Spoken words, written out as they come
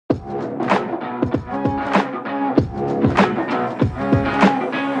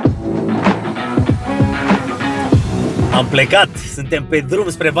Am plecat, suntem pe drum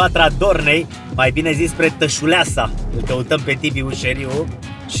spre Vatra Dornei, mai bine zis spre Tășuleasa. Îl căutăm pe Tibi Ușeriu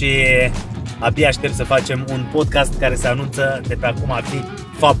și abia aștept să facem un podcast care se anunță de pe acum a fi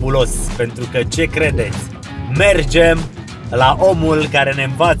fabulos. Pentru că, ce credeți? Mergem la omul care ne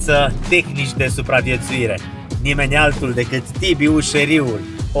învață tehnici de supraviețuire. Nimeni altul decât Tibi Ușeriul,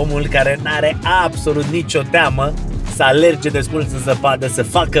 omul care n-are absolut nicio teamă să alerge desculț în zăpadă, să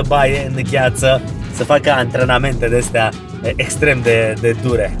facă baie în gheață, să facă antrenamente de astea extrem de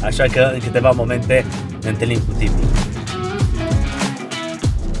dure. Așa că în câteva momente ne întâlnim cu Tibi.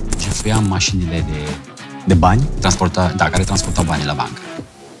 Jefuiam mașinile de bani, care transportau banii la bancă.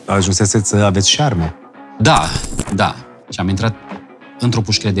 Ajunseseți să aveți șarme. Da. Și am intrat într-o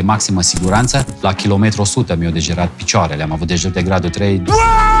pușcărie de maximă siguranță. La kilometru 100 mi-au degerat picioarele. Am avut dejeri de gradul 3.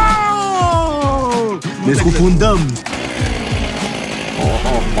 Ne scufundăm!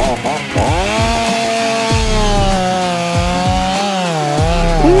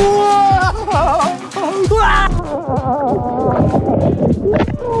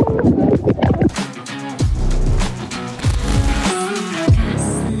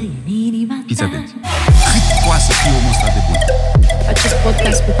 Fiți atenți. Cât poate să fie omul ăsta de bun? Acest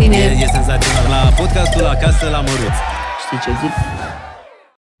podcast cu tine E senzațional. La podcastul Acasă la Măruță. știi ce zic?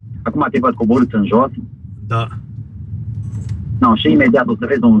 Acum te văd coborâți în jos. Da. No, și imediat o să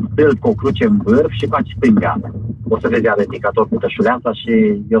vezi un stâlp cu o cruce în vârf și faci stânga. O să vezi iar indicator cu Tășuleasa și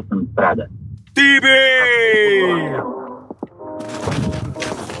eu sunt stradă. Tibi!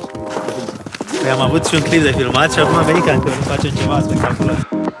 Păi am avut și un clip de filmat și acum am venit ca să facem ceva spectaculos.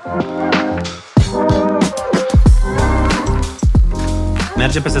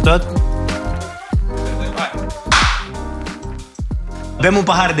 Merge peste tot? Bem un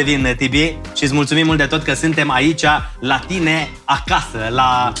pahar de vin, Tibi, și îți mulțumim mult de tot că suntem aici la tine acasă,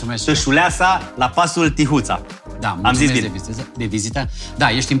 la Tășuleasa, la pasul Tihuța. Da, am zis bine. De vizită. Da,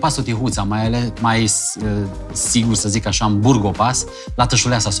 ești în pasul Tihuța, mai sigur să zic așa, în Burgopas, la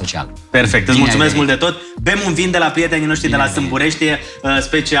Tășuleasa Social. Perfect, îți mulțumesc mult de tot. Bem un vin de la prietenii noștri de la Sâmburești,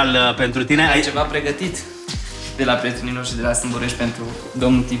 special pentru tine. Ai ceva pregătit de la prietenii noștri de la Sâmburești pentru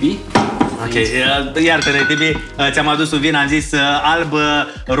domnul Tibi? Ok, iartă-ne, Tibi, ți-am adus un vin, am zis alb,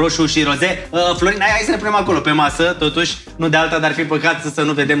 roșu și roze. Florin, hai să ne punem acolo pe masă, totuși, nu de alta, dar fi păcat să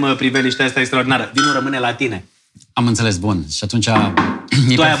nu vedem priveliștea asta extraordinară. Vinul rămâne la tine. Am înțeles, bun. Și atunci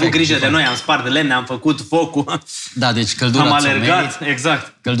tu ai avut grijă de noi, am spart de lemne, am făcut focul. Da, deci căldura am alergat,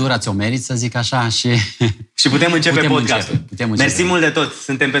 exact. Căldura ți-o meriți, să zic așa, și putem începe podcastul. Putem Mersi mult de tot.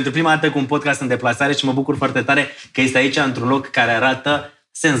 Suntem pentru prima dată cu un podcast în deplasare și mă bucur foarte tare că este aici într-un loc care arată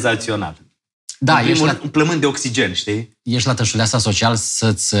senzațional. Da, un plământ de oxigen, știi? Ești la Tășuleasa Social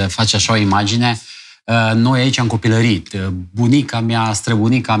să-ți faci așa o imagine. Noi aici am copilărit. Bunica mea,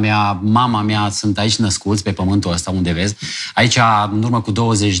 străbunica mea, mama mea sunt aici născuți pe pământul ăsta unde vezi. Aici, în urmă cu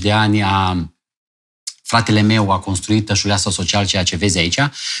 20 de ani, fratele meu a construit Tășuleasa Social, ceea ce vezi aici.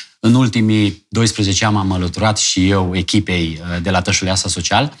 În ultimii 12 ani am alăturat și eu echipei de la Tășuleasa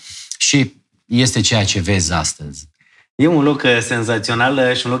Social și este ceea ce vezi astăzi. E un loc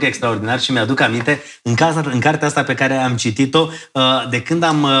senzațional și un loc extraordinar și mi-aduc aminte în cartea asta pe care am citit-o, de când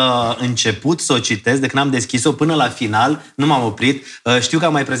am început să o citesc, de când am deschis-o până la final, nu m-am oprit. Știu că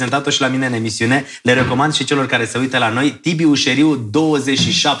am mai prezentat-o și la mine în emisiune. Le recomand și celor care se uită la noi. Tibi Ușeriu,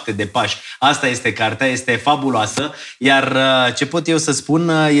 27 de pași. Asta este cartea, este fabuloasă. Iar ce pot eu să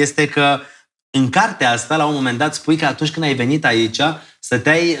spun este că în cartea asta, la un moment dat, spui că atunci când ai venit aici,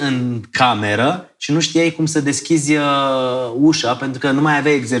 stăteai în cameră și nu știai cum să deschizi ușa, pentru că nu mai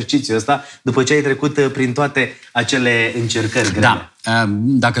aveai exercițiul ăsta după ce ai trecut prin toate acele încercări grele. Da.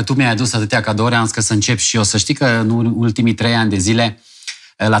 Dacă tu mi-ai adus atâtea cadouri, am zis că să încep și eu. Să știi că în ultimii 3 ani de zile,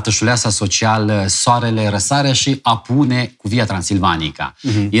 la Tășuleasa Social, soarele răsare și apune cu Via Transilvanica.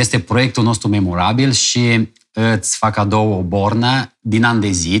 Este proiectul nostru memorabil și îți fac cadou o bornă din an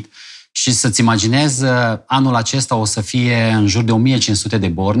de zi. Și să-ți imaginezi, anul acesta o să fie în jur de 1500 de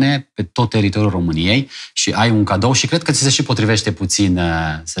borne pe tot teritoriul României și ai un cadou și cred că ți se și potrivește puțin,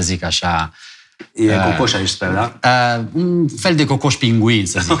 să zic așa... E cocoș aici, sper, da? Un fel de cocoș pinguin,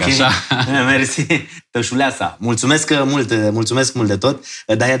 să zic așa. Mersi, Tășuleasa. Mulțumesc mult de tot,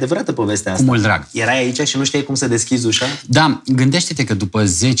 dar e adevărată povestea asta. Cu mult drag. Erai aici și nu știai cum să deschizi ușa? Da, gândește-te că după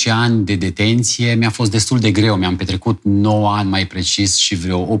 10 ani de detenție mi-a fost destul de greu. Mi-am petrecut 9 ani mai precis și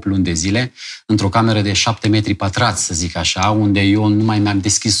vreo 8 luni de zile într-o cameră de 7 metri pătrați, să zic așa, unde eu nu mai mi-am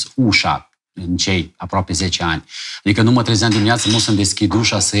deschis ușa în cei aproape 10 ani. Adică nu mă trezeam dimineața, nu să-mi deschid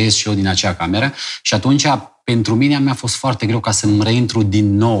ușa, să ies și eu din acea cameră. Și atunci, pentru mine, mi-a fost foarte greu ca să-mi reintru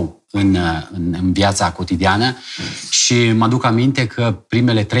din nou în viața cotidiană și mă aduc aminte că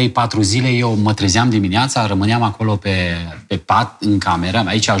primele 3-4 zile eu mă trezeam dimineața, rămâneam acolo pe pat, în cameră,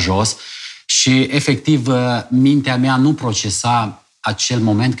 aici jos, și efectiv mintea mea nu procesa acel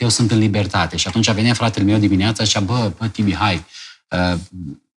moment că eu sunt în libertate. Și atunci venea fratele meu dimineața și zicea, bă, Tibi, hai.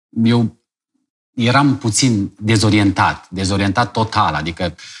 Eu eram puțin dezorientat total,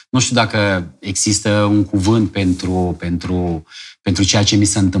 adică nu știu dacă există un cuvânt pentru ceea ce mi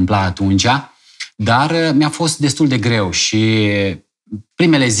se întâmpla atunci, dar mi-a fost destul de greu și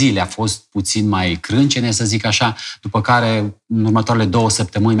primele zile a fost puțin mai crâncene, să zic așa, după care în următoarele 2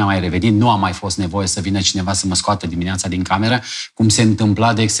 săptămâni mi-am mai revenit, nu a mai fost nevoie să vină cineva să mă scoată dimineața din cameră, cum se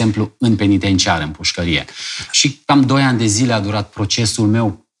întâmpla, de exemplu, în penitenciar, în pușcărie. Și cam 2 ani de zile a durat procesul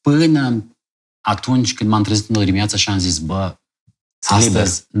meu până atunci când m-am trezit într-o dimineață și am zis, bă,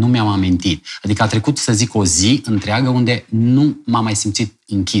 astăzi nu mi-am amintit. Adică a trecut, să zic, o zi întreagă unde nu m-am mai simțit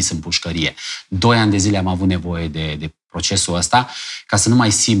închis în pușcărie. 2 ani de zile am avut nevoie de procesul ăsta ca să nu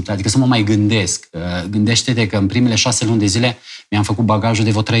mai simt, adică să mă mai gândesc. Gândește-te că în primele 6 luni de zile mi-am făcut bagajul de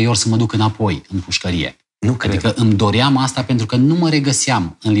vreo 3 ori să mă duc înapoi în pușcărie. Nu cred. Adică îmi doream asta pentru că nu mă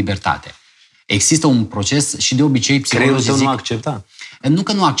regăseam în libertate. Există un proces și de obicei psihologii Creierul tău nu accepta. Nu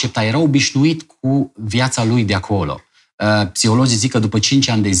că nu accepta, era obișnuit cu viața lui de acolo. Psihologii zic că după 5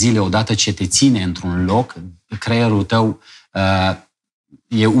 ani de zile, odată ce te ține într-un loc, creierul tău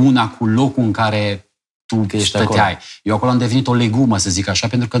e una cu locul în care tu stăteai. Eu acolo am devenit o legumă, să zic așa,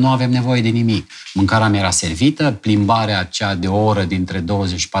 pentru că nu aveam nevoie de nimic. Mâncarea mi era servită, plimbarea cea de o oră dintre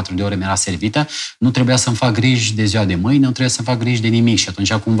 24 de ore mi era servită, nu trebuia să-mi fac griji de ziua de mâine, nu trebuia să-mi fac griji de nimic și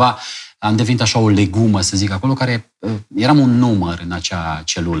atunci cumva am devenit așa o legumă, să zic, acolo, care eram un număr în acea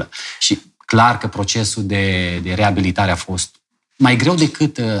celulă. Și clar că procesul de reabilitare a fost mai greu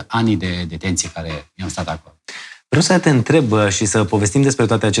decât anii de detenție care i-am stat acolo. Vreau să te întreb și să povestim despre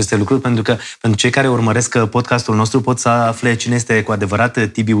toate aceste lucruri, pentru că pentru cei care urmăresc podcastul nostru pot să afle cine este cu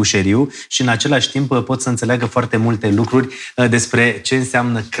adevărat Tibi Ușeriu și în același timp pot să înțeleagă foarte multe lucruri despre ce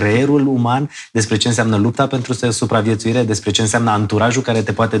înseamnă creierul uman, despre ce înseamnă lupta pentru supraviețuire, despre ce înseamnă anturajul care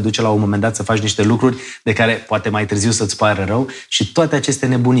te poate duce la un moment dat să faci niște lucruri de care poate mai târziu să-ți pară rău și toate aceste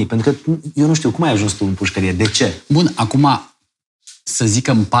nebunii. Pentru că eu nu știu cum ai ajuns tu în pușcărie, de ce? Bun, acum să zic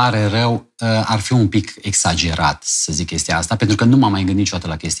că îmi pare rău, ar fi un pic exagerat să zic chestia asta, pentru că nu m-am mai gândit niciodată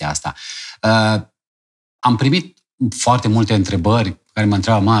la chestia asta. Am primit foarte multe întrebări care mă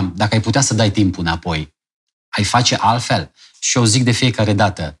întreabă, dacă ai putea să dai timpul înapoi, ai face altfel? Și eu zic de fiecare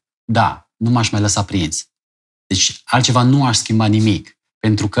dată, da, nu m-aș mai lăsa prins. Deci altceva nu aș schimba nimic.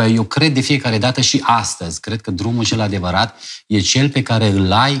 Pentru că eu cred de fiecare dată și astăzi, cred că drumul cel adevărat e cel pe care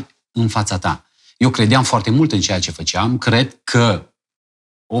îl ai în fața ta. Eu credeam foarte mult în ceea ce făceam, cred că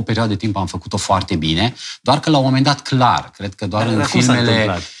o perioadă de timp am făcut-o foarte bine, doar că la un moment dat, clar, cred că doar în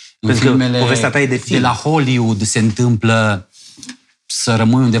filmele povestea ta e de la Hollywood se întâmplă să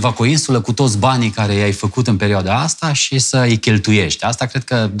rămâi undeva cu o insulă cu toți banii care i-ai făcut în perioada asta și să îi cheltuiești. Asta cred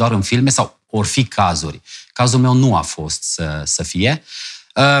că doar în filme sau or fi cazuri. Cazul meu nu a fost să fie.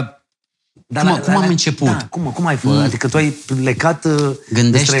 Cum am început? Da, cum ai făcut? Adică tu ai plecat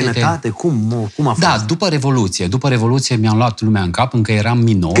de străinătate? Cum a fost? Da, după Revoluție mi-am luat lumea în cap, încă eram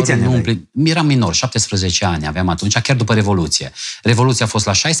minor. Câți ani aveai? Eram minor, 17 ani aveam atunci, chiar după Revoluție. Revoluția a fost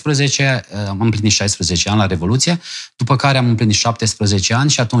la 16, am împlinit 16 ani la Revoluție, după care am împlinit 17 ani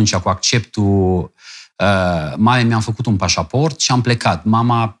și atunci, cu acceptul mamei, mi-am făcut un pașaport și am plecat.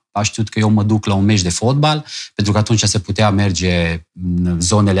 Mama a știut că eu mă duc la un meci de fotbal, pentru că atunci se putea merge în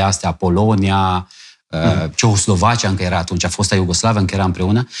zonele astea, Polonia, Ceoslovacia, încă era atunci, fosta Iugoslavia, încă era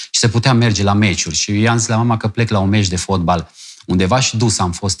împreună, și se putea merge la meciuri. Și i-am zis la mama că plec la un meci de fotbal undeva și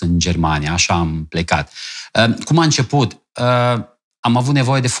am fost în Germania, așa am plecat. Cum a început? Am avut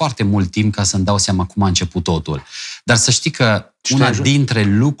nevoie de foarte mult timp ca să-mi dau seama cum a început totul. Dar să știi că una dintre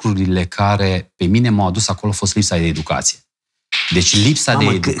lucrurile care pe mine m-au adus acolo a fost lipsa de educație. Deci lipsa de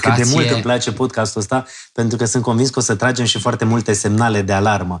educație... Cât de mult îmi place podcastul ăsta, pentru că sunt convins că o să tragem și foarte multe semnale de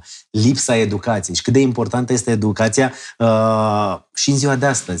alarmă. Lipsa educației. Și cât de importantă este educația și în ziua de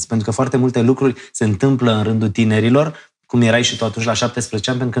astăzi. Pentru că foarte multe lucruri se întâmplă în rândul tinerilor, cum erai și tu atunci la 17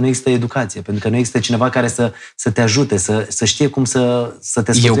 ani, pentru că nu există educație, pentru că nu există cineva care să te ajute, să știe cum să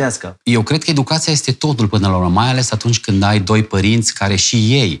te sfătuiască. Eu cred că educația este totul până la urmă, mai ales atunci când ai doi părinți care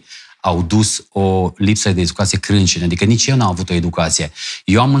și ei au dus o lipsă de educație crâncenă, adică nici eu n-am avut o educație.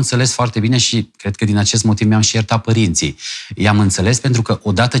 Eu am înțeles foarte bine și cred că din acest motiv mi-am și iertat părinții. I-am înțeles pentru că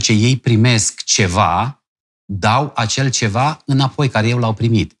odată ce ei primesc ceva, dau acel ceva înapoi care eu l-au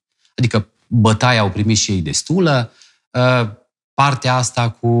primit. Adică bătaia au primit și ei destulă, partea asta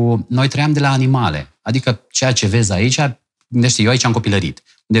cu... Noi trăiam de la animale. Adică ceea ce vezi aici, gândește, eu aici am copilărit.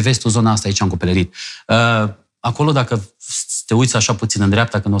 de vestul, zona asta, aici am copilărit. Acolo, dacă te uiți așa puțin în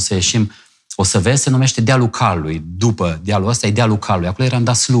dreapta, când o să ieșim, o să vezi, se numește Dealul Calului. După dealul ăsta e Dealul Calului. Acolo eram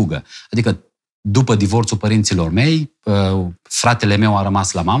dat slugă. Adică, după divorțul părinților mei, fratele meu a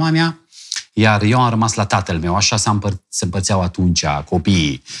rămas la mama mea, iar eu am rămas la tatăl meu. Așa se împărțeau atunci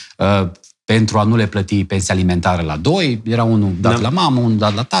copiii. Pentru a nu le plăti pensia alimentară la doi, era unul dat la mamă, unul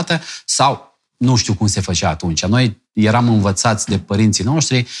dat la tată, sau nu știu cum se făcea atunci. Noi eram învățați de părinții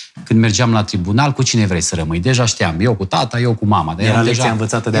noștri, când mergeam la tribunal, cu cine vrei să rămâi? Deja știam, eu cu tata, eu cu mama. Era lecția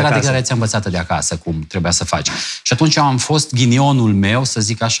învățată de acasă. Era declarația învățată de acasă, cum trebuia să faci. Și atunci am fost, ghinionul meu, să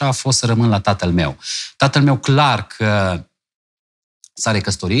zic așa, a fost să rămân la tatăl meu. Tatăl meu, clar că s-a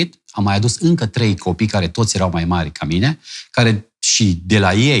recăsătorit, a mai adus încă 3 copii, care toți erau mai mari ca mine, care și de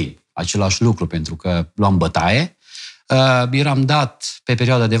la ei același lucru, pentru că luam bătaie. Eram dat pe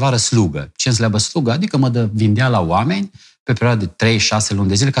perioada de vară slugă. Ce înseamnă slugă? Adică mă vindea la oameni pe perioada de 3-6 luni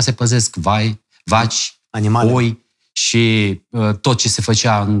de zile ca să păzesc vaci, animale, oi și tot ce se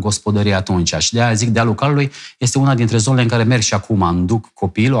făcea în gospodărie atunci. Și de-aia zic, Dealul Calului este una dintre zonele în care merg și acum. Îmi duc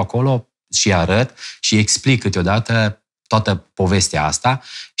copilul acolo și arăt și explic câteodată toată povestea asta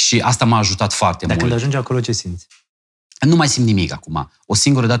și asta m-a ajutat foarte mult. Dar când ajungi acolo, ce simți? Nu mai simt nimic acum. O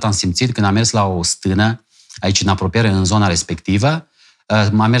singură dată am simțit când am mers la o stână, aici în apropiere, în zona respectivă,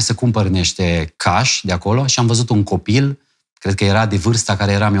 m-am mers să cumpăr niște cași de acolo și am văzut un copil, cred că era de vârsta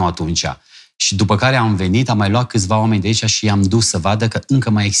care eram eu atunci. Și după care am venit, am mai luat câțiva oameni de aici și i-am dus să vadă că încă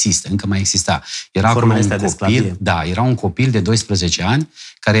mai există, încă mai exista. Era acolo un copil, era un copil de 12 ani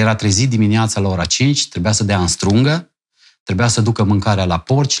care era trezit dimineața la ora 5, trebuia să dea în strungă, trebuia să ducă mâncarea la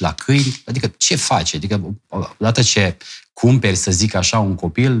porci, la câini, adică ce face? Adică odată ce cumperi, să zic așa, un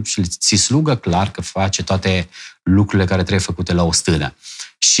copil și ți slugă, clar că face toate lucrurile care trebuie făcute la o stână.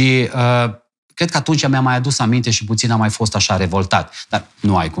 Și cred că atunci mi-a mai adus aminte și puțin am mai fost așa revoltat. Dar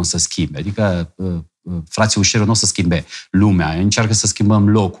nu ai cum să schimbe. Adică frații Ușeriu nu o să schimbe lumea. Încearcă să schimbăm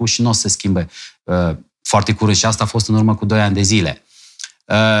locul și nu o să se schimbe foarte curând. Și asta a fost în urmă cu 2 ani de zile.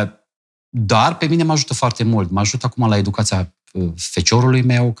 Dar pe mine mă ajută foarte mult. Mă ajută acum la educația feciorului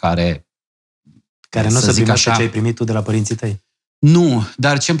meu, care nu o să primească ce ai primit tu de la părinții tăi. Nu,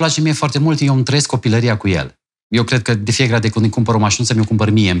 dar ce îmi place mie foarte mult, eu îmi trăiesc copilăria cu el. Eu cred că de fiecare dată când îi cumpăr o mașinuță, mi-o cumpăr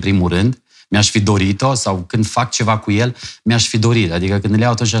mie în primul rând, mi-aș fi dorit-o, sau când fac ceva cu el, mi-aș fi dorit. Adică când îl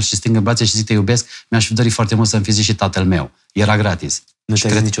iau atunci și sting în brațe și zic te iubesc, mi-aș fi dorit foarte mult să-mi fi zis și tatăl meu. Era gratis. Nu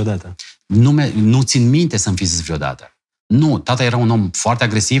te-ai zis niciodată? Nu țin minte să-mi fi zis vreodată. Nu, tata era un om foarte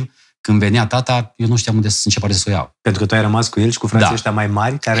agresiv. Când venea tata, eu nu știam unde să încep să o iau. Pentru că tu ai rămas cu el și cu frații ăștia mai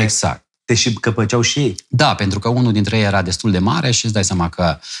mari, care te și căpăceau și ei. Da, pentru că unul dintre ei era destul de mare și îți dai seama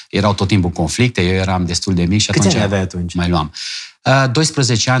că erau tot timpul conflicte, eu eram destul de mic și Câți ani aveai atunci? Mai luam.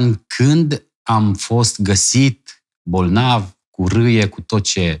 12 ani, când am fost găsit bolnav, cu râie, cu tot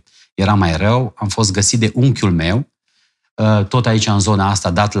ce era mai rău, am fost găsit de unchiul meu, tot aici în zona asta,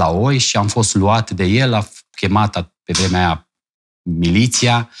 dat la oi, și am fost luat de el, a chemat pe vremea aia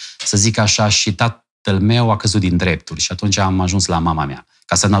miliția, să zic așa, și tatăl meu a căzut din drepturi și atunci am ajuns la mama mea.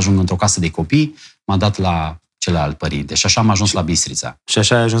 Ca să nu ajung într-o casă de copii, m-a dat la celălalt părinte și așa am ajuns la Bistrița. Și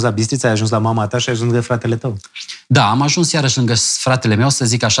așa ai ajuns la Bistrița, ai ajuns la mama ta și ai ajuns de fratele tău. Da, am ajuns iarăși lângă fratele meu, să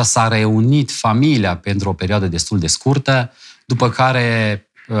zic așa, s-a reunit familia pentru o perioadă destul de scurtă, după care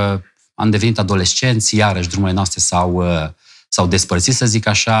am devenit adolescenți, iarăși drumurile noastre s-au despărțit, să zic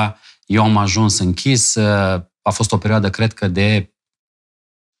așa, eu am ajuns închis, a fost o perioadă, cred că, de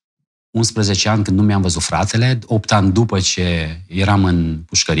 11 ani când nu mi-am văzut fratele, 8 ani după ce eram în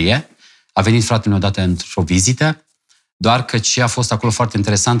pușcărie. A venit fratele meu odată într-o vizită, doar că ce a fost acolo foarte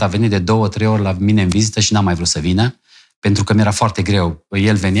interesant, a venit de 2-3 ori la mine în vizită și n-am mai vrut să vină, pentru că mi-era foarte greu.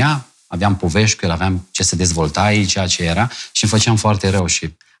 El venea, aveam povești cu el, aveam ce se dezvolta aici, ceea ce era, și îmi făceam foarte rău.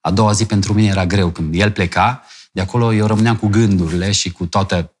 Și a doua zi pentru mine era greu. Când el pleca, de acolo eu rămâneam cu gândurile și cu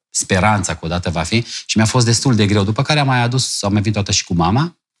toată speranța că odată va fi și mi-a fost destul de greu. După care am mai venit toată și cu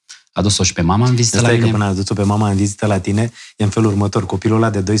mama, a dus-o și pe mama în vizită la mine. Că până a adus-o pe mama în vizită la tine, e în felul următor. Copilul ăla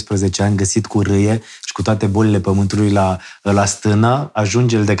de 12 ani, găsit cu râie și cu toate bolile pământului la stână,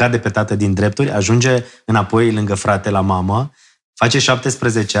 ajunge, îl decade pe tată din drepturi, ajunge înapoi lângă frate la mamă, face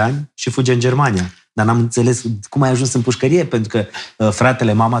 17 ani și fuge în Germania. Dar n-am înțeles cum ai ajuns în pușcărie, pentru că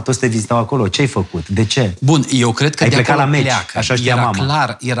fratele, mama, toți te vizitau acolo. Ce ai făcut? De ce? Bun, eu cred că ai de plecat acolo la meci, pleacă. așa știa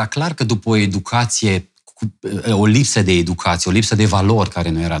mama. Era clar că după o educație, o lipsă de educație, o lipsă de valori care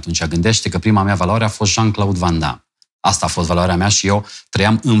nu era atunci. Gândește că prima mea valoare a fost Jean-Claude Van Damme. Asta a fost valoarea mea și eu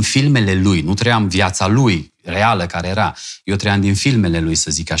trăiam în filmele lui, nu trăiam viața lui reală care era. Eu trăiam din filmele lui,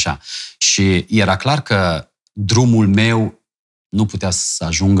 să zic așa. Și era clar că drumul meu nu putea să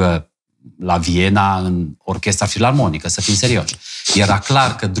ajungă la Viena în orchestra filarmonică, să fim serioși. Era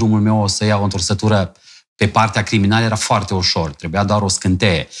clar că drumul meu o să ia o întorsătură pe partea criminală, era foarte ușor. Trebuia doar o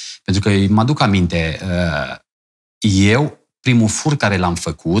scânteie. Pentru că mă aduc aminte, eu, primul furt care l-am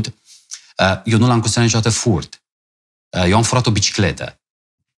făcut, eu nu l-am considerat niciodată furt. Eu am furat o bicicletă.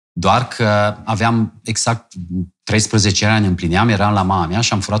 Doar că aveam exact 13 ani împlineam, eram la mama mea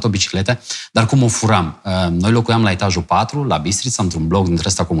și am furat o bicicletă, dar cum o furam? Noi locuiam la etajul 4, la Bistrița, într-un bloc dintre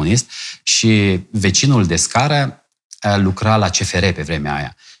ăsta comunist și vecinul de scară lucra la CFR pe vremea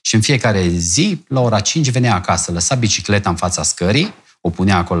aia. Și în fiecare zi, la ora 5, venea acasă, lăsa bicicleta în fața scării, o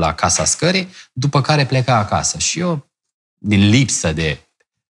punea acolo la casa scării, după care pleca acasă. Și eu, din lipsă de...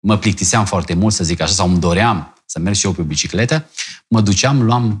 mă plictiseam foarte mult, să zic așa, sau îmi doream să merg și eu pe o bicicletă, mă duceam,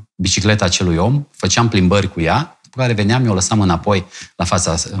 luam bicicleta acelui om, făceam plimbări cu ea, după care veneam, eu o lăsam înapoi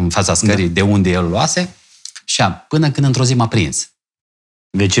în fața scării de unde el luase și până când într-o zi m-a prins.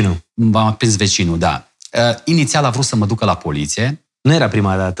 Vecinul. M-a prins vecinul, da. Inițial a vrut să mă ducă la poliție. Nu era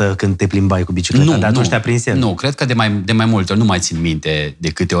prima dată când te plimbai cu bicicleta, de atunci te-a prins el. Nu, cred că de mai multe ori, nu mai țin minte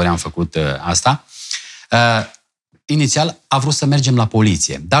de câte ori am făcut asta. Inițial a vrut să mergem la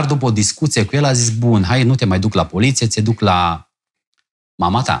poliție, dar după o discuție cu el a zis, bun, hai, nu te mai duc la poliție, te duc la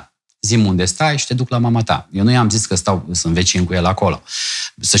mama ta. Zi-mi unde stai și te duc la mama ta. Eu nu i-am zis că sunt vecin cu el acolo.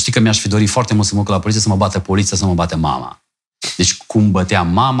 Să știi că mi-aș fi dorit foarte mult să mă duc la poliție, să mă bată poliția, să mă bată mama. Deci cum bătea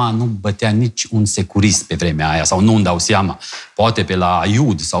mama, nu bătea nici un securist pe vremea aia, sau nu îmi dau seama, poate pe la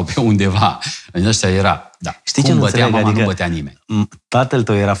Iud sau pe undeva. În ăștia era, da. Știi cum ce bătea mama, adică nu bătea nimeni. Tatăl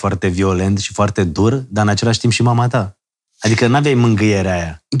tău era foarte violent și foarte dur, dar în același timp și mama ta. Adică n-aveai mângâierea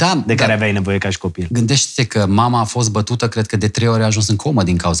aia de care aveai nevoie ca și copil. Gândește-te că mama a fost bătută, cred că de 3 ori a ajuns în comă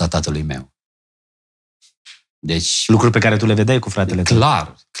din cauza tatălui meu. Deci... lucruri pe care tu le vedeai cu fratele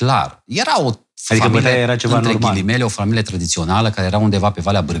tău. Clar. Era o adică familie, era ceva între normal. ghilimele, o familie tradițională, care era undeva pe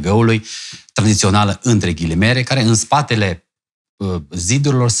Valea Bârgăului, tradițională între ghilimele, care în spatele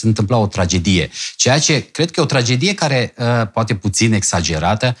zidurilor se întâmpla o tragedie. Ceea ce cred că e o tragedie care poate puțin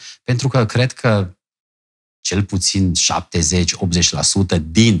exagerată, pentru că cred că cel puțin 70-80%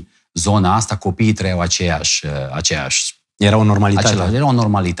 din zona asta copiii trăiau aceeași. Era o normalitate. Era o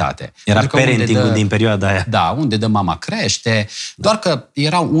normalitate. Era parenting-ul din perioada aia. Da, unde dă mama crește, doar că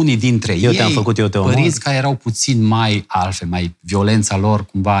erau unii dintre ei, te-am făcut, eu te omor. părinți care erau puțin mai altfel, mai violența lor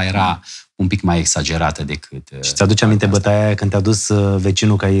cumva era un pic mai exagerată decât... Și ți-aduce aminte bătaia aia când te-a dus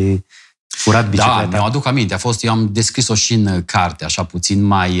vecinul că ai furat bicicleta? Da, mi-o aduc aminte. Eu am descris-o și în carte, așa puțin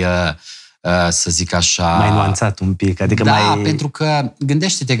mai... să zic așa... Mai nuanțat un pic, adică da, mai... pentru că,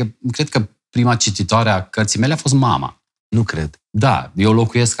 gândește-te că cred că prima cititoare a cărții mele a fost mama. Nu cred. Da, eu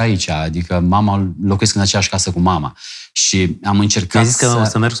locuiesc aici, adică locuiesc în aceeași casă cu mama. Și am încercat Mi-ai zis că o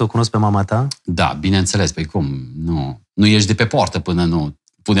să merg să o cunosc pe mama ta? Da, bineînțeles, păi cum? Nu ieși de pe poartă până nu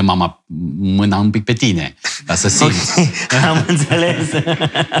pune mama mâna un pic pe tine, ca să simți. Am înțeles.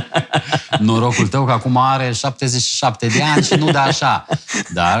 Norocul tău că acum are 77 de ani și nu da așa.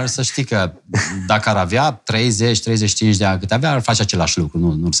 Dar să știi că dacă ar avea 30-35 de ani cât avea, ar face același lucru.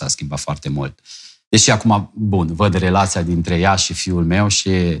 Nu s-a schimbat foarte mult. Deși acum, bun, văd relația dintre ea și fiul meu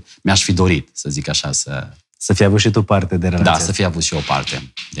și mi-aș fi dorit, să zic așa, să fi avut și tu parte de relație. Da, să fi avut și o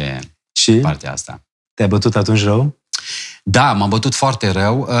parte de și partea asta. Te-ai bătut atunci rău? Da, m-am bătut foarte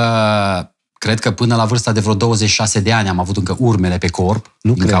rău. Cred că până la vârsta de vreo 26 de ani am avut încă urmele pe corp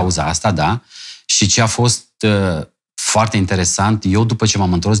din cauza asta, da. Și ce a fost foarte interesant, eu după ce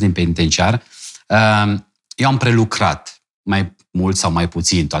m-am întors din penitenciar, eu am prelucrat mai mult sau mai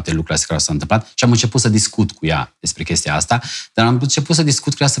puțin toate lucrurile care s-au întâmplat și am început să discut cu ea despre chestia asta, dar am început să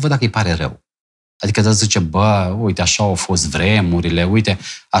discut cu ea să văd dacă îi pare rău. Adică să zice, bă, uite, așa au fost vremurile, uite,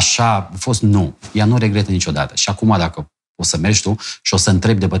 așa a fost, nu. Ea nu regretă niciodată. Și acum, dacă o să mergi tu și o să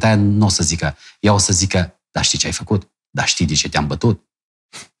întrebi de bătaie, nu o să zică. Ea o să zică, dar știi ce ai făcut? Dar știi de ce te-am bătut?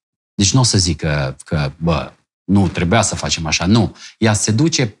 Deci nu o să zică că, bă, nu, trebuia să facem așa. Nu. Ea se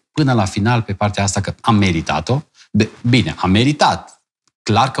duce până la final pe partea asta că am meritat-o. Bine, am meritat.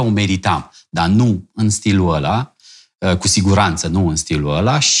 Clar că o meritam, dar nu în stilul ăla, cu siguranță nu în stilul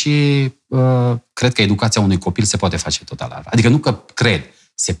ăla și cred că educația unui copil se poate face total altfel. Adică nu că cred,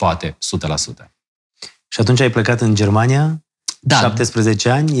 se poate 100%. Și atunci ai plecat în Germania, da. 17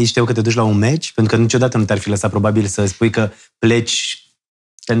 ani, ei știau că te duci la un meci, pentru că niciodată nu te-ar fi lăsat probabil să spui că pleci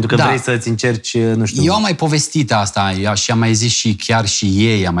pentru că vrei să-ți încerci, nu știu... Eu am mai povestit asta și am mai zis și chiar și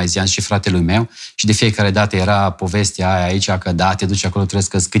ei, am mai zis și fratelui meu și de fiecare dată era povestea aia aici că da, te duci acolo,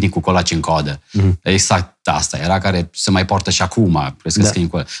 trebuie să scâni cu colaci în coadă. Exact asta, era care se mai poartă și acum, trebuie să scâni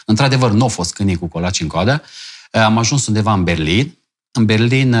cu colaci. Într-adevăr, nu a fost scâni cu colaci în coadă. Am ajuns undeva în Berlin. În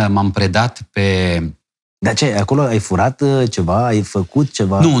Berlin m-am predat pe Dar ce, acolo ai furat ceva? Ai făcut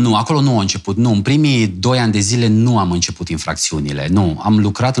ceva? Nu, acolo nu a început. Nu, în primii 2 ani de zile nu am început infracțiunile. Nu, am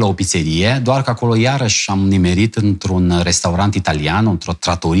lucrat la o pizzerie, doar că acolo iarăși am nimerit într-un restaurant italian, într-o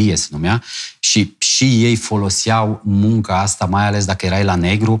trattorie se numea, și ei foloseau munca asta, mai ales dacă erai la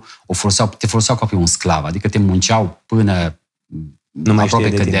negru, te foloseau ca pe un sclav, adică te munceau până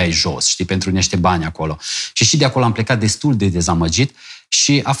aproape cădeai jos, știi, pentru niște bani acolo. Și de acolo am plecat destul de dezamăgit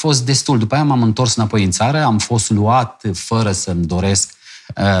și a fost destul. După aia m-am întors înapoi în țară, am fost luat fără să-mi doresc,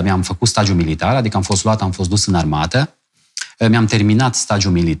 mi-am făcut stagiul militar, adică am fost luat, am fost dus în armată, mi-am terminat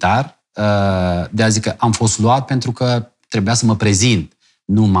stagiul militar, de a zic că am fost luat pentru că trebuia să mă prezint.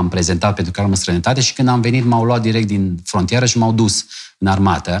 Nu m-am prezentat pentru că eram în străinătate și când am venit m-au luat direct din frontieră și m-au dus în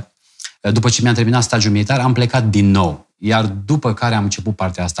armată. După ce mi-am terminat stagiul militar, am plecat din nou. Iar după care am început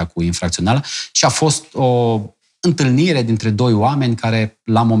partea asta cu infracțională și a fost o întâlnire dintre 2 oameni care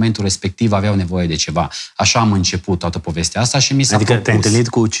la momentul respectiv aveau nevoie de ceva. Așa am început toată povestea asta și mi s-a propus. Te-ai întâlnit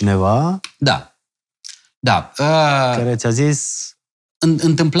cu cineva? Da. Care ți-a zis...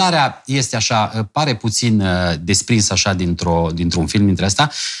 Întâmplarea este așa, pare puțin desprins așa dintr-un film dintre asta.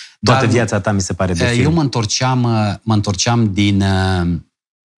 Toată viața ta mi se pare de film. Eu mă întorceam din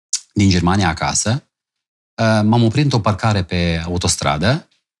Germania acasă. M-am oprit într-o parcare pe autostradă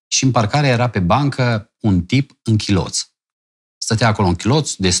și în parcare era pe bancă un tip în chiloț. Stătea acolo în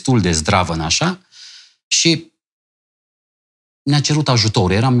chiloț, destul de zdravăn așa, și mi-a cerut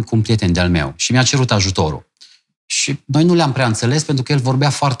ajutorul. Eram cu un prieten de-al meu și mi-a cerut ajutorul. Și noi nu le-am prea înțeles pentru că el vorbea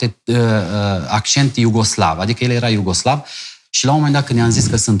foarte accent iugoslav, adică el era iugoslav și la un moment dat când i-am zis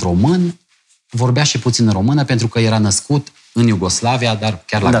că sunt român, vorbea și puțin în română pentru că era născut în Iugoslavia, dar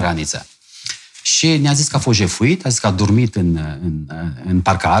chiar la graniță. Și ne-a zis că a fost jefuit, a zis că a dormit în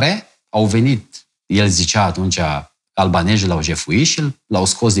parcare, au venit, el zicea atunci, albanezii l-au jefuit și l-au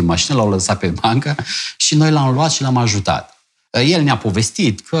scos din mașină, l-au lăsat pe bancă și noi l-am luat și l-am ajutat. El ne-a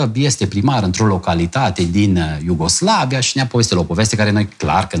povestit că este primar într-o localitate din Iugoslavia și ne-a povestit o poveste care noi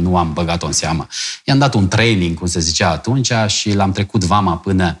clar că nu am băgat-o în seamă. I-am dat un training, cum se zicea atunci, și l-am trecut vama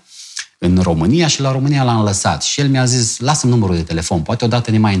până în România și la România l-am lăsat. Și el mi-a zis, lasă-mi numărul de telefon, poate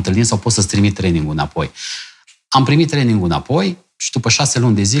odată ne mai întâlnim sau pot să-ți trimit training-ul înapoi. Am primit training-ul înapoi și după 6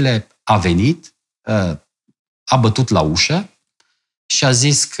 luni de zile a venit, a bătut la ușă și a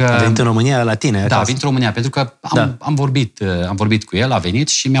zis că... A venit în România la tine acasă. Da, a venit în România, pentru că am vorbit cu el, a venit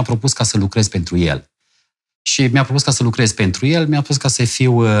și mi-a propus ca să lucrez pentru el. Și mi-a propus ca să lucrez pentru el, mi-a propus ca să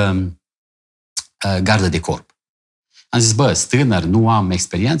fiu gardă de corp. Am zis, tânăr, nu am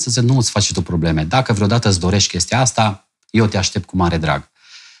experiență, zic, nu îți faci tu probleme. Dacă vreodată îți dorești chestia asta, eu te aștept cu mare drag.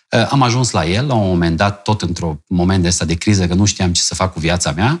 Am ajuns la el, la un moment dat, tot într-un moment ăsta de criză, că nu știam ce să fac cu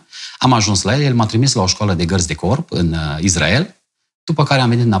viața mea. Am ajuns la el m-a trimis la o școală de gărzi de corp în Israel, după care am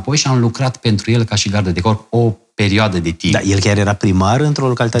venit înapoi și am lucrat pentru el ca și gardă de corp o perioadă de timp. Da, el chiar era primar într-o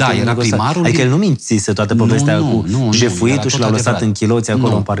localitate? Da, era primarul. Adică el nu mințise toată povestea cu jefuitul și l-a lăsat în chiloți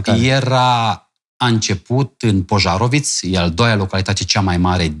acolo în parcare? A început în Pojaroviț, e al 2-a localitate cea mai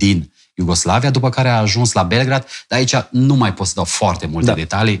mare din Iugoslavia, după care a ajuns la Belgrad, dar aici nu mai pot să dau foarte multe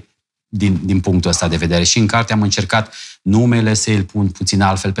detalii din punctul ăsta de vedere. Și în carte am încercat numele să îl pun puțin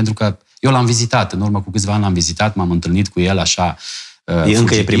altfel, pentru că eu l-am vizitat, în urmă cu câțiva ani l-am vizitat, m-am întâlnit cu el așa.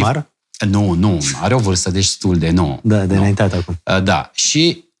 Încă e primar? Nu, are o vârstă destul de nouă. Da, de înaintat acum. Da,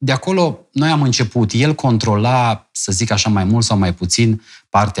 și de acolo noi am început. El controla, să zic așa, mai mult sau mai puțin,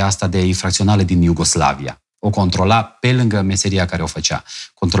 partea asta de infracțională din Iugoslavia. O controla pe lângă meseria care o făcea.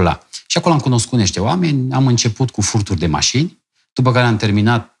 Controla. Și acolo am cunoscut niște oameni, am început cu furturi de mașini, după care am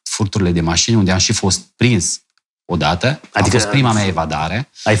terminat furturile de mașini, unde am și fost prins odată. Adică a fost prima mea evadare.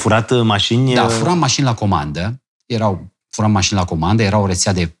 Ai furat mașini? Da, furam mașini la comandă. Furam mașini la comandă, era o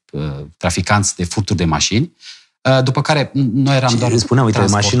rețea de traficanți de furturi de mașini. După care noi eram doar spunea, uite,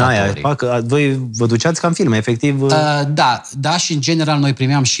 mașina aia, voi vă duceați ca în filme, efectiv? Da, și în general noi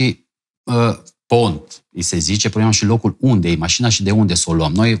primeam și pont, îi se zice, primeam și locul unde e mașina și de unde să o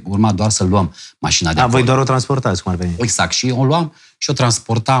luăm. Noi urma doar să luăm mașina de acolo. Voi doar o transportați, cum ar veni? Exact, și o luam și o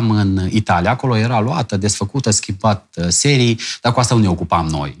transportam în Italia. Acolo era luată, desfăcută, schimbat serii, dar cu asta nu ne ocupam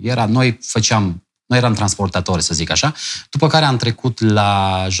noi. Noi eram transportatori, să zic așa. După care am trecut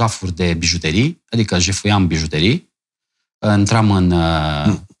la jafuri de bijuterii, adică jefuiam bijuterii. Intram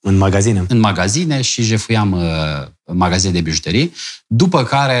în magazine. În magazine și jefuiam magazine de bijuterii. După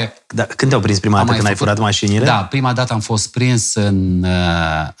care... Da, când te-au prins prima dată, când ai furat mașinile? Da, prima dată am fost prins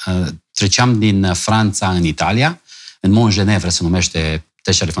treceam din Franța în Italia, în Montgenevre se numește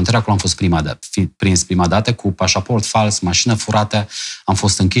trecerea de frontieră, acolo am fost prins prima dată cu pașaport fals, mașină furată, am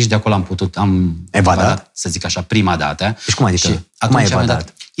fost închiși, de acolo am evadat, să zic așa, prima dată. Și cum adică? Și atunci am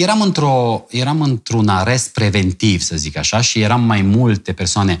dat. Eram într-un arest preventiv, să zic așa, și eram mai multe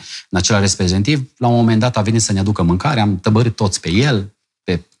persoane în acel arest preventiv. La un moment dat a venit să ne aducă mâncare, am tăbărit toți pe el,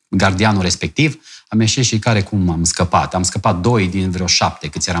 pe gardianul respectiv, am ieșit și care cum am scăpat. Am scăpat 2 din vreo 7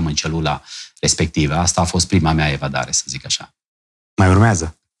 câți eram în celula respectivă. Asta a fost prima mea evadare, să zic așa. Mai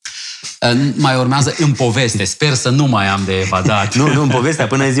urmează? Mai urmează în poveste. Sper să nu mai am de evadat. Nu, în povestea,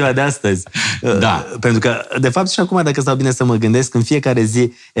 până în ziua de astăzi. Da. Pentru că, de fapt, și acum, dacă stau bine să mă gândesc, în fiecare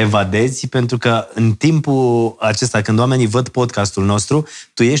zi evadezi, pentru că în timpul acesta, când oamenii văd podcastul nostru,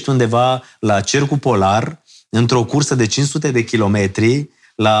 tu ești undeva la cercul polar, într-o cursă de 500 de kilometri,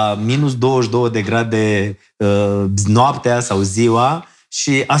 la minus 22 de grade noaptea sau ziua,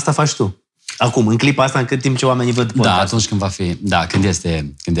 și asta faci tu. Acum, în clipa asta, în cât timp ce oamenii văd podcast. Da, atunci când va fi... Da, când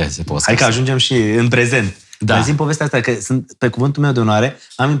este podcast. Hai că ajungem și în prezent. Da. Dar zi-mi povestea asta, că sunt, pe cuvântul meu de onoare,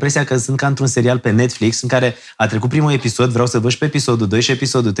 am impresia că sunt ca într-un serial pe Netflix, în care a trecut primul episod, vreau să văd și pe episodul 2 și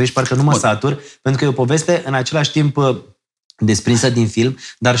episodul 3 și parcă nu mă satur, pentru că e o poveste în același timp desprinsă din film,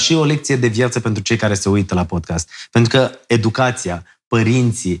 dar și o lecție de viață pentru cei care se uită la podcast. Pentru că educația,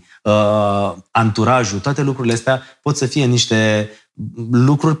 părinții, anturajul, toate lucrurile astea pot să fie niște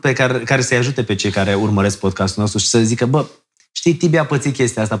lucruri pe care să-i ajute pe cei care urmăresc podcastul nostru și să zică, bă, știi, Tibi a pățit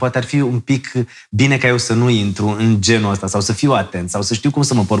chestia asta, poate ar fi un pic bine ca eu să nu intru în genul ăsta, sau să fiu atent, sau să știu cum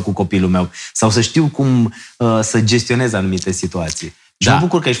să mă porc cu copilul meu, sau să știu cum să gestionez anumite situații. Și mă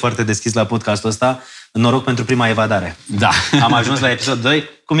bucur că ești foarte deschis la podcastul ăsta. Noroc pentru prima evadare. Da. Am ajuns la episod 2.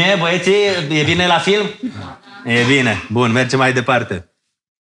 Cum e, băieții? E bine la film? E bine. Bun, mergem mai departe.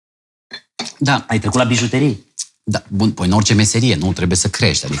 Da. Ai trecut la bijuterii. Da, bun, păi în orice meserie nu trebuie să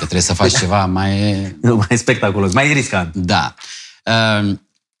crești, adică trebuie să faci ceva mai spectaculos, mai riscant. Da.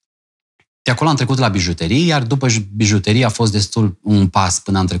 De acolo am trecut la bijuterii, iar după bijuterii a fost destul un pas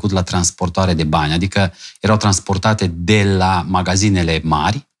până am trecut la transportare de bani, adică erau transportate de la magazinele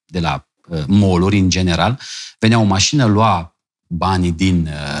mari, de la mall-uri în general, venea o mașină, lua banii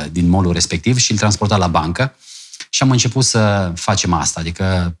din mall-ul respectiv și îl transporta la bancă și am început să facem asta,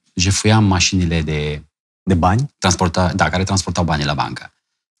 adică jefuiam mașinile de bani? Care transportau banii la bancă.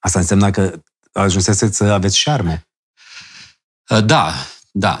 Asta înseamnă că ajunseseți să aveți șarme. Da.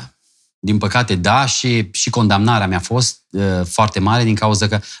 Din păcate, da, și condamnarea mea a fost foarte mare din cauza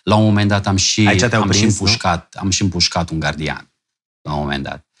că la un moment dat am și împușcat un gardian. La un moment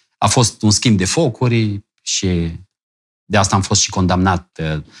dat. A fost un schimb de focuri și de asta am fost și condamnat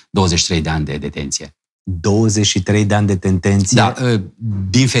 23 de ani de detenție. 23 de ani de detenție? Da,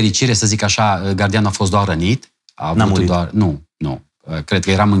 din fericire, să zic așa, gardianul a fost doar rănit. N-a murit? Nu. Cred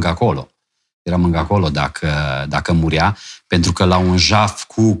că eram încă acolo. Eram încă acolo dacă murea, pentru că la un jaf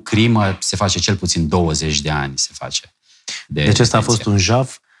cu crimă se face cel puțin 20 de ani. Se face. Deci ăsta a fost un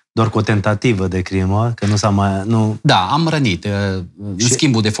jaf doar cu o tentativă de crimă, că nu s-a mai... Nu... Da, am rănit. În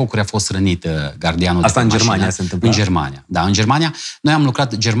schimbul de focuri a fost rănit gardianul. Asta în Germania se întâmplă? În Germania. Da, în Germania. Noi am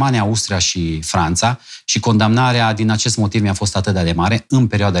lucrat Germania, Austria și Franța și condamnarea din acest motiv mi-a fost atât de mare în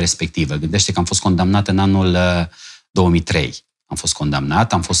perioada respectivă. Gândește că am fost condamnat în anul 2003. Am fost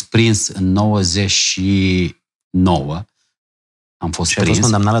condamnat, am fost prins în 99. Am fost prins. Ai fost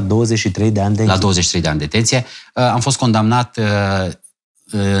condamnat la 23 de ani de detenție? La 23 de ani de detenție. Am fost condamnat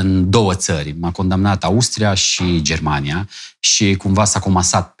în 2 țări. M-a condamnat Austria și Germania și cumva s-a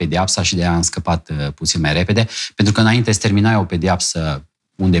comasat pedeapsa și de aia am scăpat puțin mai repede, pentru că înainte îți terminai o pedeapsă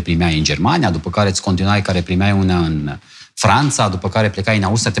unde primeai în Germania, după care îți continuai care primeai una în Franța, după care plecai în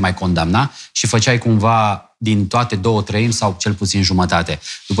Austria, te mai condamna și făceai cumva din toate 2/3 sau cel puțin jumătate.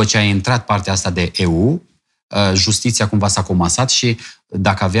 După ce ai intrat partea asta de EU, justiția cumva s-a comasat și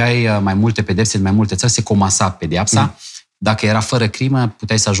dacă aveai mai multe pedepse în mai multe țări, se comasa pedeapsa. Dacă era fără crimă,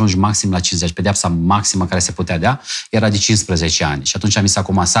 puteai să ajungi maxim la 50. Pedeapsa maximă care se putea dea era de 15 ani. Și atunci mi s-a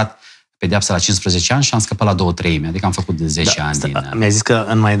comasat pedeapsa la 15 ani și am scăpat la 2/3, adică am făcut 10 ani. Mi-a zis că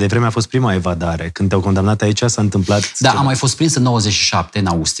în mai devreme a fost prima evadare. Când te-au condamnat aici, s-a întâmplat... Da, am mai fost prins în 97, în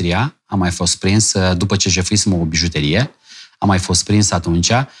Austria. Am mai fost prins după ce jefuisem o bijuterie. Am mai fost prins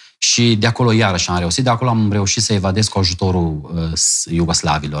atunci și de acolo iarăși am reușit. De acolo am reușit să evadez cu ajutorul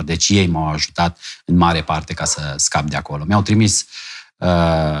iugoslavilor. Deci ei m-au ajutat în mare parte ca să scap de acolo. Mi-au trimis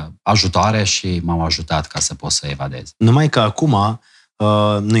ajutoare și m-au ajutat ca să pot să evadez. Numai că acum...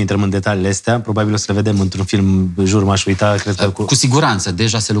 nu intrăm în detaliile astea, probabil o să le vedem într-un film, jur, m-aș uita, cred că... Cu siguranță,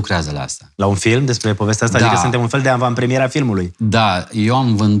 deja se lucrează la asta. La un film despre povestea asta? Da. Adică suntem un fel de avantpremiera filmului. Da, eu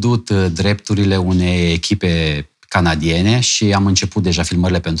am vândut drepturile unei echipe canadiene și am început deja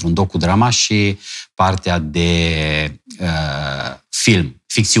filmările pentru un docudrama și partea de film,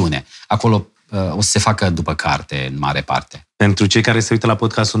 ficțiune. Acolo o să se facă după carte, în mare parte. Pentru cei care se uită la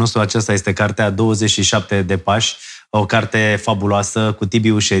podcastul nostru, aceasta este cartea 27 de pași o carte fabuloasă cu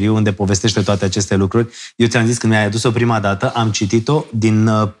Tiberiu Ușeriu, unde povestește toate aceste lucruri. Eu ți-am zis, când mi-ai adus-o prima dată, am citit-o,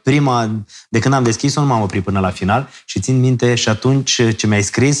 de când am deschis-o, nu m-am oprit până la final și țin minte și atunci ce mi-ai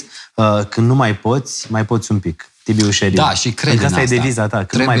scris, când nu mai poți un pic. Tiberiu Ușeriu. Da, și cred în asta. asta. E deviza ta.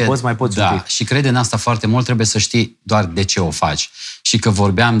 Când mai poți un pic. Și cred în asta foarte mult, trebuie să știi doar de ce o faci. Și că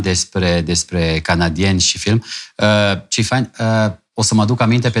vorbeam despre canadieni și film, ce-i fain, o să mă duc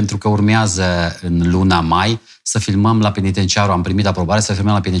aminte pentru că urmează în luna mai să filmăm la penitenciarul, am primit aprobare să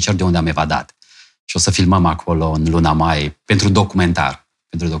filmăm la penitenciarul de unde am evadat. Și o să filmăm acolo în luna mai pentru documentar.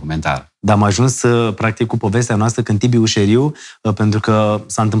 Dar am ajuns, practic, cu povestea noastră când Tiberiu Ușeriu, pentru că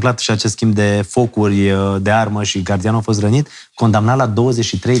s-a întâmplat și acest schimb de focuri de armă și gardianul a fost rănit, condamnat la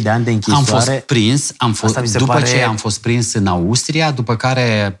 23 de ani de închisoare. Am fost prins, ce am fost prins în Austria, după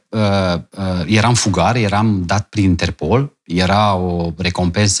care eram fugar, eram dat prin Interpol, era o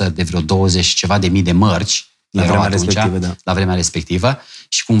recompensă de vreo 20 ceva de mii de mărci, la vremea respectivă,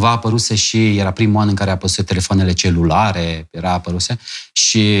 și cumva apăruse și, era primul an în care apăruse telefoanele celulare,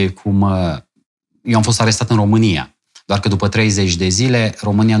 și eu am fost arestat în România. Doar că după 30 de zile,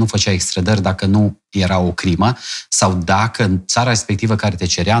 România nu făcea extradări dacă nu era o crimă sau dacă țara respectivă care te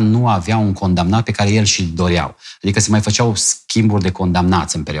cerea nu avea un condamnat pe care el și-l doreau. Adică se mai făceau schimburi de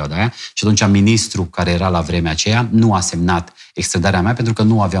condamnați în perioada aia și atunci ministrul care era la vremea aceea nu a semnat extradarea mea pentru că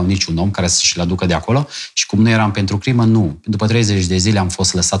nu aveau niciun om care să-și-l aducă de acolo și cum nu eram pentru crimă, nu. După 30 de zile am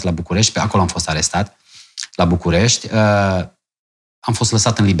fost lăsat la București, pe acolo am fost arestat, la București. Am fost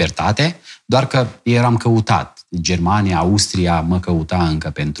lăsat în libertate, doar că eram căutat. Germania, Austria mă căuta încă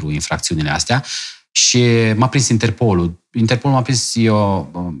pentru infracțiunile astea și m-a prins Interpolul. Interpolul m-a prins,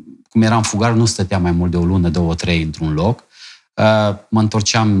 eu, cum eram fugar, nu stăteam mai mult de o lună, 2, 3 într-un loc. Mă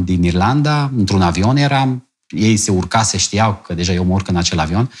întorceam din Irlanda, într-un avion eram, ei se urcase, știau că deja eu mă urc în acel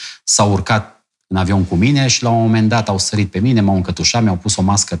avion, s-au urcat în avion cu mine și la un moment dat au sărit pe mine, m-au încătușat, mi-au pus o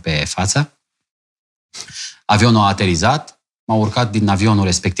mască pe față. Avionul a aterizat, m-au urcat din avionul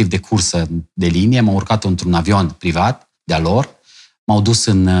respectiv de cursă de linie, m-au urcat într-un avion privat de-a lor, m-au dus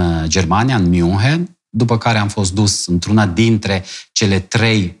în Germania, în München, după care am fost dus într-una dintre cele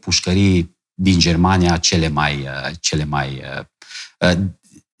 3 pușcării din Germania cele mai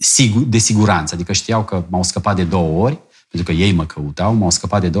de siguranță. Adică știau că m-au scăpat de 2 ori, pentru că ei mă căutau, m-au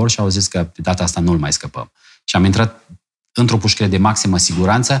scăpat de 2 ori și au zis că de data asta nu-l mai scăpăm. Și am intrat într-o pușcărie de maximă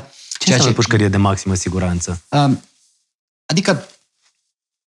siguranță. Ce înseamnă pușcărie de maximă siguranță? Adică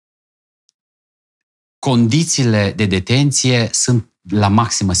condițiile de detenție sunt la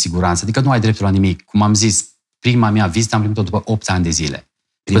maximă siguranță. Adică nu ai dreptul la nimic. Cum am zis, prima mea vizită am primit-o după 8 ani de zile.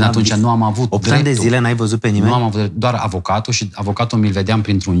 Până atunci nu am avut 8 ani de zile n-ai văzut pe nimeni? Nu am avut doar avocatul și avocatul mi-l vedeam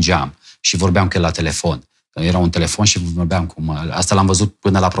printr-un geam și vorbeam cu el la telefon. Era un telefon și vorbeam cum... Asta l-am văzut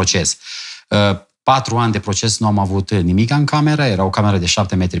până la proces. 4 ani de proces nu am avut nimic în cameră. Era o cameră de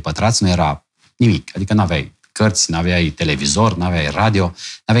 7 metri pătrați, nu era nimic. Adică n-aveai cărți, n-aveai televizor, n-aveai radio,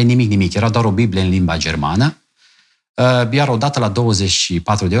 n-aveai nimic. Era doar o Biblie în limba germană. Iar odată la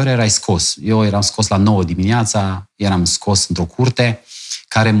 24 de ore erai scos. Eu eram scos la 9 dimineața, eram scos într-o curte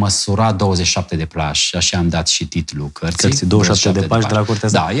care măsura 27 de plași. Și așa am dat și titlul cărții. 27 de pași de la curtea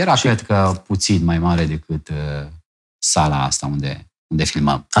asta. Da, era cred că puțin mai mare decât sala asta unde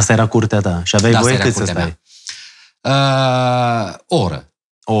filmăm. Asta era curtea ta. Și aveai voie cât să stai? O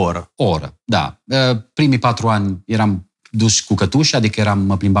oră, da. Primii 4 ani eram dus cu cătușe, adică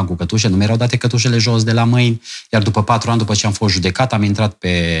mă plimbam cu cătușe, nu mi-erau date cătușele jos de la mâini, iar după 4 ani, după ce am fost judecat, am intrat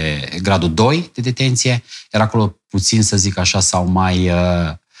pe gradul 2 de detenție, iar acolo puțin, să zic așa, sau mai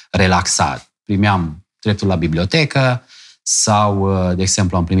relaxat. Primeam dreptul la bibliotecă sau, de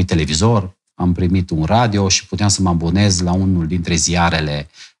exemplu, am primit televizor, am primit un radio și puteam să mă abonez la unul dintre ziarele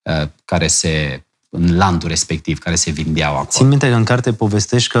care în landul respectiv, care se vindeau acolo. Țin minte că în carte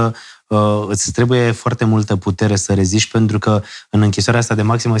povestești că îți trebuie foarte multă putere să reziști, pentru că în închisoarea asta de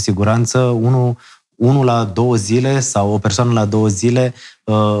maximă siguranță, unul la 2 zile sau o persoană la 2 zile,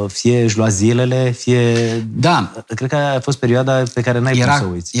 fie își lua zilele, fie... Da. Cred că a fost perioada pe care n-ai putut să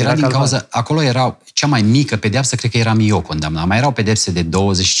uiți. Era din cauza... Acolo era cea mai mică pedeapsă, cred că eram eu condamnat. Mai erau pedepse de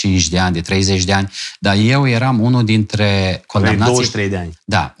 25 de ani, de 30 de ani, dar eu eram unul dintre condamnații... 23 de ani.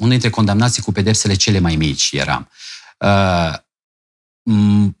 Da, unul dintre condamnații cu pedepsele cele mai mici eram. 85%,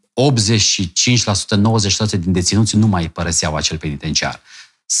 90% din deținuți nu mai părăseau acel penitenciar.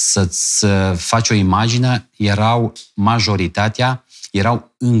 Să-ți faci o imagine, majoritatea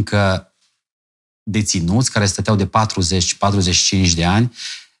erau încă deținuți care stăteau de 40-45 de ani,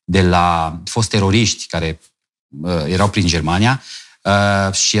 de la fost teroriști care erau prin Germania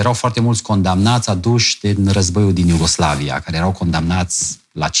și erau foarte mulți condamnați aduși din războiul din Iugoslavia, care erau condamnați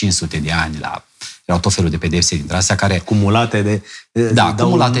la 500 de ani, Erau tot felul de pedepse dintre astea care... Cumulate de... Da,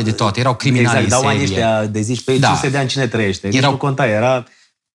 cumulate de toate. Erau criminali exact, în dau serie. ăștia de zici, pe 500 de ani cine trăiește? Deci nu conta, era...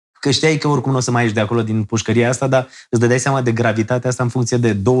 Că știai că oricum nu o să mai ieși de acolo din pușcăria asta, dar îți dădeai seama de gravitatea asta în funcție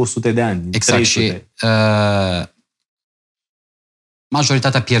de 200 de ani, exact, 300. Și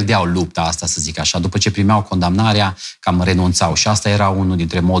majoritatea pierdeau lupta asta, să zic așa. După ce primeau condamnarea, cam renunțau. Și asta era unul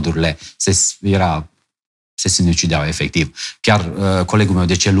dintre modurile. Se sinucideau, efectiv. Chiar colegul meu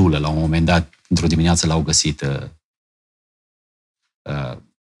de celulă, la un moment dat, într-o dimineață, l-au găsit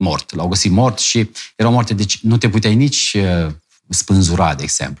mort. L-au găsit mort și erau moarte. Deci nu te puteai nici spânzura, de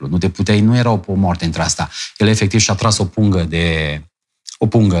exemplu. Nu era o moarte între asta. El efectiv și-a tras o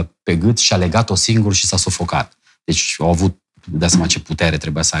pungă pe gât și a legat-o singur și s-a sufocat. Deci au avut, de seama ce putere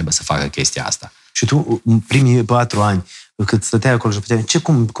trebuia să aibă să facă chestia asta. Și tu, în primii 4 ani, cât stăteai acolo și făceai,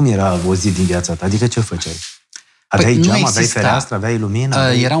 cum era o zi din viața ta? Adică ce făceai? Aveai geam, aveai fereastră, aveai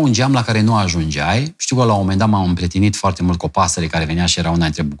lumină? Era un geam la care nu ajungeai. Știu că la un moment dat m-am împrietenit foarte mult cu o pasăre care venea și era una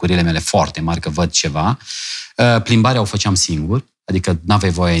dintre bucuriile mele foarte mari, că văd ceva. Plimbarea o făceam singur, adică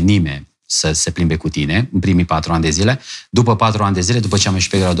n-aveai voie nimeni să se plimbe cu tine în primii 4 ani de zile. După 4 ani de zile, după ce am ieșit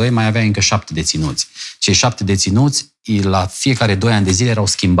pe gradul 2, mai aveai încă 7 deținuți. Cei 7 deținuți, la fiecare 2 ani de zile erau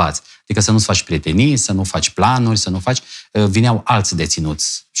schimbați. Adică să nu-ți faci prietenii, să nu faci planuri, să nu faci... Vineau alți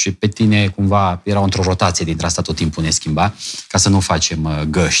deținuți și pe tine cumva era într-o rotație dintre asta, tot timpul ne schimba, ca să nu facem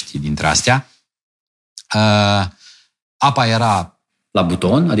găști dintre astea. Apa era la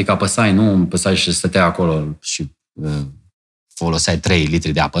buton, adică apăsai și stătea acolo și foloseai 3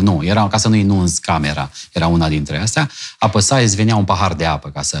 litri de apă. Nu, era ca să nu inunzi camera, era una dintre astea. Apăsai, îți venea un pahar de apă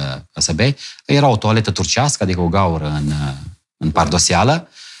ca să bei. Era o toaletă turcească, adică o gaură în pardoseală.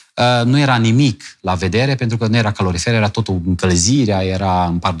 Nu era nimic la vedere, pentru că nu era calorifer, era totul încălzirea, era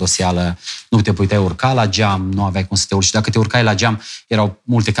în pardoseală, nu te puteai urca la geam, nu aveai cum să te urci. Și dacă te urcai la geam, erau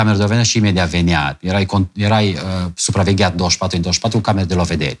multe camere de lovedere și imediat venea. Erai supravegheat 24/24 cu camere de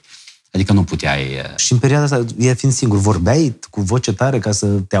lovederi. Adică nu puteai... Și în perioada asta, ea fiind singur, vorbeai cu voce tare ca să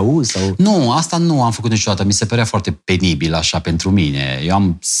te auzi? Sau... Nu, asta nu am făcut niciodată. Mi se părea foarte penibil așa pentru mine. Eu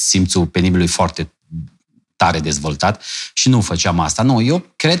am simțul penibilului foarte tare dezvoltat și nu făceam asta. Nu, eu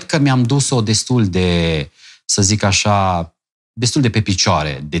cred că mi-am dus-o destul de, să zic așa, destul de pe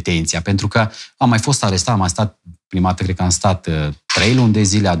picioare detenția, pentru că am mai fost arestat, am mai stat, prima dată cred că am stat 3 luni de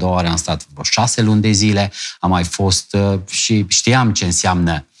zile, a doua oară am stat vreo 6 luni de zile, am mai fost și știam ce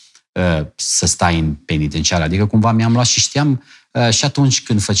înseamnă să stai în penitenciar. Adică cumva mi-am luat și știam și atunci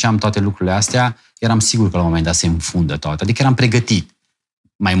când făceam toate lucrurile astea, eram sigur că la un moment dat se înfundă toate. Adică eram pregătit,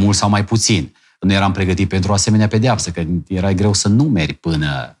 mai mult sau mai puțin. Nu eram pregătit pentru o asemenea pedeapsă, că era greu să numeri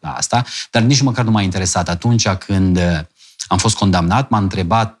până la asta, dar nici măcar nu m-a interesat. Atunci când am fost condamnat, m-a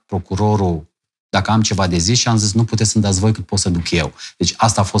întrebat procurorul dacă am ceva de zis și am zis nu puteți să-mi dați voi cât pot să duc eu. Deci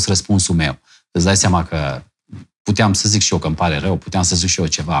asta a fost răspunsul meu. Îți dai seama că puteam să zic și eu că îmi pare rău, puteam să zic și eu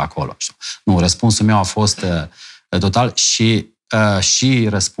ceva acolo. Nu, răspunsul meu a fost total și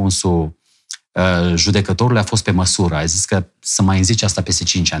răspunsul judecătorului a fost pe măsură. A zis că să mai înzice asta peste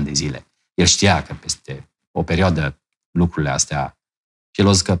 5 ani de zile. El știa că peste o perioadă lucrurile astea... Și el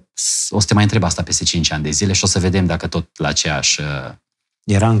a zis că o să te mai întreb asta peste 5 ani de zile și o să vedem dacă tot la aceeași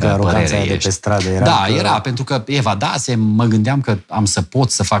era încă aroganța de pe stradă. Era, pentru că evadase, mă gândeam că am să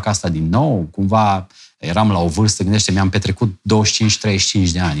pot să fac asta din nou. Cumva eram la o vârstă, gândește, mi-am petrecut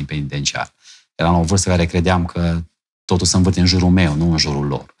 25-35 de ani în penitenciar. Eram la o vârstă care credeam că totul se învârte în jurul meu, nu în jurul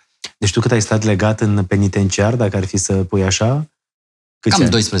lor. Deci tu cât ai stat legat în penitenciar, dacă ar fi să pui așa? Cam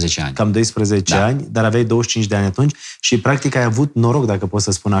 12 ani. Cam 12 ani, dar aveai 25 de ani atunci și practic ai avut noroc, dacă pot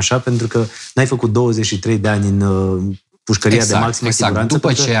să spun așa, pentru că n-ai făcut 23 de ani în pușcăria de maximă siguranță.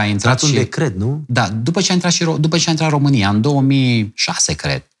 După ce a intrat un decret, nu? Da, după ce a intrat în România, în 2006,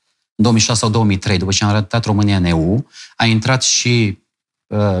 cred. În 2006 sau 2003, după ce a arătat România în EU, a intrat și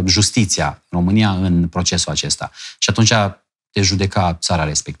justiția România în procesul acesta. Și atunci te judeca țara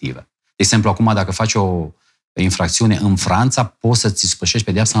respectivă. De exemplu, acum dacă faci o infracțiune în Franța, poți să-ți spășești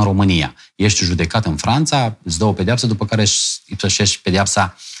pedeapsa în România. Ești judecat în Franța, îți dă o pedeapsă, după care își spășești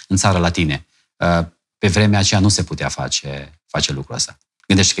pedeapsa în țară la tine. Pe vremea aceea nu se putea face lucrul ăsta.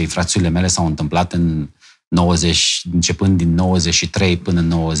 Gândește că infracțiunile mele s-au întâmplat începând din 93 până în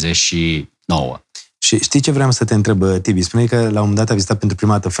 99. Și știi ce vreau să te întreb, Tibi? Spune că la un moment dat a vizitat pentru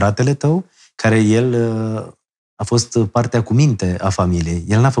prima dată fratele tău, care el a fost partea cu minte a familiei.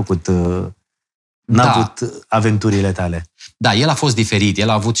 El n-a făcut... N-a avut aventurile tale. Da, el a fost diferit. El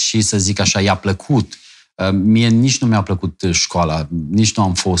a avut și, să zic așa, i-a plăcut. Mie nici nu mi-a plăcut școala, nici nu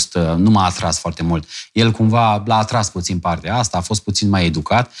am fost, nu m-a atras foarte mult. El cumva l-a atras puțin partea asta, a fost puțin mai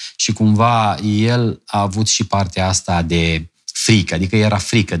educat și cumva el a avut și partea asta de frică, adică era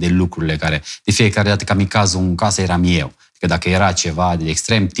frică de lucrurile care... De fiecare dată că am cazul în casă eram eu. Că dacă era ceva de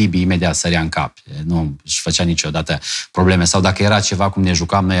extrem, Tibi imediat sărea în cap. Nu își făcea niciodată probleme. Sau dacă era ceva cum ne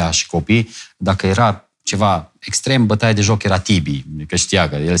jucam noi și copii, dacă era ceva extrem, bătaie de joc era Tibi, că știa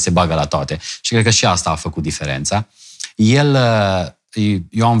că el se bagă la toate. Și cred că și asta a făcut diferența.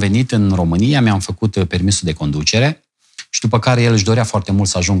 Eu am venit în România, mi-am făcut permisul de conducere și după care el își dorea foarte mult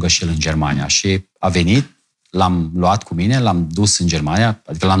să ajungă și el în Germania. Și a venit, l-am luat cu mine, l-am dus în Germania,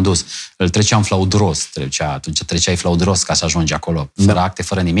 adică l-am dus, îl treceam flauduros, atunci treceai flauduros ca să ajungi acolo, fără acte,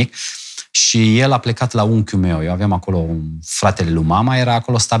 fără nimic. Și el a plecat la unchiul meu. Eu aveam acolo fratele lui mama, era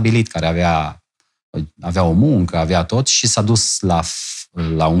acolo stabilit, care avea o muncă, avea tot și s-a dus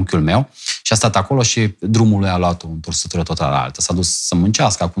la unchiul meu și a stat acolo și drumul lui a luat o întorsătură total altă. S-a dus să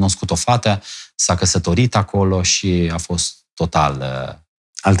muncească, a cunoscut o fată, s-a căsătorit acolo și a fost total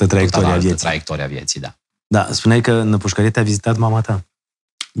altă traiectoria vieții, da. Da, spuneai că în pușcărie te-a vizitat mama ta.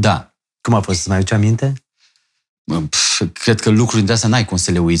 Da. Cum a fost? Să mai aduci aminte? Cred că lucrurile de astea n-ai cum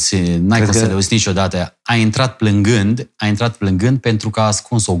să le uiți. Să le uiți niciodată. A intrat plângând pentru că a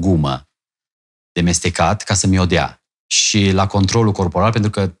ascuns o gumă de mestecat ca să mi-o dea. Și la controlul corporal, pentru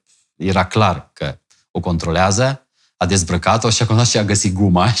că era clar că o controlează, a dezbrăcat-o și acum și a găsit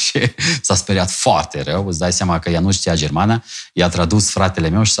guma și s-a speriat foarte rău. Îți dai seama că ea nu știa germană, i-a tradus fratele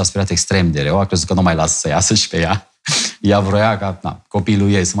meu și s-a speriat extrem de rău. A crezut că nu mai lasă să iasă și pe ea. Ea vroia ca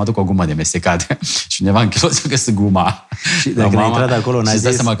copilul ei să mă aduc o gumă de mestecat și undeva în kilo să găsesc guma. Și de când a intrat acolo, și îți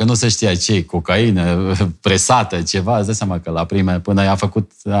dai seama că nu se știa ce, cocaină, presată, ceva. Îți dai seama că la prime, până i-a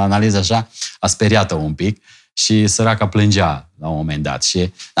făcut analiză așa, a speriat-o un pic și săraca plângea la un moment dat.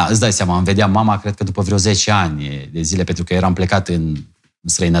 Și îți dai seama, îmi vedea mama, cred că după vreo 10 ani de zile, pentru că eram plecat în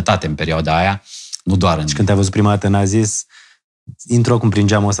străinătate în perioada aia, nu doar în... Și când te-a văzut prima dată, n-a zis... Intru acum prin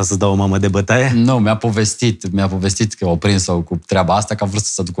geamul ăsta să-ți dau o mamă de bătaie? Nu, mi-a povestit că o prins-o cu treaba asta, că a vrut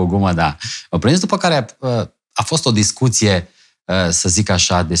să duc o gumă, dar o prins, după care a fost o discuție, să zic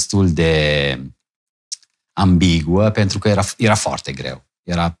așa, destul de ambiguă, pentru că era foarte greu.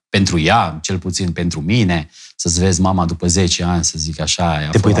 Era pentru ea, cel puțin pentru mine, să-ți vezi mama după 10 ani, să zic așa.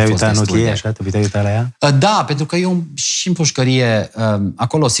 Te puteai uita în ochii ei, așa? Te puteai uita la ea? Da, pentru că eu și în pușcărie,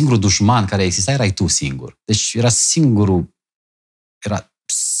 acolo singurul dușman care exista erai tu singur. Deci era singurul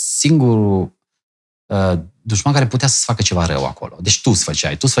dușman care putea să-ți facă ceva rău acolo. Deci tu îți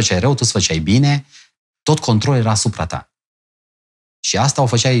făceai rău, tu îți făceai bine, tot controlul era asupra ta. Și asta o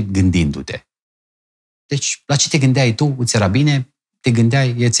făceai gândindu-te. Deci la ce te gândeai tu, îți era bine, te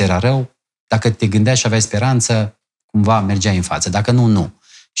gândeai, îți era rău, dacă te gândeai și aveai speranță, cumva mergeai în față, dacă nu, nu.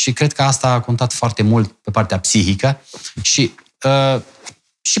 Și cred că asta a contat foarte mult pe partea psihică și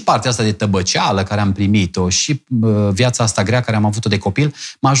partea asta de tăbăceală care am primit-o și viața asta grea care am avut-o de copil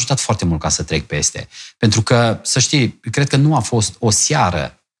m-a ajutat foarte mult ca să trec peste. Pentru că, să știi, cred că nu a fost o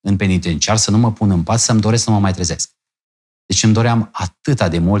seară în penitenciar să nu mă pun în pat, să-mi doresc să mă mai trezesc. Deci îmi doream atâta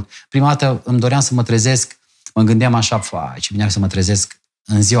de mult. Prima dată îmi doream să mă trezesc, mă gândeam așa, ce bine ar să mă trezesc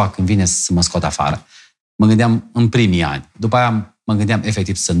în ziua când vine să mă scot afară. Mă gândeam în primii ani. După aia mă gândeam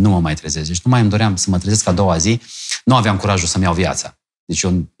efectiv să nu mă mai trezesc. Deci nu mai îmi doream să mă trezesc a doua zi. Nu aveam curajul să-mi iau viața. Deci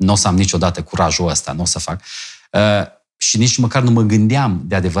eu nu o să am niciodată curajul ăsta, nu o să fac. Și nici măcar nu mă gândeam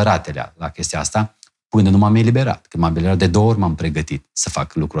de adevăratele la chestia asta până nu m-am eliberat. Când m-am eliberat de 2 ori m-am pregătit să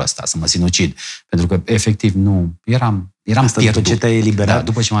fac lucrul ăsta, să mă sinucid. Pentru că efectiv nu, eram asta pierdut. După ce te-ai eliberat, da,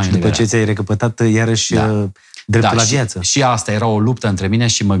 după ce m-am eliberat. După ce ți-ai recăpătat iarăși dreptul la viață. Și asta era o luptă între mine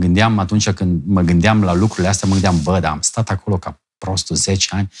și mă gândeam, atunci când mă gândeam la lucrurile astea, mă gândeam, dar am stat acolo ca prostul 10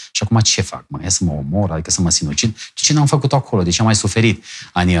 ani și acum ce fac? Ia să mă omor, adică să mă sinucid? De ce n-am făcut acolo? De ce am mai suferit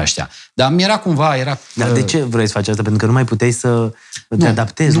anii ăștia? Dar mi-era cumva... Dar de ce vrei să faci asta? Pentru că nu mai puteai să te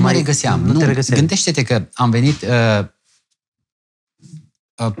adaptezi? Nu mă regăseam. Gândește-te că am venit...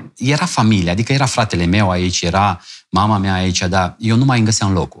 era familia, adică era fratele meu aici, era mama mea aici, dar eu nu mai îmi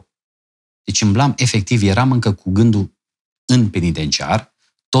găseam locul. Deci îmblam, efectiv, eram încă cu gândul în penitenciar,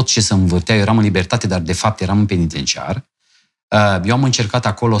 tot ce se învârtea, eu eram în libertate, dar de fapt eram în penitenciar. Eu am încercat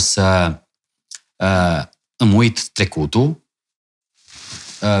acolo să îmi uit trecutul.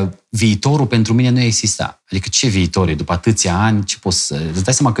 Viitorul pentru mine nu exista. Adică ce viitor e? După atâția ani, ce pot să... Îți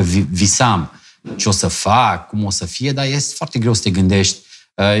dai seama că visam ce o să fac, cum o să fie, dar e foarte greu să te gândești.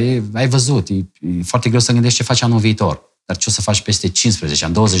 Ai văzut, e foarte greu să gândești ce faci anul viitor. Dar ce o să faci peste 15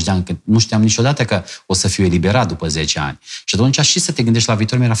 ani, 20 de ani, că nu știam niciodată că o să fiu eliberat după 10 ani. Și atunci și să te gândești la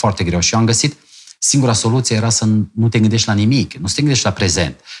viitor mi-era foarte greu. Și eu am găsit, singura soluție era să nu te gândești la nimic, nu să te gândești la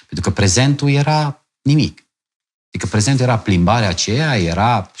prezent. Pentru că prezentul era nimic. Adică prezentul era plimbarea aceea,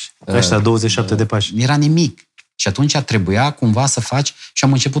 era... Ăștia 27 de pași. Era nimic. Și atunci trebuia cumva să faci... Și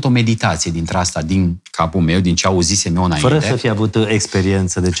am început o meditație dintre asta, din capul meu, din ce auzisem eu înainte. Fără să fi avut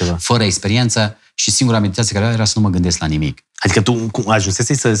experiență de ceva. Fără experiență și singura meditație care era să nu mă gândesc la nimic. Adică tu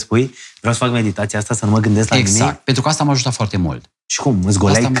ajunsesei să spui, vreau să fac meditația asta, să nu mă gândesc la nimic? Exact, pentru că asta m-a ajutat foarte mult. Și cum? Îți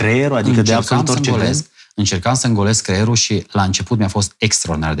goleai creierul? Adică de absolut orice vezi? Încercam să îngolesc creierul și la început mi-a fost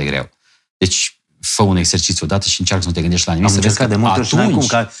extraordinar de greu. Deci, fă un exercițiu odată și încearcă să nu te gândești la nimic. Am încercat de multe ori și acum,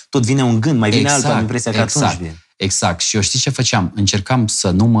 că tot vine un gând, mai vine altul, am impresia că atunci vine. Exact. Și eu știți ce făceam? Încercam să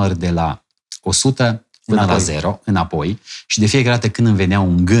număr de la 100 până la 0, înapoi, și de fiecare dată când îmi venea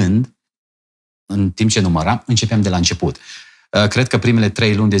un gând, în timp ce număram, începeam de la început. Cred că primele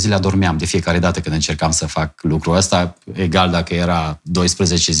 3 luni de zile adormeam de fiecare dată când încercam să fac lucrul ăsta, egal dacă era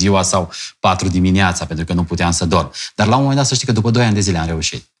 12 ziua sau 4 dimineața, pentru că nu puteam să dorm. Dar la un moment dat să știi că după 2 ani de zile am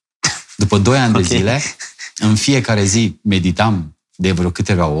reușit. După 2 ani de zile, în fiecare zi meditam de vreo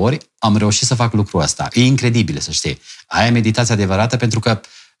câteva ori, am reușit să fac lucrul ăsta. E incredibil, să știi. Aia e meditația adevărată, pentru că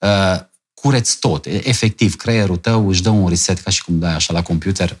cureți tot. Efectiv, creierul tău își dă un reset, ca și cum dai așa la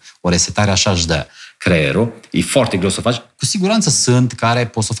computer, o resetare, așa își dă creierul. E foarte greu să o faci. Cu siguranță sunt care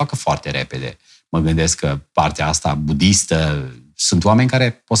pot să o facă foarte repede. Mă gândesc că partea asta budistă, sunt oameni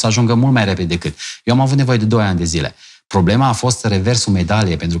care pot să ajungă mult mai repede decât. Eu am avut nevoie de 2 ani de zile. Problema a fost reversul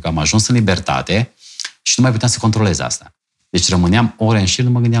medaliei, pentru că am ajuns în libertate și nu mai puteam să controlez asta. Deci rămâneam ore în șir,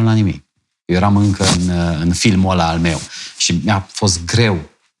 nu mă gândeam la nimic. Eu eram încă în filmul ăla al meu și mi-a fost greu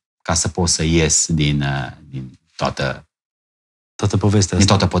ca să pot să ies din toată povestea asta. Din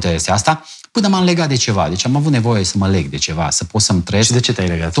toată povestea asta, până m-am legat de ceva. Deci am avut nevoie să mă leg de ceva, să pot să-mi trăiesc. Și de ce te-ai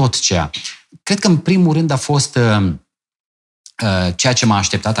legat? Tot ceea. Cred că în primul rând a fost ceea ce m-a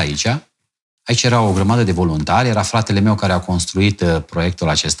așteptat aici. Aici era o grămadă de voluntari, era fratele meu care a construit proiectul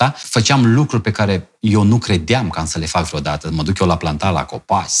acesta. Făceam lucruri pe care eu nu credeam că am să le fac vreodată. Mă duc eu la plantat la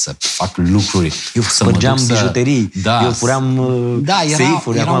copaci, să fac lucruri. Eu spărgeam bijuterii, eu puream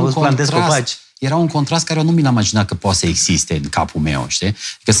seifuri, acum am văzut plantez copaci. Era un contrast care eu nu mi l-am imaginat că poate să existe în capul meu, știi?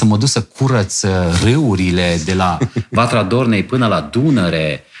 Că să mă duc să curăț râurile de la Vatra Dornei până la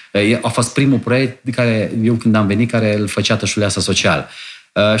Dunăre. A fost primul proiect de care eu când am venit, care îl făcea Tășuleasa Social.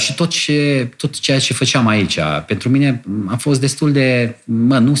 Și tot ceea ce făceam aici, pentru mine a fost destul de...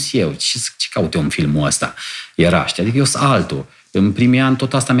 nu-s eu, ce caut eu în filmul ăsta? Era, știi? Adică eu sunt altul. În primii ani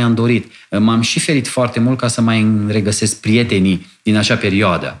tot asta mi-am dorit. M-am și ferit foarte mult ca să mai regăsesc prietenii din acea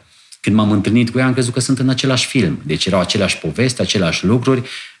perioadă. Când m-am întâlnit cu ei, am crezut că sunt în același film. Deci erau aceleași povesti, aceleași lucruri,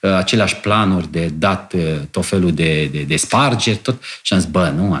 aceleași planuri de dat tot felul de spargeri, tot. Și am zis,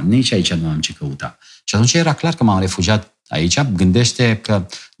 nici aici nu am ce căuta. Și atunci era clar că m-am refugiat aici. Gândește că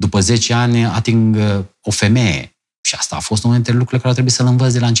după 10 ani ating o femeie. Și asta a fost unul dintre lucrurile care a trebuit să-l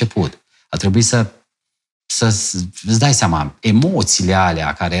învăț de la început. A trebuit să îți dai seama, emoțiile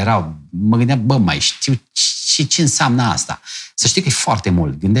alea care erau, mă gândeam, mai știu ce înseamnă asta. Să știi că e foarte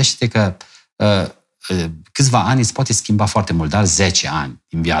mult. Gândește-te că câțiva ani îți poate schimba foarte mult, dar 10 ani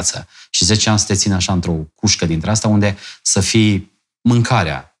în viață. Și 10 ani să te țin așa într-o cușcă dintre asta unde să fii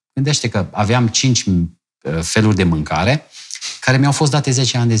mâncarea. Gândește că aveam 5 feluri de mâncare care mi-au fost date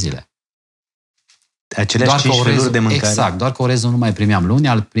 10 ani de zile. Aceleași 5 feluri de mâncare? Exact, doar că orezul nu mai primeam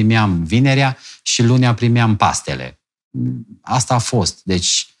lunea, îl primeam vinerea și lunea primeam pastele. Asta a fost.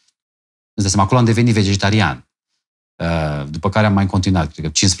 Deci, îți dai seama, acolo am devenit vegetarian. După care am mai continuat. Cred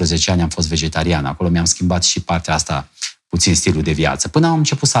că 15 ani am fost vegetarian. Acolo mi-am schimbat și partea asta, puțin stilul de viață. Până am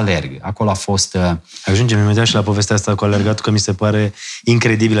început să alerg. Acolo a fost... Ajungem imediat și la povestea asta cu alergatul, că mi se pare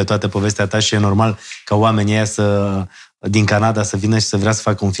incredibilă toată povestea ta și e normal ca oamenii ăia din Canada să vină și să vrea să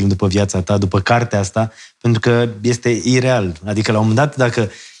facă un film după viața ta, după cartea asta, pentru că este ireal. Adică la un moment dat,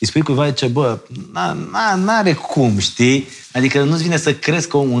 dacă îi spui cuiva, zice, n-are cum, știi? Adică nu-ți vine să crezi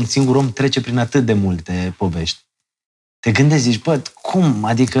că un singur om trece prin atât de multe povești. Te gândești, zici, cum?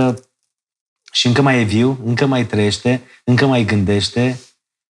 Adică și încă mai e viu, încă mai trăiește, încă mai gândește.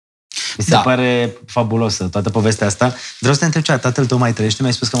 Mi se pare fabulosă toată povestea asta. Vreau să te întreb tatăl tău mai trăiește?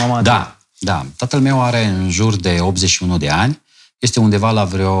 Mi-ai spus că mama... Da. Tatăl meu are în jur de 81 de ani. Este undeva la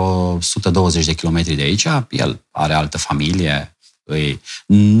vreo 120 de kilometri de aici. El are altă familie.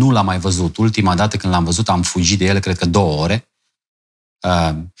 Nu l-am mai văzut. Ultima dată când l-am văzut am fugit de el, cred că 2 ore.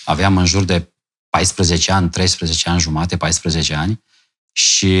 Aveam în jur de 14 ani, 13 ani jumate, 14 ani.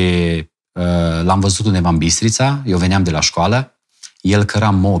 Și l-am văzut undeva în Bistrița. Eu veneam de la școală. El căra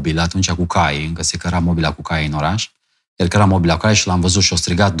mobil atunci cu cai. Încă se căra mobila cu cai în oraș. El căra mobila cu cai și l-am văzut și-o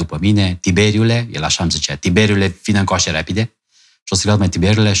strigat după mine, Tiberiule, el așa îmi zicea, Tiberiule, vină încoace repede. Și-o strigat mai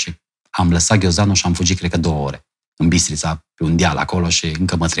Tiberiule și am lăsat ghiozdanul și am fugit, cred că 2 ore, în Bistrița, pe un deal acolo și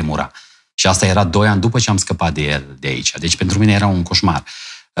încă mă tremura. Și asta era 2 ani după ce am scăpat de el de aici. Deci pentru mine era un coșmar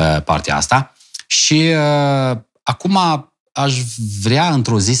partea asta. Și Acum aș vrea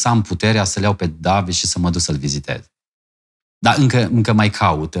într-o zi să am puterea să le iau pe David și să mă duc să-l vizitez. Dar încă mai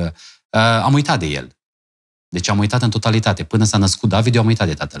caut. Am uitat de el. Deci am uitat în totalitate. Până s-a născut David, eu am uitat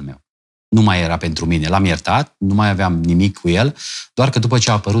de tatăl meu. Nu mai era pentru mine. L-am iertat, nu mai aveam nimic cu el, doar că după ce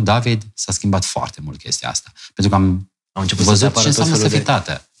a apărut David, s-a schimbat foarte mult chestia asta. Pentru că am văzut ce înseamnă să fii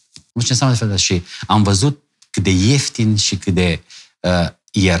tată. Nu ce înseamnă să fii tată. Și am văzut cât de ieftin și cât de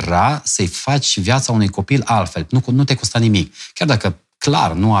era să-i faci viața unui copil altfel. Nu te costa nimic. Chiar dacă,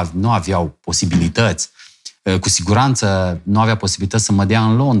 clar, nu aveau posibilități, cu siguranță nu avea posibilități să mă dea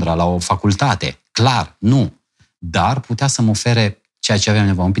în Londra, la o facultate. Clar, nu. Dar putea să-mi ofere ceea ce aveam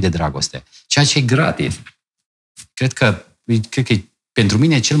nevoie, un pic de dragoste. Ceea ce e gratis. Cred că pentru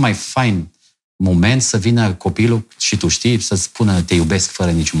mine e cel mai fain moment să vină copilul, și tu știi, să spună te iubesc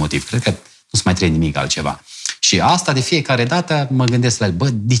fără niciun motiv. Cred că nu-ți mai trebuie nimic altceva. Și asta de fiecare dată mă gândesc la el. Bă,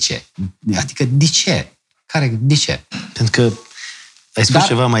 de ce? Adică, de ce? De ce? Pentru că ai spus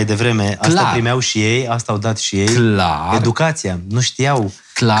ceva mai devreme, asta primeau și ei, asta au dat și ei. Clar. Educația. Nu știau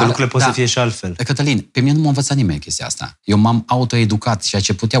că lucrurile pot să fie și altfel. Cătălin, pe mine nu m-a învățat nimeni chestia asta. Eu m-am autoeducat, ceea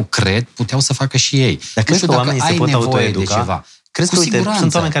ce puteau să facă și ei. Dar crezi că oamenii se pot autoeduca? De ceva. Crezi că, uite,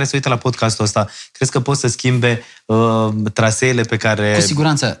 sunt oameni care se uită la podcastul ăsta, crezi că pot să schimbe traseele pe care... Cu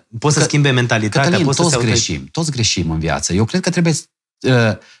siguranță. Pot să schimbe mentalitatea. Cătălin, toți greșim în viață. Eu cred că trebuie...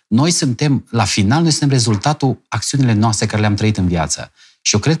 Noi suntem, la final, noi suntem rezultatul acțiunile noastre care le-am trăit în viață.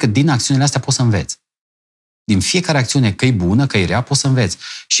 Și eu cred că din acțiunile astea poți să înveți. Din fiecare acțiune, că e bună, că e rea, poți să înveți.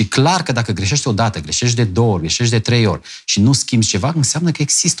 Și clar că dacă greșești o dată, greșești de 2 ori, greșești de 3 ori și nu schimbi ceva, înseamnă că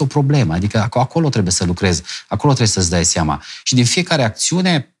există o problemă. Adică acolo trebuie să lucrezi, acolo trebuie să-ți dai seama. Și din fiecare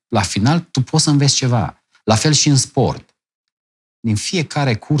acțiune, la final, tu poți să înveți ceva. La fel și în sport. Din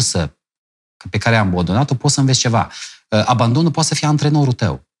fiecare cursă pe care am abandonat-o, poți să înveți ceva. Abandonul poate să fie antrenorul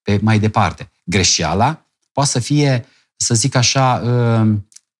tău, pe mai departe. Greșeala poate să fie, să zic așa,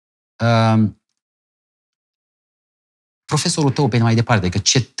 profesorul tău pe mai departe, adică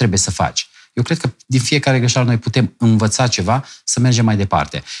ce trebuie să faci. Eu cred că din fiecare greșeală noi putem învăța ceva să mergem mai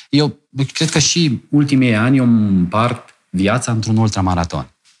departe. Eu cred că și ultimii ani eu împart viața într-un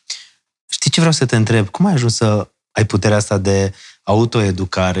ultramaraton. Știi ce vreau să te întreb? Cum ai ajuns să ai puterea asta de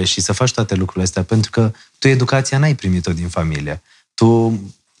autoeducare și să faci toate lucrurile astea? Pentru că tu educația n-ai primit-o din familie. Tu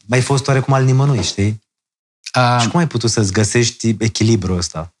ai fost oarecum al nimănui, știi? Și cum ai putut să-ți găsești echilibrul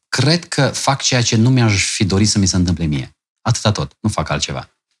ăsta? Cred că fac ceea ce nu mi-aș fi dorit să mi se întâmple mie. Atâta tot. Nu fac altceva.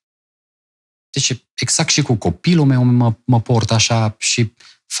 Deci exact și cu copilul meu mă port așa și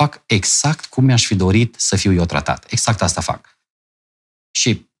fac exact cum mi-aș fi dorit să fiu eu tratat. Exact asta fac.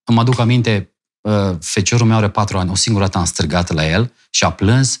 Și îmi aduc aminte, feciorul meu are 4 ani, o singură dată am străgat la el și a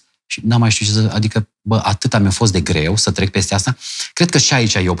plâns și n-am mai știut ce să... Adică, atâta mi-a fost de greu să trec peste asta. Cred că și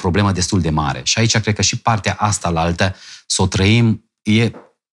aici e o problemă destul de mare. Și aici cred că și partea asta la altă, să o trăim,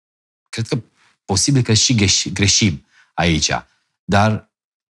 cred că posibil că și greșim aici. Dar,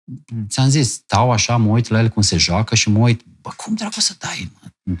 ți-am zis, stau așa, mă uit la el cum se joacă și mă uit, cum dracu să dai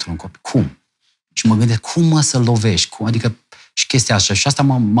într-un copil? Cum? Și mă gândesc, cum să-l lovești? Cum? Adică, și chestia asta. Și asta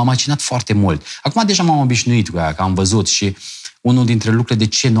m-a macinat foarte mult. Acum deja m-am obișnuit cu ea, că am văzut și unul dintre lucrurile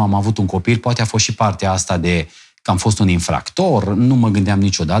de ce nu am avut un copil, poate a fost și partea asta de că am fost un infractor, nu mă gândeam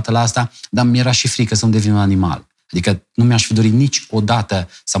niciodată la asta, dar mi-era și frică să-mi devin un animal. Adică nu mi-aș fi dorit niciodată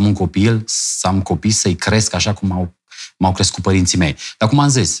să am un copil, să am copii, să-i cresc așa cum m-au crescut părinții mei. Dar cum am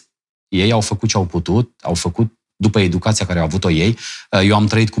zis, ei au făcut ce au putut, au făcut după educația care au avut-o ei. Eu am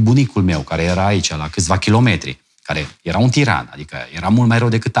trăit cu bunicul meu, care era aici, la câțiva kilometri, care era un tiran, adică era mult mai rău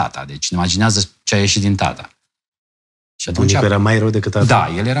decât tata. Deci imaginează ce a ieșit din tata. Și atunci, bunicul era mai rău decât tata?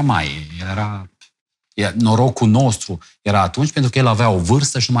 Da, el era norocul nostru era atunci pentru că el avea o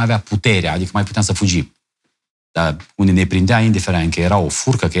vârstă și nu mai avea puterea, adică mai puteam să fugim. Dar unde ne prindea, indiferent că era o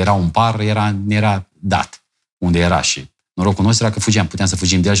furcă, că era un par, ne era dat unde era și norocul nostru era că fugeam, puteam să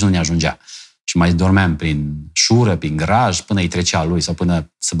fugim de el și nu ne ajungea. Și mai dormeam prin șură, prin garaj, până îi trecea lui sau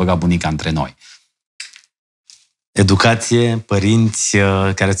până să băga bunica între noi. Educație, părinți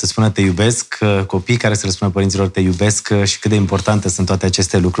care să spună te iubesc, copii care să le spună părinților te iubesc și cât de importante sunt toate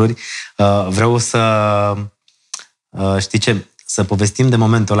aceste lucruri. Vreau să, știi ce, să povestim de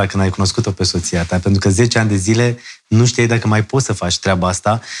momentul ăla când ai cunoscut-o pe soția ta, pentru că 10 ani de zile nu știai dacă mai poți să faci treaba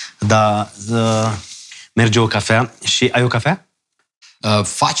asta, dar merge o cafea și ai o cafea?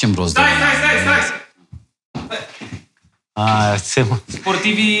 Facem rost de... Stai!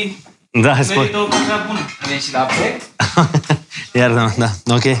 Sportivii da, merită o cafea bună. Avem și la proiect? Iar, da,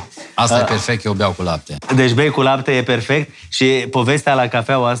 ok. Asta e perfect, eu beau cu lapte. Deci bei cu lapte, e perfect. Și povestea la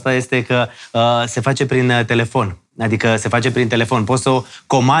cafeaua asta este că se face prin telefon. Adică se face prin telefon. Poți să o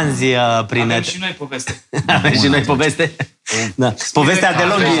comanzi prin... Avem și noi poveste. Avem și noi poveste? Da. Povestea de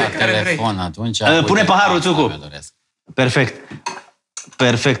longhi. Telefon, atunci... Pune paharul, Țucu. Perfect.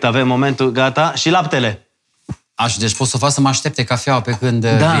 Perfect, avem momentul, gata. Și laptele. Deci pot să fac să mă aștepte cafeaua pe când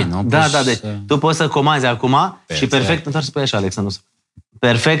vin, nu? Da, deci tu poți să comanzi acum și perfect, întoarce pe așa, Alex, nu.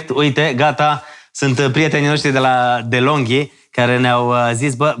 Perfect, uite, gata, sunt prietenii noștri de la DeLonghi care ne-au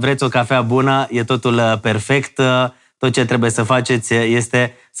zis, bă, vreți o cafea bună, e totul perfect, tot ce trebuie să faceți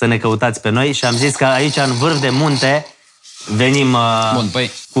este să ne căutați pe noi și am zis că aici, în vârf de munte, venim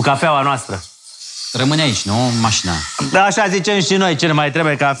cu cafeaua noastră. Rămâne aici, nu? Mașina. Da, așa zicem și noi, ce ne mai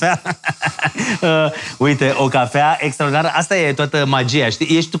trebuie cafea. Uite, o cafea extraordinară. Asta e toată magia,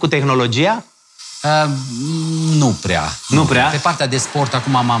 știi? Ești tu cu tehnologia? Nu prea. Nu prea? Pe partea de sport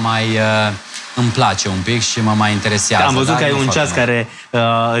acum îmi place un pic și mă mai interesează. Am văzut că ai un ceas care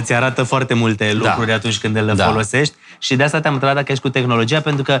îți arată foarte multe lucruri atunci când îl folosești și de asta te-am întrebat dacă ești cu tehnologia,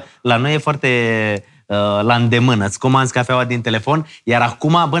 pentru că la noi e foarte la îndemână. Îți comanzi cafeaua din telefon, iar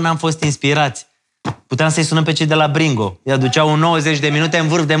acum, bă, n-am fost inspirați. Puteam să-i sunăm pe cei de la Bringo. Îi aduceau 90 de minute în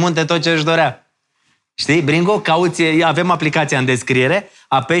vârf de munte tot ce își dorea. Știi? Bringo, cauți, avem aplicația în descriere,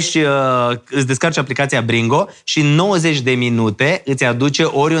 apeși, îți descarci aplicația Bringo și în 90 de minute îți aduce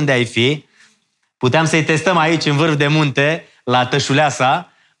oriunde ai fi. Puteam să-i testăm aici, în vârf de munte, la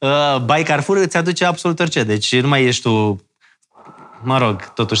Tășuleasa. By Carrefour îți aduce absolut orice. Deci nu mai ești tu... Mă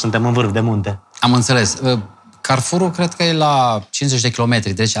rog, totuși suntem în vârf de munte. Am înțeles. Carrefourul cred că e la 50 de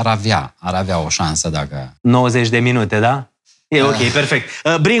kilometri, deci ar avea o șansă dacă... 90 de minute, da? E ok, perfect.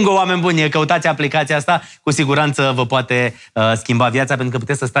 Bringo, oameni buni, căutați aplicația asta, cu siguranță vă poate schimba viața, pentru că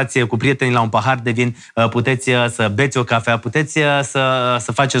puteți să stați cu prietenii la un pahar de vin, puteți să beți o cafea, puteți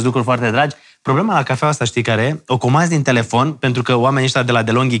să faceți lucruri foarte dragi. Problema la cafea asta, știi care e? O comanzi din telefon, pentru că oamenii ăștia de la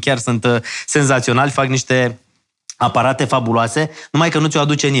DeLonghi chiar sunt senzaționali, fac niște aparate fabuloase, numai că nu ți-o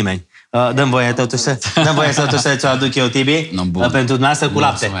aduce nimeni. Dă-mi voie totuși să ți-o aduc eu, Tibi, pentru dumneavoastră cu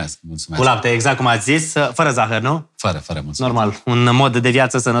lapte. Mulțumesc. Cu lapte, exact cum ați zis, fără zahăr, nu? Fără, mulțumesc. Normal, un mod de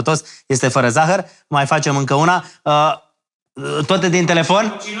viață sănătos este fără zahăr. Mai facem încă una. Toate din telefon?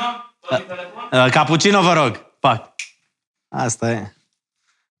 Cappuccino? Tot din telefon? Cappuccino, vă rog. Pac. Asta e.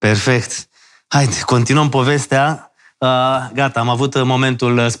 Perfect. Haide, continuăm povestea. Gata, am avut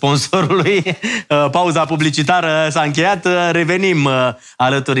momentul sponsorului. Pauza publicitară s-a încheiat. Revenim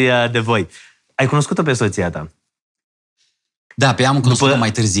alături de voi. Ai cunoscut-o pe soția ta? Da, pe ea am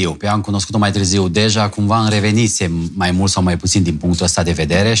cunoscut-o mai târziu. Deja cumva îmi revenise mai mult sau mai puțin din punctul ăsta de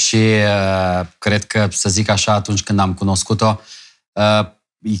vedere și cred că, să zic așa, atunci când am cunoscut-o,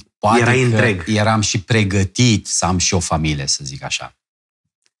 erai întreg. Eram și pregătit să am și o familie, să zic așa.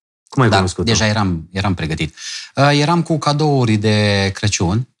 Cum ai cunoscut-o? Deja eram pregătit. Eram cu cadouri de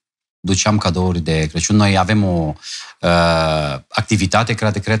Crăciun. Duceam cadouri de Crăciun. Noi avem o activitate,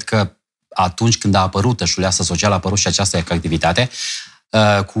 cred că atunci când a apărut Tășuleasa Socială, a apărut și această activitate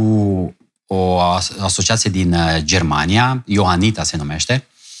cu o asociație din Germania, Iohanita se numește.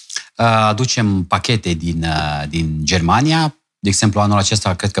 Aducem pachete din Germania. De exemplu, anul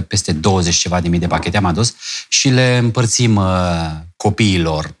acesta, cred că peste 20 ceva de mii de pachete am adus și le împărțim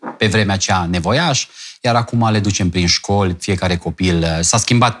copiilor pe vremea aceea nevoiași, iar acum le ducem prin școli, fiecare copil. S-a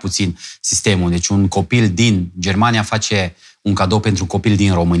schimbat puțin sistemul, deci un copil din Germania face un cadou pentru un copil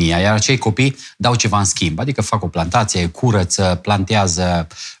din România, iar acei copii dau ceva în schimb, adică fac o plantație, curăță, plantează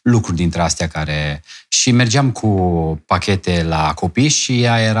lucruri dintre astea care... Și mergeam cu pachete la copii și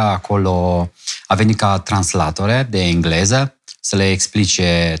ea era acolo, a venit ca translatore de engleză, să le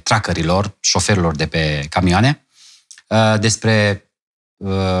explice truckerilor, șoferilor de pe camioane, despre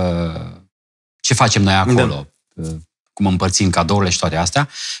ce facem noi acolo, cum împărțim cadourile și toate astea.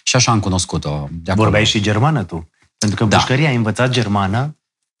 Și așa am cunoscut-o. Vorbeai și germană tu? Pentru că în pușcărie ai învățat germană.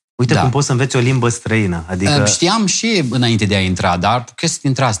 Uite cum poți să înveți o limbă străină. Adică... Știam și înainte de a intra, dar chestii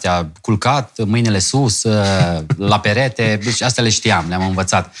dintre astea, culcat, mâinile sus, la perete, deci astea le știam, le-am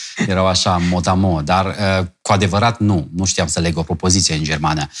învățat. Erau așa, mot-a-mot, dar cu adevărat nu știam să leg o propoziție în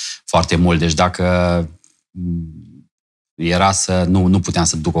germană foarte mult. Deci dacă era nu puteam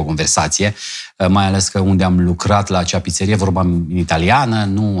să duc o conversație, mai ales că unde am lucrat la acea pizzerie vorbeam în italiană,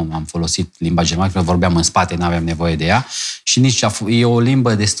 nu am folosit limba germană, pentru că vorbeam în spate, nu aveam nevoie de ea și nici e o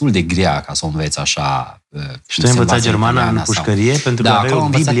limbă destul de grea ca să o înveți așa. Și tu ai învățat germană în pușcărie? Pentru că aveai o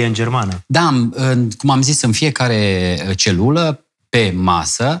Biblie în germană. Da, cum am zis, în fiecare celulă, pe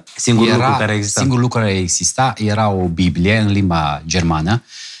masă, singurul lucru care exista era o Biblie în limba germană,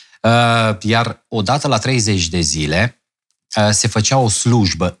 iar odată la 30 de zile se făcea o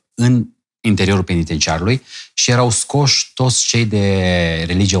slujbă în interiorul penitenciarului și erau scoși toți cei de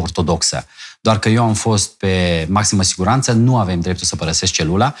religie ortodoxă. Doar că eu am fost pe maximă siguranță, nu avem dreptul să părăsesc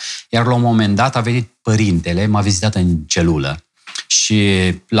celula, iar la un moment dat a venit părintele, m-a vizitat în celulă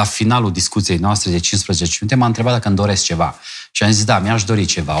și la finalul discuției noastre de 15 minute m-a întrebat dacă îmi doresc ceva. Și am zis, da, mi-aș dori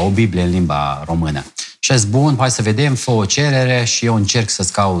ceva, o Biblie în limba română. Și a zis, bun, hai să vedem, fă o cerere și eu încerc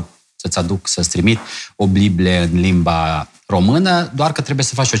să-ți caut, să-ți aduc, să-ți trimit o Biblie în limba română, doar că trebuie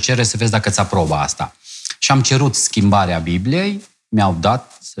să faci o cerere să vezi dacă îți aprobă asta. Și am cerut schimbarea Bibliei, mi-au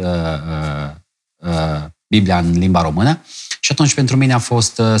dat Biblia în limba română și atunci pentru mine a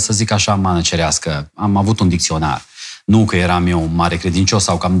fost, să zic așa, mană cerească. Am avut un dicționar. Nu că eram eu un mare credincios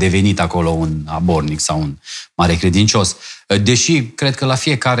sau că am devenit acolo un abornic sau un mare credincios. Deși cred că la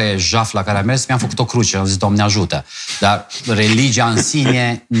fiecare jaf la care am mers mi-am făcut o cruce, am zis, Doamne ajută. Dar religia în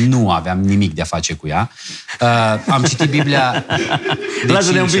sine nu aveam nimic de a face cu ea. Am citit Biblia de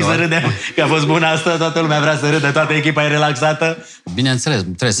Lasă-ne un 5 pic ori. să râdem, că a fost bună asta, toată lumea vrea să râdă, toată echipa e relaxată. Bineînțeles,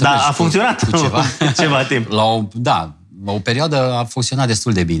 trebuie să Da, mergi a funcționat cu ceva. ceva timp. La o perioadă a funcționat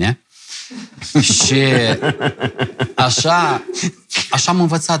destul de bine. Și așa am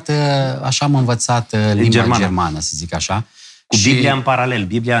învățat limba germană, să zic așa. Cu Biblia în paralel,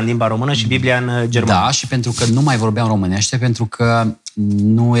 Biblia în limba română și Biblia în germană. Da, și pentru că nu mai vorbeam românește, pentru că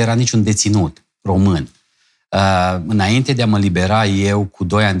nu era niciun deținut român. Înainte de a mă libera eu cu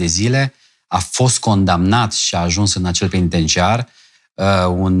 2 ani de zile, a fost condamnat și a ajuns în acel penitenciar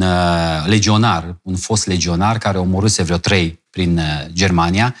un legionar, un fost legionar care omorâse vreo 3 prin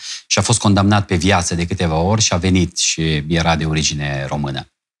Germania și a fost condamnat pe viață de câteva ori și a venit și era de origine română.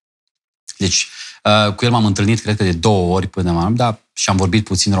 Deci, cu el m-am întâlnit, cred că de 2 ori până și am vorbit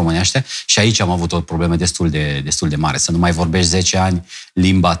puțin românește și aici am avut o problemă destul de mare. Să nu mai vorbești 10 ani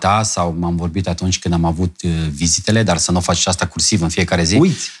limba ta sau m-am vorbit atunci când am avut vizitele, dar să nu faci asta cursiv în fiecare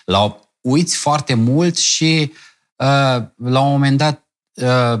zi. Uiți foarte mult și la un moment dat,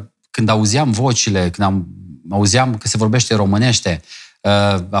 când auzeam vocile, auzeam că se vorbește românește,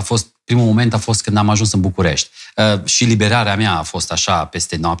 primul moment a fost când am ajuns în București. Și liberarea mea a fost așa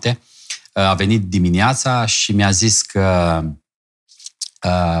peste noapte. A venit dimineața și mi-a zis că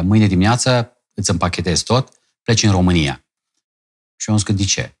mâine dimineață îți împachetezi tot, pleci în România. Și eu am zis că de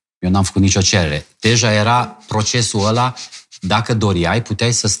ce? Eu n-am făcut nicio cerere. Deja era procesul ăla, dacă doreai,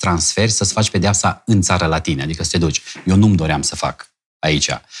 puteai să-ți transferi, să-ți faci pedeapsa în țară la tine, adică să te duci. Eu nu-mi doream să fac aici.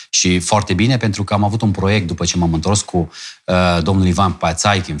 Și foarte bine, pentru că am avut un proiect, după ce m-am întors cu domnul Ivan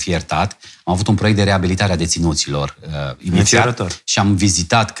Pațaichi în Fiertat, am avut un proiect de reabilitare a deținuților inițiat și am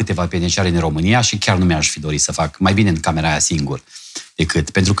vizitat câteva penitenciare în România și chiar nu mi-aș fi dorit să fac, mai bine în camera aia singur decât.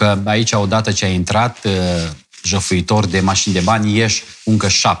 Pentru că aici, odată ce ai intrat jăfuitor de mașini de bani, ieși încă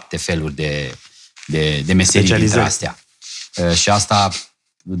 7 feluri de meserii dintre astea. Și asta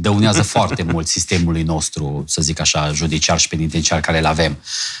dăunează foarte mult sistemului nostru, să zic așa, judiciar și penitenciar care îl avem.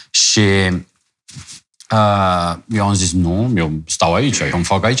 Și eu am zis, nu, eu stau aici, eu îmi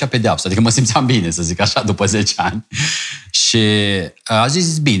fac aici pedeapsă, adică mă simțeam bine, să zic așa, după 10 ani. Și a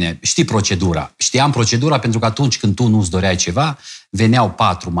zis, bine, știi procedura. Știam procedura pentru că atunci când tu nu-ți doreai ceva, veneau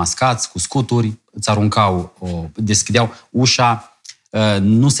 4 mascați cu scuturi, îți aruncau, deschideau ușa,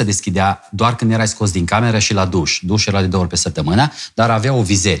 nu se deschidea doar când erai scos din cameră și la duș. Duș era de 2 ori pe săptămână, dar avea o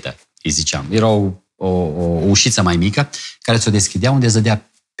vizetă, îi ziceam. Era o ușiță mai mică care ți-o deschidea, unde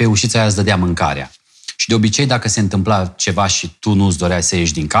pe ușița aia îți dădea mâncarea. Și de obicei, dacă se întâmpla ceva și tu nu-ți doreai să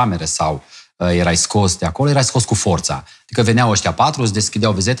ieși din cameră sau erai scos de acolo, erai scos cu forța. Adică veneau ăștia 4, îți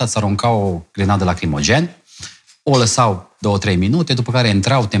deschideau vizeta, îți aruncau o grenadă lacrimogen, o lăsau 2-3 minute, după care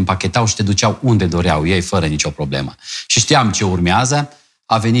intrau, te împachetau și te duceau unde doreau ei, fără nicio problemă. Și știam ce urmează.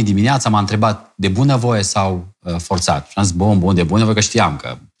 A venit dimineața, m-a întrebat de bunăvoie sau forțat. Și am zis, bun, de bunăvoie, că știam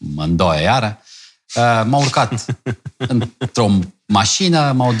că mă îndoie iară. M-a urcat într-o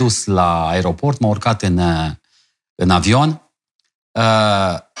mașină, m-au dus la aeroport, m-au urcat în avion.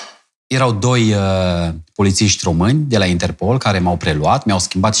 Erau 2 polițiști români de la Interpol care m-au preluat, mi-au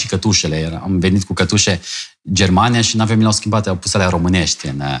schimbat și cătușele. Am venit cu cătușe germane și mi le-au schimbat, au pus alea românești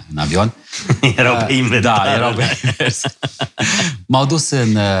în avion. Erau pe invers. Da, erau pe invers. M-au dus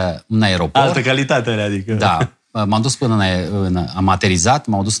în aeroport. Altă calitate, adică. Da. M-am dus am aterizat,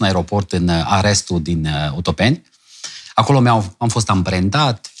 m-au dus în aeroport în arestul din Otopeni. Acolo am fost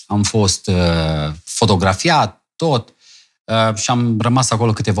amprentat, am fost fotografiat, tot. Și am rămas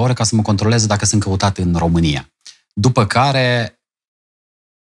acolo câteva ore ca să mă controleze dacă sunt căutat în România. După care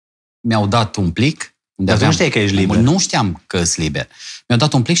mi-au dat un plic. Dar tu nu știai că ești liber. Nu știam că sunt liber. Mi-au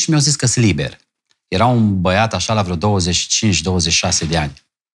dat un plic și mi-au zis că sunt liber. Era un băiat așa la vreo 25-26 de ani.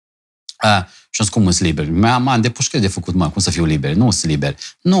 Și am zis, cum sunt liber? M-am de pușcări de făcut, mă, cum să fiu liber? Nu sunt liber.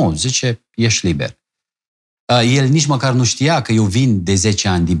 Nu, zice, ești liber. El nici măcar nu știa că eu vin de 10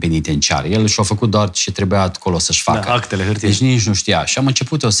 ani din penitenciar. El și-a făcut doar ce trebuia acolo să-și facă. Da, actele, hârtie. Deci nici nu știa. Și am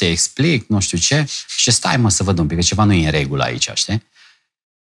început eu să-i explic, nu știu ce, și stai, mă, să văd un pic, că ceva nu e în regulă aici, știi?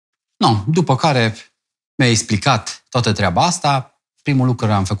 No, după care mi-a explicat toată treaba asta. Primul lucru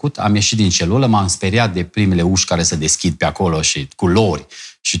care am făcut, am ieșit din celulă, m-am speriat de primele uși care se deschid pe acolo și culori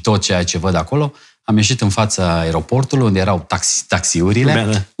și tot ceea ce văd acolo. Am ieșit în fața aeroportului, unde erau taxiurile,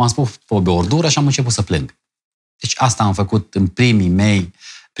 Da. m-am spus pe o bordură și am început să plâng. Deci asta am făcut în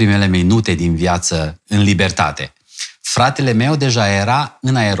primele minute din viață în libertate. Fratele meu deja era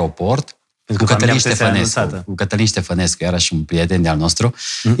în aeroport cu Cătălin Ștefănescu, era și un prieten de-al nostru.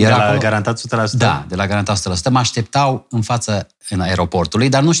 Era de la garantat 100%? Da, de la garantat 100%. Mă așteptau în față în aeroportului,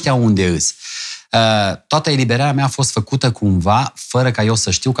 dar nu știau unde îs. Toată eliberarea mea a fost făcută cumva, fără ca eu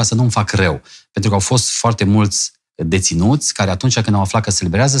să știu, ca să nu-mi fac rău. Pentru că au fost foarte mulți deținuți care atunci când au aflat că se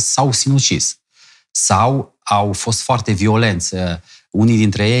eliberează s-au sinucis. Sau au fost foarte violenți. Unii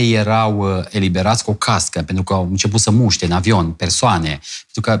dintre ei erau eliberați cu o cască, pentru că au început să muște în avion persoane.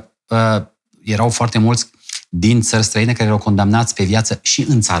 Pentru că erau foarte mulți din țări străine care erau condamnați pe viață și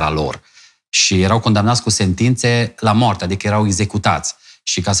în țara lor. Și erau condamnați cu sentințe la moarte, adică erau executați.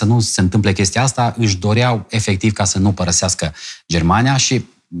 Și ca să nu se întâmple chestia asta, își doreau efectiv ca să nu părăsească Germania și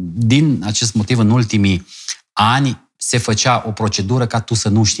din acest motiv în ultimii ani se făcea o procedură ca tu să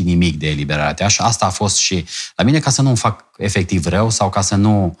nu știi nimic de eliberarea ta. Și asta a fost și la mine, ca să nu-mi fac efectiv rău sau ca să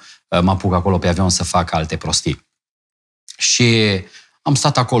nu mă apuc acolo pe avion să fac alte prostii. Și am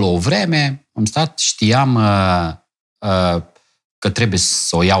stat acolo o vreme, știam că trebuie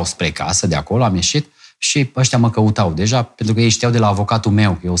să o iau spre casă de acolo, am ieșit și ăștia mă căutau deja, pentru că ei știau de la avocatul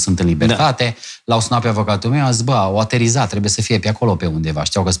meu că eu sunt în libertate, da. L-au sunat pe avocatul meu, a zis, au aterizat, trebuie să fie pe acolo pe undeva,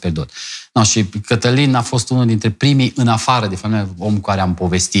 știau că-s pierdut. No, și Cătălin a fost unul dintre primii, în afară de familie, om cu care am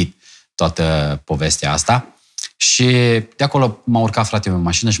povestit toată povestea asta. Și de acolo m-a urcat fratele meu în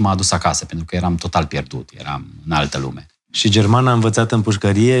mașină și m-a adus acasă, pentru că eram total pierdut, eram în altă lume. Și Germana a învățat în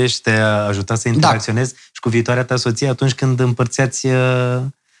pușcărie și te-a ajutat să interacționezi și cu viitoarea ta soție atunci când împărțeați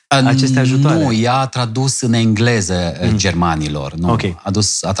aceste ajutoare? Nu, ea a tradus în engleză germanilor. Nu, okay.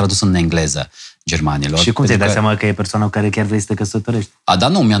 A tradus în engleză germanilor. Și cum ți-ai dat seama că e persoana cu care chiar vrei să te căsătorești? Dar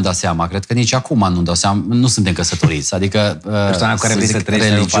nu mi-am dat seama, cred că nici acum nu-mi dau seama, nu suntem căsătoriți, adică persoana cu care vrei să trăiești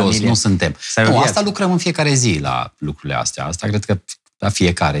religios, nu suntem. Nu, asta lucrăm în fiecare zi la lucrurile astea. Asta cred că la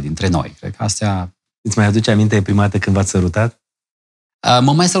fiecare dintre noi. Cred că astea... Îți mai aduce aminte prima dată când v-ați sărutat?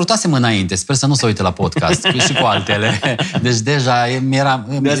 Mă mai sărutasem înainte, sper să nu se uite la podcast și cu altele. Deci deja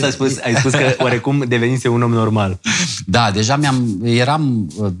eram... De asta ai spus că oarecum devenise un om normal. Da, deja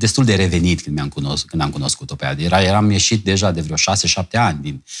eram destul de revenit când am cunoscut-o pe ea. Eram ieșit deja de vreo 6-7 ani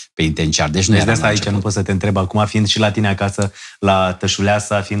din penitenciar. Deci nu de asta aici nu pot să te întreb acum, fiind și la tine acasă, la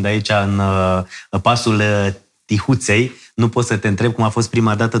Tășuleasa, fiind aici în pasul Tihuței, nu pot să te întreb cum a fost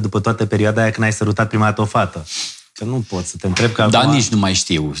prima dată după toată perioada aia când ai sărutat prima dată o fată. Că nu pot să te întreb că Da, acum... nici nu mai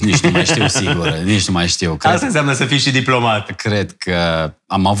știu sigur, nici nu mai știu. Asta înseamnă să fii și diplomat. Cred că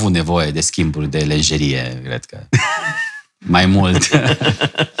am avut nevoie de schimburi de lenjerie, cred că mai mult.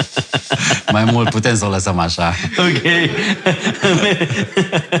 Mai mult putem să o lăsăm așa. Ok.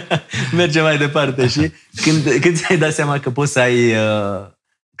 Mergem mai departe. Și când ți-ai dat seama că poți să ai...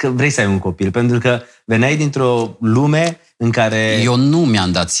 că vrei să ai un copil? Pentru că veneai dintr-o lume în care... Eu nu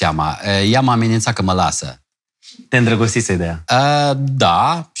mi-am dat seama. Ea m-a amenințat că mă lasă. Te îndrăgostise de ea?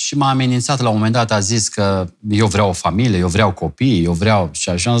 Da, și m-a amenințat la un moment dat, a zis că eu vreau o familie, eu vreau copii, eu vreau... Și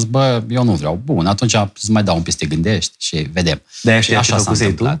așa am zis, eu nu vreau. Bun, atunci îți mai dau un pic să te gândești și vedem. De-aia știa ce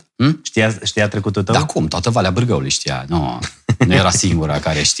făcusei tu? Știa trecutul tău? Da, cum? Toată Valea Bârgăului știa. Nu era singura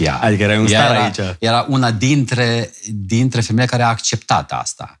care știa. Adică erai un star aici. Era una dintre femeile care a acceptat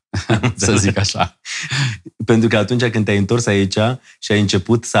asta, să zic așa. Pentru că atunci când te-ai întors aici și ai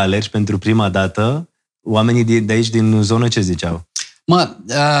început să alergi pentru prima dată, oamenii de aici, din zonă, ce ziceau?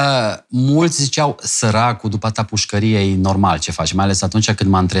 Mulți ziceau, săracul, după atâta pușcărie, e normal ce faci. Mai ales atunci când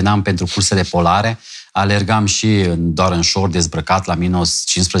mă antrenam pentru cursele polare, alergam și doar în short dezbrăcat, la minus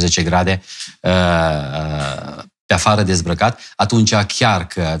 15 grade, pe afară dezbrăcat. Atunci chiar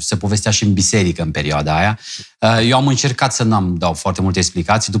că se povestea și în biserică în perioada aia. Eu am încercat să n-am dau foarte multe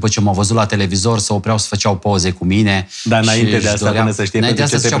explicații. După ce m-au văzut la televizor, se opreau să făceau poze cu mine. Dar înainte de asta, până să știe pentru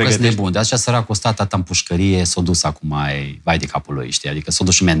ce te pregătești. Nebun. De aceea săracul stat atât în pușcărie, s-a dus acum, vai de capul lui, știi? Adică s-a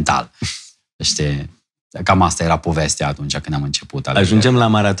dus și mental. Știi? Cam asta era povestea atunci când am început. Ajungem la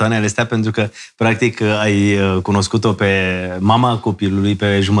maratoanele astea pentru că, practic, ai cunoscut-o pe mama copilului,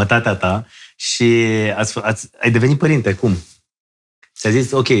 pe jumătatea ta și ai devenit părinte. Cum? Ți-a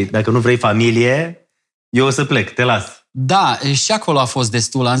zis, ok, dacă nu vrei familie, eu o să plec, te las. Da, și acolo a fost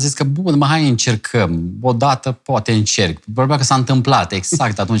destul. Am zis că, bun, hai încercăm. Odată poate încerc. Probabil că s-a întâmplat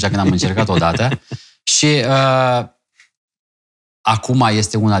exact atunci când am încercat odată. Și acum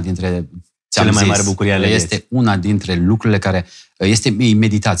este una dintre... Cele mai mari bucurii ale este vieții. una dintre lucrurile care... Este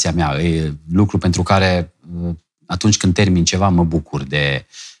meditația mea. E lucru pentru care atunci când termin ceva mă bucur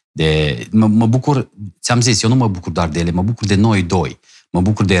mă bucur, ți-am zis, eu nu mă bucur doar de ele, mă bucur de noi doi. Mă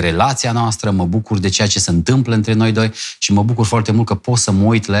bucur de relația noastră, mă bucur de ceea ce se întâmplă între noi doi și mă bucur foarte mult că pot să mă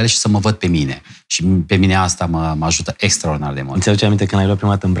uit la ele și să mă văd pe mine. Și pe mine asta mă ajută extraordinar de mult. Îți aduce aminte când ai luat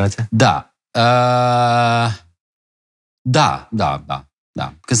prima dată în brațe? Da.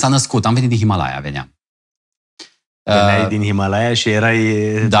 Da. Când s-a născut, am venit din Himalaya, veneam. Veneai din Himalaya și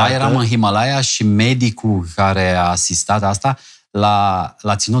erai... Da, eram în Himalaya și medicul care a asistat asta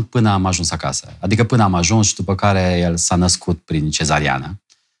l-a ținut până am ajuns acasă. Adică până am ajuns și după care el s-a născut prin cezariană.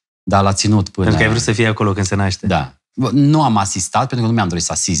 Dar l-a ținut până... Pentru că ai vrut să fii acolo când se naște. Da. Nu am asistat, pentru că nu mi-am dorit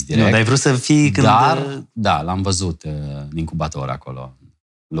să asist direct. Nu, dar ai vrut să fii când... Dar, da, l-am văzut în incubator acolo,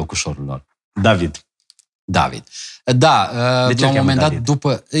 locușorul lor. David. Da, De ce la un moment dat,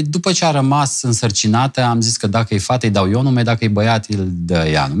 David? după ce a rămas însărcinată, am zis că dacă e fată, îi dau eu nume, dacă e băiat, îl dă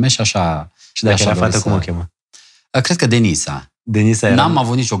ea nume și așa... Și dacă era fată, cum o chemă? Cred că Denisa. Denisa era... N-am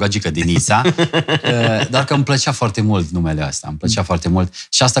avut nicio gagică Denisa, dar că îmi plăcea foarte mult numele ăsta, îmi plăcea foarte mult.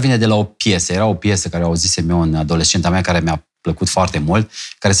 Și asta vine de la o piesă. Era o piesă care auzisem eu în adolescenta mea, care mi-a plăcut foarte mult,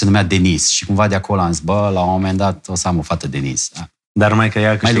 care se numea Denis. Și cumva de acolo am zis, la un moment dat o să am o fată Denis. Dar numai că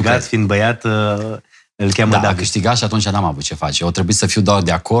ea a câștigat, fiind băiat, îl cheamă David. A câștigat și atunci n-am avut ce face. O trebuie să fiu doar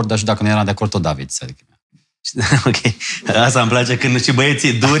de acord, dar și dacă nu eram de acord, tot David să zic. Ok. Asta îmi place când și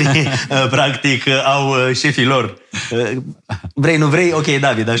băieții duri, practic, au șefii lor. Vrei, nu vrei? Ok,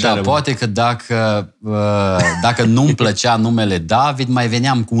 David, așa rămâne. Poate că dacă nu-mi plăcea numele David, mai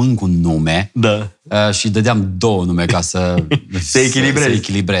veneam cu încă un nume și dădeam două nume ca să se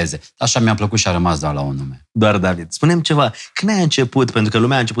echilibreze. Așa mi-a plăcut și a rămas doar la un nume. Doar David. Spune-mi ceva. Când ai început? Pentru că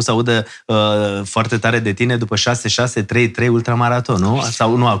lumea a început să audă foarte tare de tine după 6-6-3-3 ultramaraton, nu?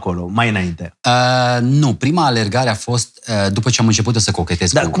 Sau nu acolo? Mai înainte? Nu. Prima alergare a fost după ce am început să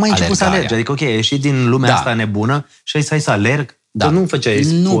cochetez cu alergarea. Dar cum ai început să alergi? Adică, ok, ai ieșit din lumea asta nebună și ai să alerg? Da. Că nu făceai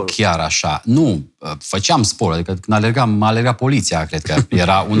sport. Nu chiar așa. Nu. Făceam sport. Adică când alergam, mă alerga poliția, cred că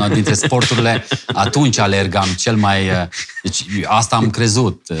era una dintre sporturile. Atunci alergam cel mai... Deci asta am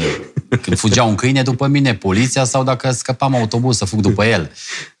crezut. Când fugea un câine după mine, poliția, sau dacă scăpam autobuz să fug după el.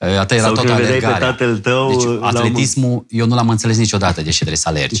 Atât era tot alergarea. Pe tatăl tău, deci atletismul, eu nu l-am înțeles niciodată, deși trebuie să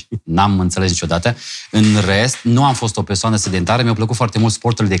alergi. N-am înțeles niciodată. În rest, nu am fost o persoană sedentară. Mi-au plăcut foarte mult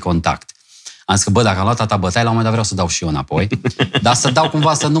sporturile de contact. Am zis că, dacă am luat tata bătaie, la un moment dat vreau să dau și eu înapoi. Dar să dau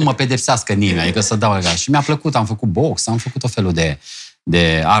cumva să nu mă pedepsească nimeni. Adică să dau legal. Și mi-a plăcut, am făcut box, am făcut o felul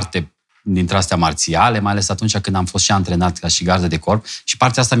de arte dintre astea marțiale, mai ales atunci când am fost și antrenat ca și gardă de corp. Și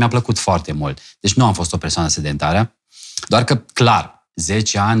partea asta mi-a plăcut foarte mult. Deci nu am fost o persoană sedentară. Doar că, clar,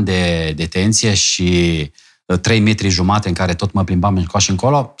 10 ani de detenție și 3 metri jumate în care tot mă plimbam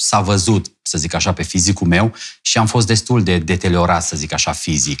încolo, s-a văzut, să zic așa, pe fizicul meu și am fost destul de deteriorat, să zic așa,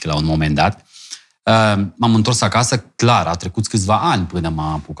 fizic la un moment dat. M-am întors acasă, clar, a trecut câțiva ani până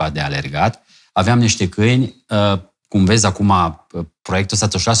m-am apucat de alergat. Aveam niște câini, cum vezi acum, proiectul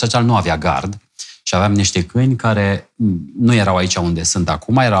ăsta social nu avea gard și aveam niște câini care nu erau aici unde sunt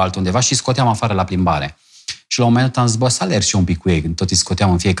acum, erau altundeva și îi scoteam afară la plimbare. Și la un moment dat am zis, să alerg și eu un pic cu ei. Tot îi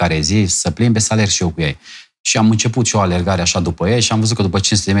scoteam în fiecare zi să plimbe, să alerg și eu cu ei. Și am început și o alergare așa după ei și am văzut că după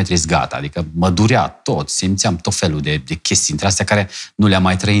 500 de metri e gata. Adică mă durea tot, simțeam tot felul de chestii între astea care nu le-am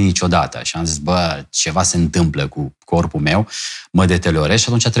mai trăit niciodată. Și am zis, ceva se întâmplă cu corpul meu, mă deteriorez și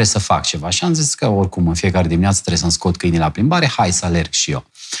atunci trebuie să fac ceva. Și am zis că oricum în fiecare dimineață trebuie să-mi scot câinii la plimbare, hai să alerg și eu.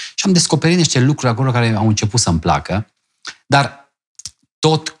 Și am descoperit niște lucruri acolo care au început să-mi placă, dar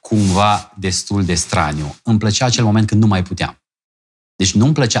tot cumva destul de straniu. Îmi plăcea acel moment când nu mai puteam. Deci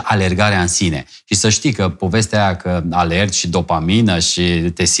nu-mi plăcea alergarea în sine. Și să știi că povestea aia că alergi și dopamină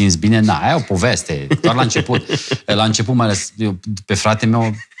și te simți bine, aia e o poveste. Doar la început. La început, mai ales pe frate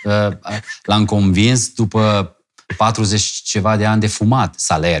meu, l-am convins după 40 ceva de ani de fumat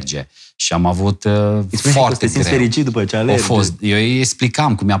să alerge. Și am avut foarte greu. Fericit după ce alergi. Eu îi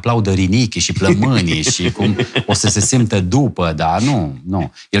explicam cum mi-aplaudă rinichii și plămânii și cum o să se simtă după, dar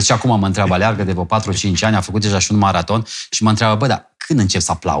nu. El și acum mă întreabă, aleargă de vreo 4-5 ani, a făcut deja și un maraton și mă întreabă, dar când încep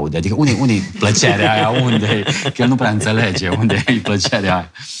să aplaude? Adică unde-i plăcerea aia? Unde? Că el nu prea înțelege unde-i plăcerea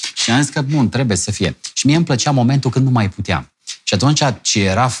aia. Și am zis că, trebuie să fie. Și mie îmi plăcea momentul când nu mai puteam. Și atunci ce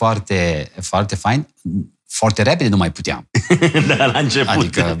era foarte, foarte fain, foarte repede nu mai puteam. Da, la început.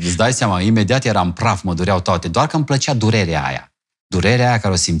 Adică, îți dai seama, imediat eram praf, mă dureau toate. Doar că îmi plăcea durerea aia. durerea aia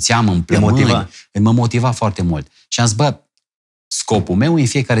care o simțeam în plămâni, mă motiva foarte mult. Și am zis, bă, scopul meu în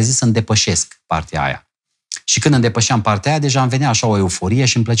fiecare zi să-mi depășesc partea aia. Și când îmi depășeam partea aia, deja îmi venea așa o euforie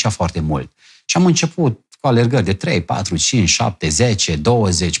și îmi plăcea foarte mult. Și am început cu alergări de 3, 4, 5, 7, 10,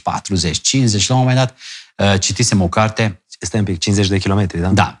 20, 40, 50. La un moment dat citisem o carte. Este un pic 50 de kilometri,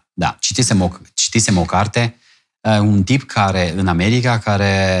 da? Da. Citisem o carte, un tip care, în America,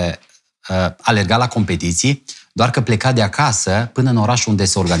 care alerga la competiții, doar că pleca de acasă până în orașul unde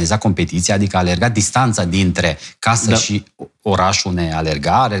se organiza competiția, adică alerga distanța dintre casă și orașul unde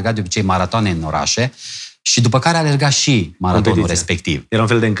alerga de obicei maratoane în orașe, și după care alerga și maratonul respectiv. Era un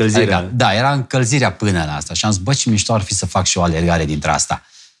fel de încălzire. Da, era încălzirea până la asta. Și am zis, bă, ce mișto ar fi să fac și o alergare dintre asta.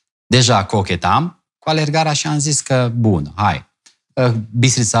 Deja cochetam cu alergarea și am zis că, bun, hai.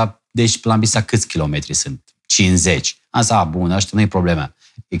 Bistrița, deci la Bistrița câți kilometri sunt? 50. Am zis, bun, ăștia nu-i problemă.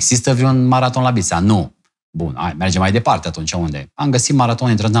 Există vreun maraton la Bistrița? Nu. Bun, hai, mergem mai departe atunci. Unde? Am găsit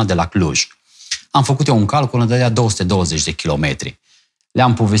maratonul internațional de la Cluj. Am făcut eu un calcul, îmi dădea 220 de kilometri.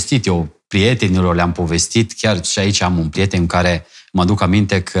 Le-am povestit eu prietenilor, le-am povestit, chiar și aici am un prieten care mă aduc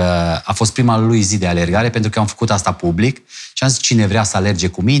aminte că a fost prima lui zi de alergare, pentru că am făcut asta public și am zis, cine vrea să alerge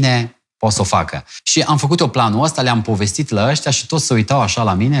cu mine, poate să o facă. Și am făcut eu planul ăsta, le-am povestit la ăștia și toți se uitau așa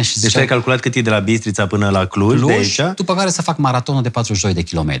la mine. Și deci ai calculat cât e de la Bistrița până la Cluj, de aici? După care să fac maratonul de 42 de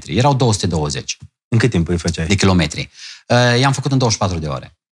kilometri. Erau 220. În cât timp îi făceai? De kilometri. I-am făcut în 24 de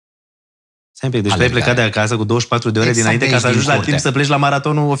ore. Deci tu ai plecat de acasă cu 24 de ore dinainte ca să ajungi la timp să pleci la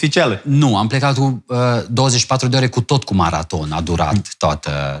maratonul oficial. Nu, am plecat cu 24 de ore cu maraton. A durat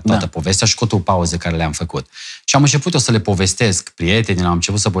toată povestea și cu toate pauze care le-am făcut. Și am început eu să le povestesc prietenilor, am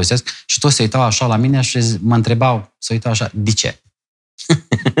început să povestesc și toți se uitau așa la mine și mă întrebau, se uitau așa, de ce?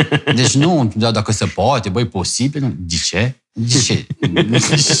 Deci nu, dacă se poate, băi, posibil, nu. De ce? De ce? De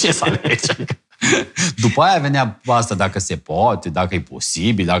ce să alergi? După aia venea asta, dacă se poate, dacă e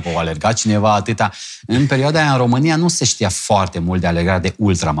posibil, dacă o alerga cineva atâta. În perioada aia în România nu se știa foarte mult de alergare de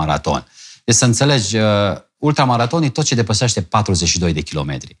ultramaraton. Deci să înțelegi, ultramaraton e tot ce depășește 42 de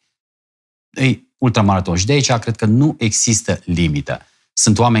kilometri. E ultramaraton. Și de aici cred că nu există limită.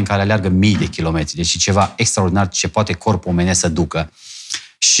 Sunt oameni care alergă mii de kilometri, deci e ceva extraordinar ce poate corpul omenesc să ducă.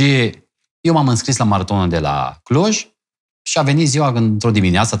 Și eu m-am înscris la maratonul de la Cluj și a venit ziua când într-o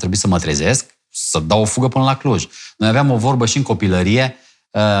dimineață a trebuit să mă trezesc, să dau o fugă până la Cluj. Noi aveam o vorbă și în copilărie,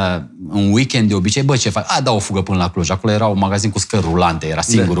 în weekend de obicei, bă, ce faci? Dau o fugă până la Cluj. Acolo era un magazin cu scări rulante, era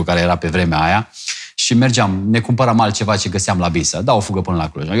singurul care era pe vremea aia. Și mergeam, ne cumpăram altceva ce găseam la Bisă. Dau o fugă până la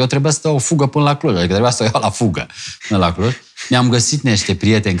Cluj. Eu trebuia să dau o fugă până la Cluj, adică trebuia să o iau la fugă până la Cluj. Mi-am găsit niște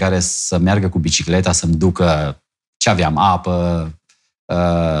prieteni care să meargă cu bicicleta, să-mi ducă ce aveam, apă,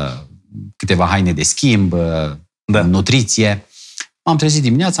 câteva haine de schimb, nutriție. M-am trezit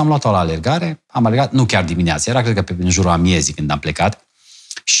dimineața, am luat-o la alergare, am alergat, nu chiar dimineața, era cred că în jurul amiezii când am plecat.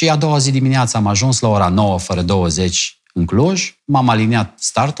 Și a doua zi dimineața am ajuns la ora 9 fără 20 în Cluj, m-am aliniat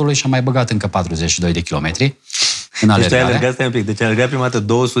startului și am mai băgat încă 42 de kilometri în alergare. Deci ai alergat, prima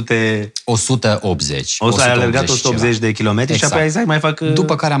dată 180. Ai alergat 180 de kilometri și apoi ai mai fac...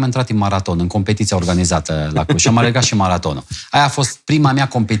 După care am intrat în maraton, în competiția organizată la Cluj și am alergat și maratonul. Aia a fost prima mea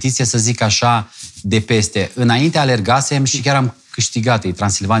competiție, să zic așa, de peste. Înainte alergasem și chiar am câștigat, e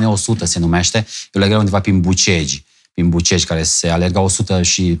Transilvania 100 se numește, eu alergam undeva prin Bucegi, care se alerga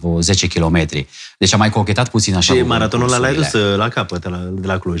 110 km. Deci am mai cochetat puțin așa. Și maratonul ăla l-ai dus la capăt de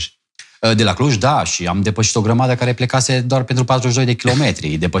la Cluj. De la Cluj, da, și am depășit o grămadă care plecase doar pentru 42 de kilometri.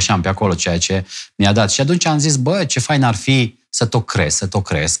 Îi depășeam pe acolo, ceea ce mi-a dat. Și atunci am zis, bă, ce fain ar fi să tot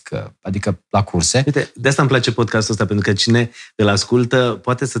cresc, adică la curse. Uite, de asta îmi place podcastul ăsta, pentru că cine îl ascultă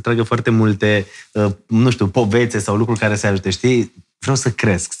poate să tragă foarte multe, nu știu, povețe sau lucruri care să ajute, știi? Vreau să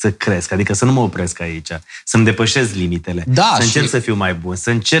cresc, adică să nu mă opresc aici, să-mi depășesc limitele, să încerc să fiu mai bun, să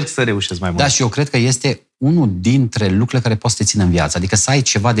încerc să reușesc mai mult. Da, și eu cred că este unul dintre lucrurile care poți să te țină în viață, adică să ai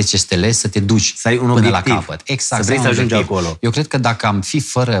ceva de ce să te lezi, să te duci să ai un până obiectiv, la capăt. Exact, să vrei să ajungi acolo. Eu cred că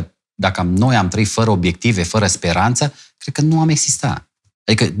dacă noi am trăit fără obiective, fără speranță, cred că nu am existat.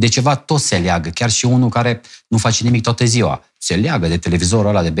 Adică de ceva tot se leagă, chiar și unul care nu face nimic toată ziua. Se leagă de televizorul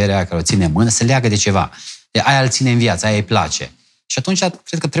ăla, de berea aia care o ține în mână, se leagă de ceva. Aia îl ține în viață, aia îi place. Și atunci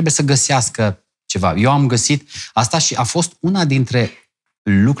cred că trebuie să găsească ceva. Eu am găsit asta și a fost una dintre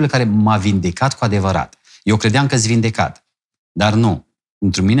lucrurile care m-a vindecat cu adevărat. Eu credeam că-s vindecat, dar nu.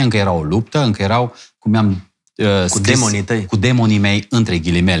 Într-un mine încă era o luptă, încă erau, cum mi-am demonii tăi. Cu demonii mei, între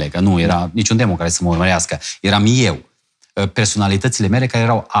ghilimele, că nu era niciun demon care să mă urmărească. Eram eu. Personalitățile mele care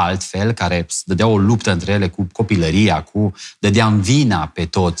erau altfel, care dădeau o luptă între ele cu copilăria, dădeam vina pe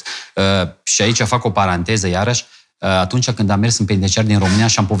tot. Și aici fac o paranteză iarăși, atunci când am mers în penitenciar din România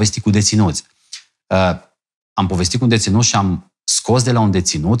și am povestit cu deținuți. Am povestit cu deținuți și am scos de la un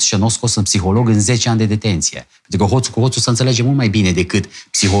deținut și nu scos un psiholog în 10 ani de detenție. Pentru că hoțul cu hoțul se înțelege mult mai bine decât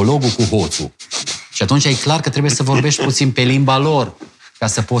psihologul cu hoțul. Și atunci e clar că trebuie să vorbești puțin pe limba lor ca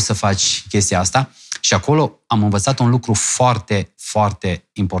să poți să faci chestia asta. Și acolo am învățat un lucru foarte, foarte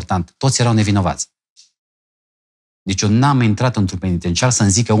important. Toți erau nevinovați. Deci eu n-am intrat într-un penitenciar să-mi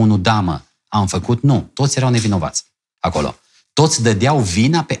zică unul, da, mă, am făcut. Nu, toți erau nevinovați acolo. Toți dădeau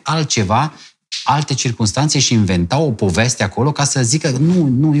vina pe altceva, alte circunstanțe și inventau o poveste acolo ca să zică,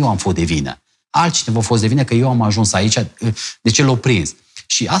 nu eu am fost de vină. Altcineva a fost de vină că eu am ajuns aici, de ce l-au prins?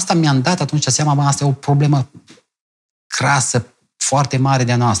 Și asta mi-am dat atunci seama, asta e o problemă crasă, foarte mare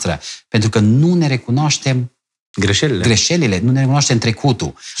de-a noastră. Pentru că nu ne recunoaștem greșelile, nu ne recunoaștem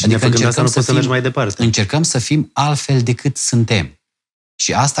trecutul. Și adică încercăm să mergi mai departe. Încercăm să fim altfel decât suntem.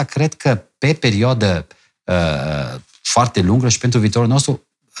 Și asta cred că pe perioadă foarte lungă și pentru viitorul nostru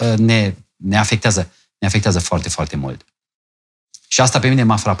ne afectează foarte, foarte mult. Și asta pe mine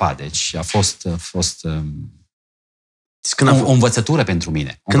m-a frapat. Deci a fost o învățătură pentru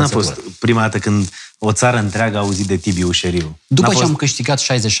mine. Când a fost prima dată când o țară întreagă a auzit de Tiberiu Ușeriu? După ce am câștigat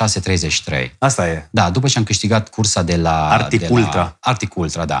 66-33. Asta e. Da, după ce am câștigat cursa de la Arctic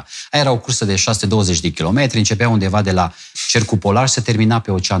Ultra, da. Aia era o cursă de 620 de kilometri, începea undeva de la cercul polar și se termina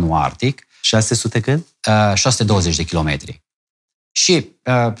pe Oceanul Arctic. 600 cât? 620 de kilometri. Și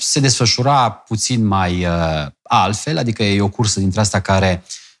se desfășura puțin mai altfel, adică e o cursă dintre asta care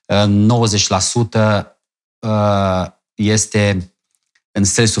 90% este în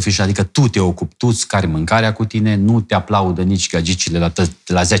stres suficient, adică tu te ocupi, tu îți cari mâncarea cu tine, nu te aplaudă nici gagicile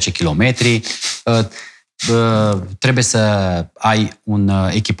la 10 kilometri, trebuie să ai un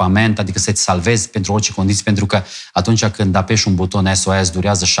echipament, adică să te salvezi pentru orice condiții, pentru că atunci când apeși un buton SOS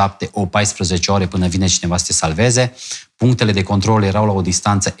durează 7, 8, 14 ore până vine cineva să te salveze. Punctele de control erau la o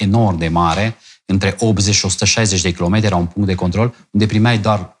distanță enorm de mare, între 80 și 160 de kilometri era un punct de control unde primeai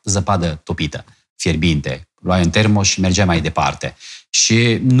doar zăpadă topită, fierbinte. Luai un termos și mergeai mai departe.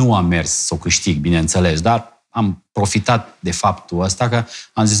 Și nu am mers să o câștig, bineînțeles, dar am profitat de faptul ăsta că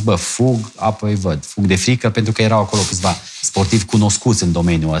am zis, fug, apoi văd. Fug de frică, pentru că erau acolo câțiva sportivi cunoscuți în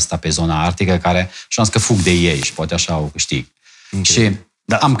domeniul ăsta, pe zona arctică, care și-am zis că fug de ei și poate așa o câștig. Și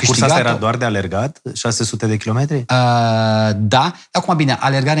am câștigat. Cursa asta era doar de alergat? 600 de kilometri? Da. Acum, bine,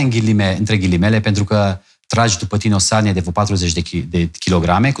 alergare între ghilimele, pentru că tragi după tine o sanie de vreo 40 de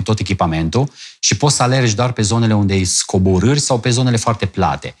kilograme cu tot echipamentul și poți să alergi doar pe zonele unde ai scoborâri sau pe zonele foarte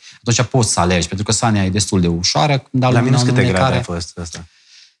plate. Atunci poți să alergi, pentru că sania e destul de ușoară. La minus câte grade a fost asta?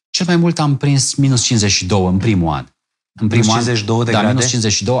 Cel mai mult am prins minus 52 în primul an. În primul 52 an, de grade? Minus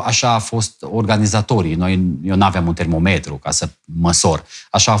 52, așa a fost organizatorii. Eu n-aveam un termometru ca să măsor.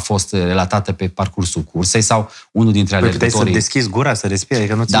 Așa a fost relatată pe parcursul cursei sau unul dintre alergătorii... Puteai să deschizi gura, să respiri,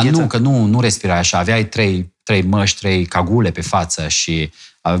 adică nu ți Dar nu, că nu respirai așa. Aveai trei măști, 3 cagule pe față și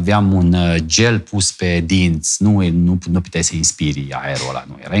aveam un gel pus pe dinți. Nu puteai să inspiri aerul ăla.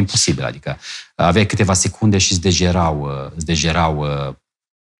 Nu, era imposibil. Adică aveai câteva secunde și îți degerau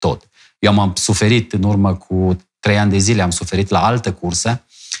tot. Eu am suferit în urmă cu 3 ani de zile, am suferit la altă cursă,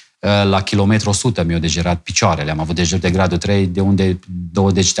 la kilometru 100 mi-au degerat picioarele, am avut degeruri de gradul 3, de unde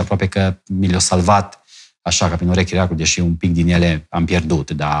 2 degete aproape că mi le-au salvat, așa, ca prin urechi reacul, deși un pic din ele am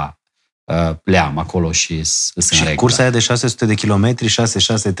pierdut, dar le am acolo și sunt în regulă. Cursa aia de 600 de kilometri,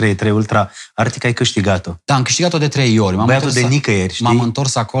 6-6-3 Ultra Arctic, ai câștigat-o. Da, am câștigat-o de 3 ori. Băiatul de nicăieri, știi? M-am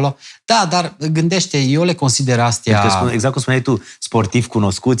întors acolo. Da, dar gândește, eu le consider astea... Exact cum spuneai tu, sportivi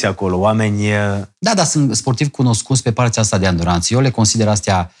cunoscuți acolo, oameni... Da, sunt sportivi cunoscuți pe partea asta de anduranță. Eu le consider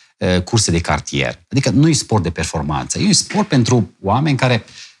astea curse de cartier. Adică nu e sport de performanță. E un sport pentru oameni care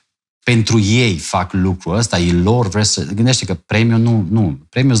pentru ei fac lucrul ăsta, ei lor vreau să... Gândește că premiul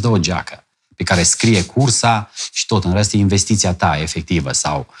premiul îți dă o geacă pe care scrie cursa și tot, în rest e investiția ta efectivă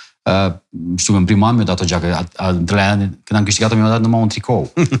sau... știu că în primul an mi-a dat o geacă, în 3 ani, când am câștigat-o mi-a dat numai un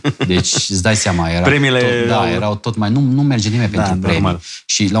tricou. Deci îți dai seama, erau tot mai... Nu merge nimeni pentru premii. Normal.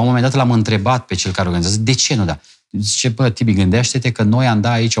 Și la un moment dat l-am întrebat pe cel care organizează, de ce nu da? Zice, Tibi, gândește-te că noi am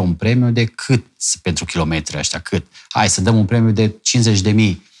dat aici un premiu de cât pentru kilometri ăștia, cât? Hai să dăm un premiu de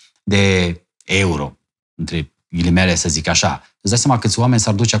 50.000 de euro, între ghilimele să zic așa. Îți dai seama câți oameni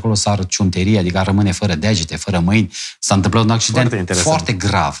s-ar duce acolo, s-ar ciunterie, adică ar rămâne fără degete, fără mâini. S-a întâmplat un accident foarte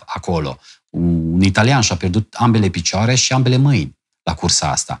grav acolo. Un italian și-a pierdut ambele picioare și ambele mâini la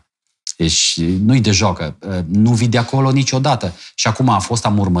cursa asta. Deci nu-i de joacă. Nu vii de acolo niciodată. Și acum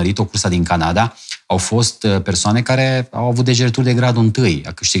am urmărit o cursă din Canada. Au fost persoane care au avut degerturi de gradul 1.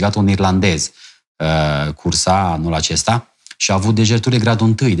 A câștigat un irlandez cursa anul acesta. Și a avut degerturi de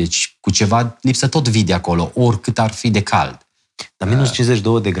gradul 1, deci cu ceva lipsă tot vii de acolo, oricât ar fi de cald. Dar minus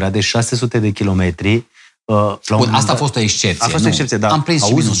 52 de grade, 600 de kilometri, Asta a fost o excepție. A fost o excepție, da. Am prins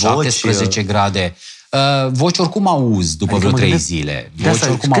și minus 17 grade. Voci oricum auzi după vreo 3 zile. Voci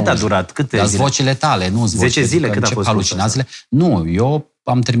oricum cât a durat? Câte zile? Vocile tale, nu 10 zile? Cât a fost halucinațiile? Nu, eu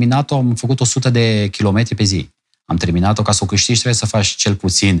am terminat-o, am făcut 100 de kilometri pe zi. Am terminat-o, ca să o câștigi trebuie să faci cel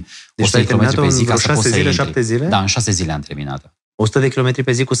puțin 100 de kilometri pe zi ca să poți să intri. 7 zile? Da, în 6 zile am terminat-o. 100 de kilometri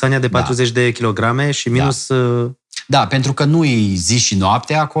pe zi cu sania de 40 de kilograme și minus... Da, pentru că nu-i zi și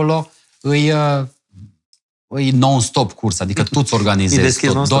noapte acolo, îi non-stop curs, adică tu îți organizezi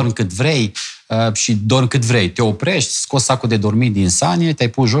tot, dormi cât vrei și dormi cât vrei. Te oprești, scoți sacul de dormit din sanie, te-ai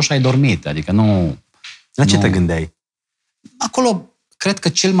pus jos și ai dormit. Adică nu... La ce te gândeai? Acolo, cred că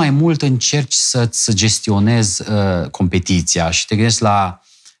cel mai mult încerci să gestionezi competiția și te gândești la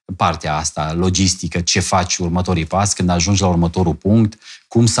partea asta, logistică, ce faci următorii pași, când ajungi la următorul punct,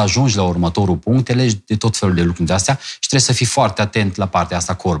 cum să ajungi la următorul punct, te legi de tot felul de lucruri de astea și trebuie să fii foarte atent la partea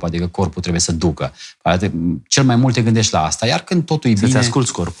asta corp, adică corpul trebuie să ducă. Cel mai mult te gândești la asta, iar când totul e bine... Să-ți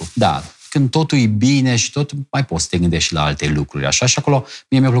asculți corpul. Da, când totul e bine și tot, mai poți să te gândești și la alte lucruri, așa, și acolo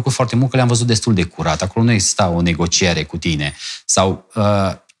mie mi-a plăcut foarte mult că le-am văzut destul de curat. Acolo nu exista o negociere cu tine. Sau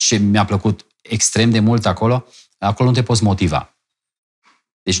ce mi-a plăcut extrem de mult acolo nu te poți motiva.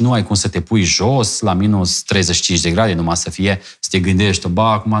 Deci nu ai cum să te pui jos la minus 35 de grade, numai să te gândești,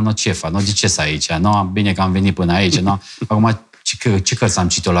 acum ce fac, de ce să aici, bine că am venit până aici, acum ce cărți am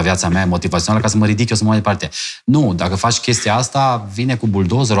citit eu la viața mea motivațională ca să mă ridic eu să mă mai departe. Nu, dacă faci chestia asta, vine cu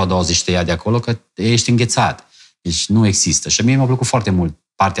buldozerul a 20 de ia de acolo că ești înghețat. Deci nu există. Și mie mi-a plăcut foarte mult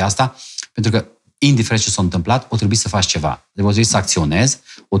partea asta, pentru că, indiferent ce s-a întâmplat, o trebuie să faci ceva. O trebuie să acționezi,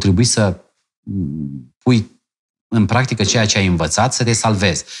 o trebuie să pui în practică ceea ce ai învățat, să te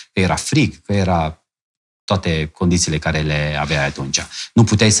salvezi. Că era frig, că era toate condițiile care le aveai atunci. Nu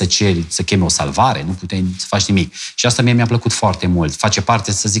puteai să ceri, să chemi o salvare, nu puteai să faci nimic. Și asta mie mi-a plăcut foarte mult. Face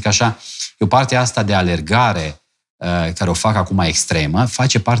parte, să zic așa, e o parte asta de alergare care o fac acum extremă,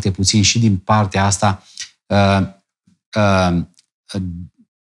 face parte puțin și din partea asta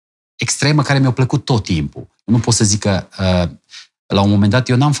extremă care mi-a plăcut tot timpul. Nu pot să zic că la un moment dat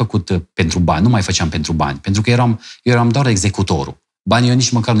eu n-am făcut pentru bani, nu mai făceam pentru bani, pentru că eu eram doar executorul. Banii eu nici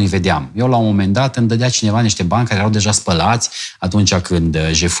măcar nu-i vedeam. Eu la un moment dat îmi dădea cineva niște bani care erau deja spălați atunci când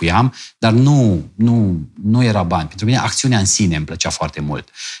jefuiam, dar nu era bani. Pentru mine acțiunea în sine îmi plăcea foarte mult.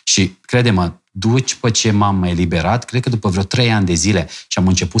 Și crede-mă, după ce m-am eliberat, cred că după vreo 3 ani de zile și am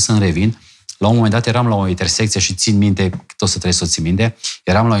început să-mi revin, la un moment dat eram la o intersecție și țin minte, tot să trebuie să o țin minte,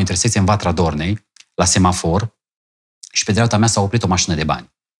 eram la o intersecție în Vatra Dornei, la semafor, și pe dreapta mea s-a oprit o mașină de bani.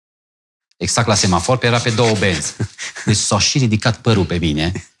 Exact la semafor, pe era pe 2 benzi. Deci s-a și ridicat părul pe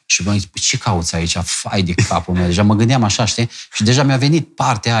mine și m-am zis, ce cauți aici? Fai de capul meu. Deja mă gândeam așa, știi? Și deja mi-a venit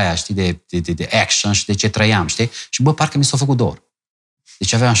partea aia, știi, de action și de ce trăiam, știi? Și parcă mi s-a făcut dor.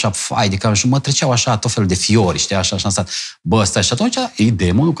 Deci aveam așa, fai de capul și mă treceau așa tot felul de fiori, știi? Așa am stat. Stai. Și atunci e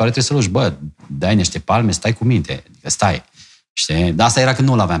demonul care trebuie să-l luși. Dai niște palme, stai cu minte. Adică stai. Știi? Dar asta era când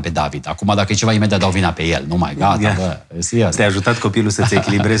nu-l aveam pe David. Acum, dacă e ceva, imediat dau vina pe el. Nu mai, gata, Te-a ajutat copilul să-ți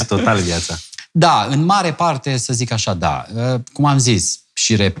echilibrezi total viața. Da, în mare parte, să zic așa, da. Cum am zis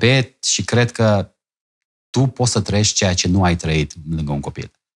și repet și cred că tu poți să trăiești ceea ce nu ai trăit lângă un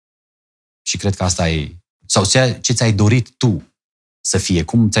copil. Și cred că asta e... Sau ce ți-ai dorit tu să fie.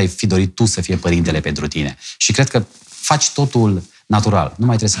 Cum ți-ai fi dorit tu să fie părintele pentru tine. Și cred că faci totul natural. Nu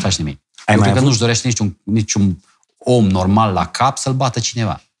mai trebuie să faci nimic. Pentru că nu-și dorește niciun om normal la cap să-l bată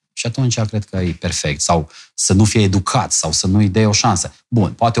cineva. Și atunci cred că e perfect. Sau să nu fie educat, sau să nu-i dea o șansă.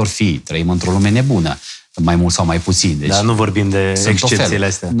 Bun, poate ori fi, trăim într-o lume nebună, mai mult sau mai puțin. Deci, dar nu vorbim de excepțiile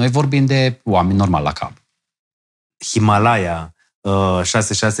astea. Noi vorbim de oameni normal la cap. Himalaya,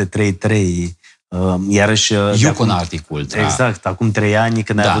 6633, iarăși... Yukon Arctic. Exact, acum 3 ani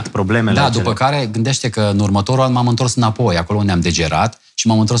când ai avut problemele acelea. După care, gândește că în următorul an m-am întors înapoi, acolo unde am degerat, și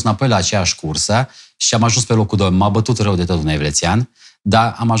m-am întors înapoi la aceeași cursă și am ajuns pe locul 2. M-a bătut rău de tot un evrețian,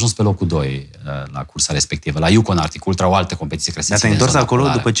 dar am ajuns pe locul 2 la cursa respectivă, la Yukon Arctic Ultra, o altă competiție care se ține. Dar te-ai întors acolo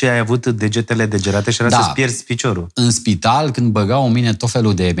după ce ai avut degetele degerate și era să-ți pierzi piciorul. În spital, când băgau în mine tot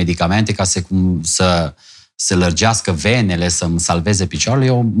felul de medicamente ca să lărgească venele, să-mi salveze piciorul,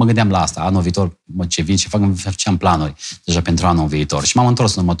 eu mă gândeam la asta. Anul viitor, ce vin și făceam planuri deja pentru anul viitor. Și m-am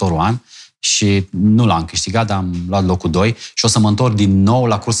întors în următorul an și nu l-am câștigat, dar am luat locul 2 și o să mă întorc din nou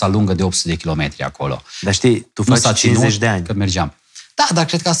la cursa lungă de 800 de kilometri acolo. Dar știi, tu faci 50 de ani. Că mergeam. Da, dar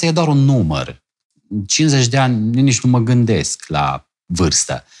cred că asta e doar un număr. 50 de ani nici nu mă gândesc la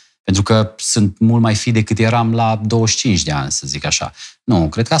vârstă. Pentru că sunt mult mai fi decât eram la 25 de ani, să zic așa. Nu,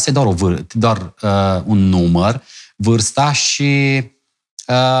 cred că asta e doar un număr, vârsta și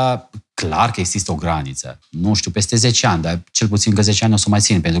clar că există o graniță. Nu știu, peste 10 ani, dar cel puțin că 10 ani o să mai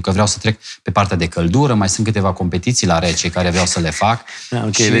țin, pentru că vreau să trec pe partea de căldură, mai sunt câteva competiții la rece care vreau să le fac.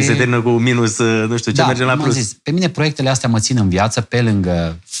 Ok, și... deci se termină cu minus, nu știu, ce merge la plus. Zis, pe mine proiectele astea mă țin în viață, pe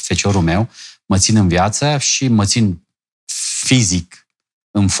lângă feciorul meu, mă țin în viață și mă țin fizic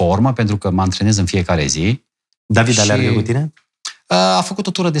în formă, pentru că mă antrenez în fiecare zi. David aleargă cu tine? A făcut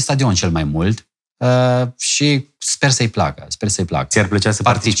o tură de stadion cel mai mult. Și sper să-i placă. Ți-ar plăcea să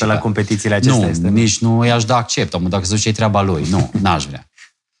participe la competițiile acestea? Nu, nici nu i-aș da accept. Dacă se duce, e treaba lui. Nu, n-aș vrea.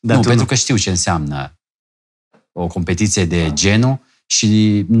 Pentru că știu ce înseamnă o competiție de genul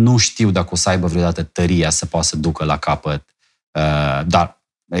și nu știu dacă o să aibă vreodată tăria să poată să ducă la capăt. Dar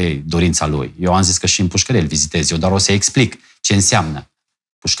e dorința lui. Eu am zis că și în pușcărie îl vizitez eu, dar o să-i explic ce înseamnă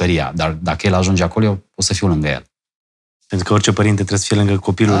pușcăria. Dar dacă el ajunge acolo, eu o să fiu lângă el. Pentru că orice părinte trebuie să fie lângă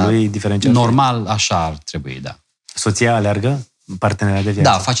copilul lui, diferent. Normal, așa ar trebui, da. Soția aleargă? Partenera de viață?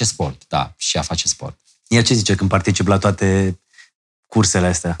 Da, face sport, da, și ea face sport. Ea ce zice când particip la toate cursele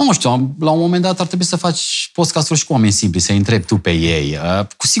astea? Nu știu, la un moment dat ar trebui să faci podcasturi și cu oameni simpli, să-i întrebi tu pe ei.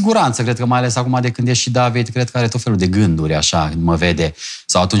 Cu siguranță, cred că mai ales acum de când e și David, cred că are tot felul de gânduri, așa, când mă vede.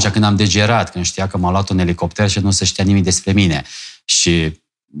 Sau atunci când am degerat, când știa că m-a luat un elicopter și nu se știa nimic despre mine. Și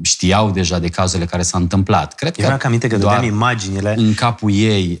știau deja de cazurile care s-au întâmplat. Cred că mi-am aminte că dădeam imaginile în capul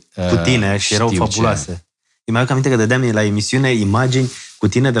ei cu tine și erau fabuloase. Mi-am aminte că dădeam la emisiune imagini cu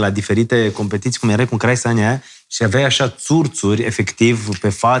tine de la diferite competiții, cum erai cu Craisa anii aia, și aveai așa țurțuri, efectiv, pe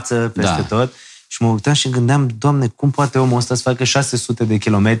față, peste tot. Și mă uitam și gândeam, Doamne, cum poate omul ăsta să facă 600 de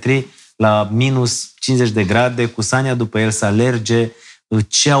kilometri la minus 50 de grade, cu Sania după el să alerge,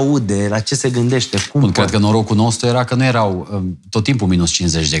 ce aude, la ce se gândește, cum cred că norocul nostru era că nu erau tot timpul minus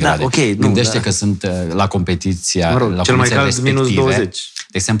 50 de grade. Gândește că sunt la competiția, la cel mai cald minus 20.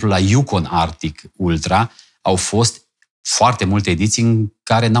 De exemplu, la Yukon Arctic Ultra au fost foarte multe ediții în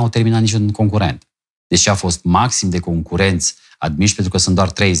care n-au terminat niciun concurent. Deci a fost maxim de concurenți admiși, pentru că sunt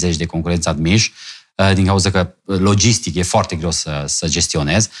doar 30 de concurenți admiși, din cauza că logistic e foarte greu să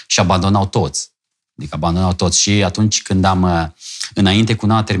gestionez, și abandonau toți. Adică abandonau toți. Și atunci când înainte cu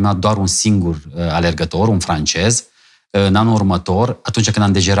a terminat doar un singur alergător, un francez, în anul următor, atunci când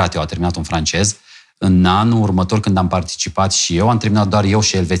am degerat eu, a terminat un francez, în anul următor, când am participat și eu, am terminat doar eu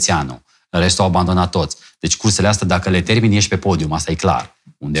și elvețianul. Restul au abandonat toți. Deci cursele astea, dacă le termini, ești pe podium, asta e clar.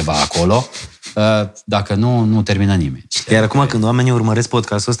 Undeva acolo. Dacă nu, nu termină nimeni. Iar acum, când oamenii urmăresc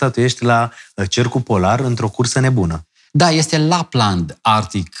podcastul ăsta, tu ești la cercul polar într-o cursă nebună. Da, este Lapland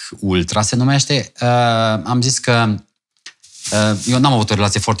Arctic Ultra, se numește. Am zis că eu n-am avut o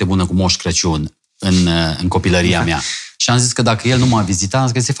relație foarte bună cu Moș Crăciun în copilăria mea. Și am zis că dacă el nu m-a vizitat, am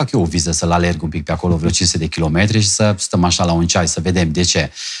zis că să fac eu o viză, să-l alerg un pic pe acolo, vreo 500 de kilometri și să stăm așa la un ceai, să vedem de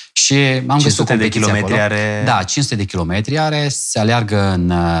ce. Și am găsit o competiție acolo. Are... Da, 500 de kilometri are, se aleargă în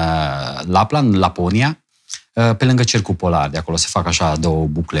Lapland, în Laponia, pe lângă cercul polar. De acolo se fac așa 2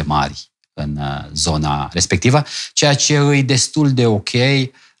 bucle mari în zona respectivă, ceea ce e destul de ok.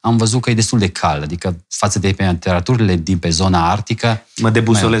 Am văzut că e destul de cald, adică față de temperaturile din pe zona arctică. Mă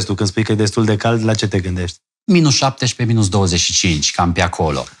debusolezi tu când spui că e destul de cald, la ce te gândești? Minus 17, minus 25, cam pe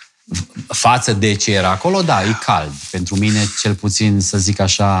acolo. Față de ce era acolo, da, e cald. Pentru mine, cel puțin, să zic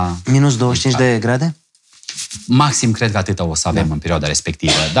așa... Minus 25 de grade? Maxim, cred că atâta o să avem în perioada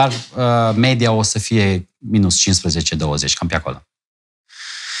respectivă, dar media o să fie minus 15-20, cam pe acolo.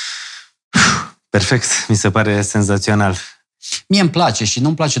 Perfect, mi se pare senzațional. Mie îmi place și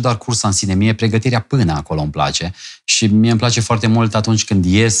nu-mi place doar cursa în sine, mie pregătirea până acolo îmi place. Și mie îmi place foarte mult atunci când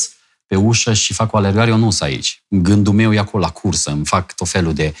ies pe ușă și fac o alergare, eu nu sunt aici. Gândul meu e acolo la cursă, îmi fac tot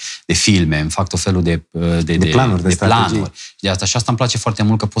felul de filme, îmi fac tot felul de planuri. De asta, și asta îmi place foarte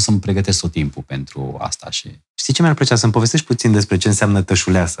mult, că pot să-mi pregătesc tot timpul pentru asta. Știi ce mi-ar plăcea? Să-mi povestești puțin despre ce înseamnă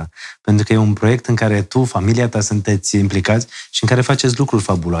Tășuleasa. Pentru că e un proiect în care tu, familia ta, sunteți implicați și în care faceți lucruri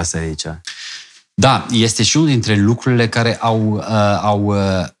fabuloase aici. Da, este și unul dintre lucrurile care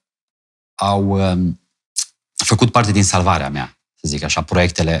au făcut parte din salvarea mea, să zic așa,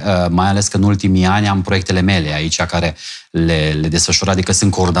 proiectele. Mai ales că în ultimii ani am proiectele mele aici care le desfășur, adică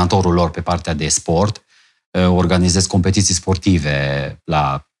sunt coordonatorul lor pe partea de sport, organizez competiții sportive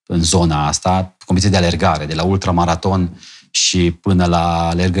în zona asta, competiții de alergare, de la ultramaraton și până la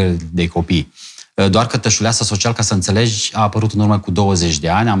alergări de copii. Doar că Tășuleasa social, ca să înțelegi, a apărut în urmă cu 20 de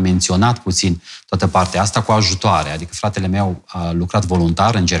ani, am menționat puțin toată partea asta cu ajutoare, adică fratele meu a lucrat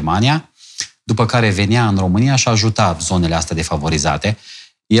voluntar în Germania, după care venea în România și ajuta zonele astea defavorizate.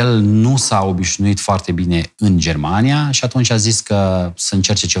 El nu s-a obișnuit foarte bine în Germania și atunci a zis că să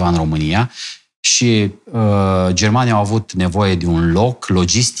încerce ceva în România și Germania au avut nevoie de un loc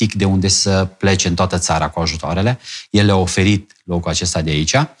logistic de unde să plece în toată țara cu ajutoarele. El le-a oferit locul acesta de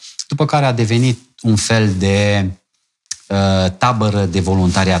aici. după care a devenit un fel de tabără de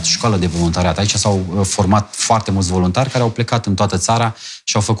voluntariat, școală de voluntariat. Aici s-au format foarte mulți voluntari care au plecat în toată țara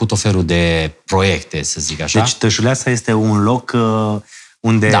și au făcut o felul de proiecte, să zic așa. Deci Tășuleasa este un loc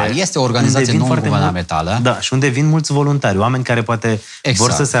unde... Da, este o organizație non-guvernamentală. Da, și unde vin mulți voluntari, oameni care poate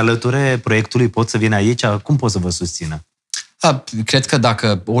vor să se alăture proiectului, pot să vină aici. Cum pot să vă susțină? Cred că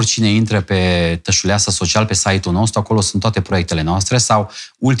dacă oricine intră pe Tășuleasa Social, pe site-ul nostru, acolo sunt toate proiectele noastre, sau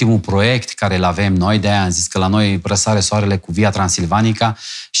ultimul proiect care îl avem noi, de-aia am zis că la noi răsare soarele cu Via Transilvanica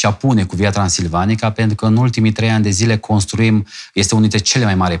și apune cu Via Transilvanica, pentru că în ultimii 3 ani de zile construim, este unul dintre cele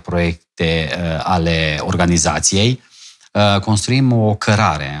mai mari proiecte ale organizației, construim o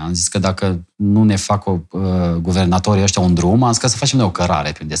cărare. Am zis că dacă nu ne fac guvernatorii ăștia un drum, am zis că să facem noi o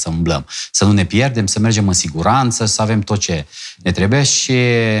cărare prin de să umblăm, să nu ne pierdem, să mergem în siguranță, să avem tot ce ne trebuie și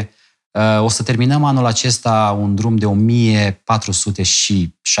o să terminăm anul acesta un drum de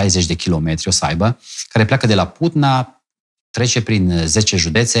 1460 de kilometri o să aibă, care pleacă de la Putna, trece prin 10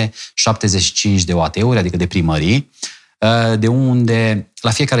 județe, 75 de OAT-uri, adică de primării, de unde la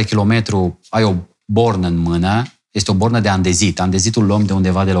fiecare kilometru ai o bornă în mână. Este o bornă de andezit. Andezitul luăm de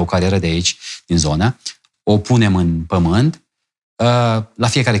undeva de la o carieră de aici, din zonă. O punem în pământ la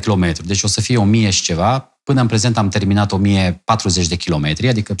fiecare kilometru. Deci o să fie 1000 și ceva. Până în prezent am terminat 1040 de kilometri,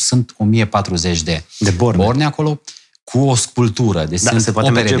 adică sunt 1040 de borne acolo, cu o sculptură. Deci sunt se poate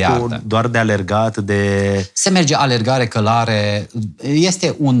opere merge de artă. doar de alergat, Se merge alergare, călare.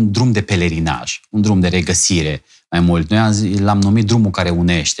 Este un drum de pelerinaj, un drum de regăsire mai mult. Noi l-am numit drumul care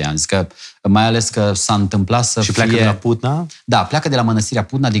unește. Am zis că, mai ales că s-a întâmplat să și pleacă de la Putna? Da, pleacă de la Mănăstirea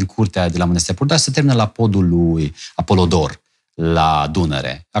Putna, din curtea de la Mănăstirea Putna, și se termină la podul lui Apolodor, la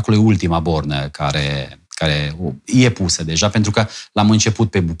Dunăre. Acolo e ultima bornă care e pusă deja, pentru că l-am început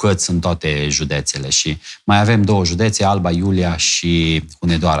pe bucăți în toate județele și mai avem 2 județe, Alba Iulia și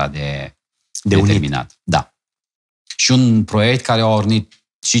Hunedoara de terminat. Da. Și un proiect care a ornit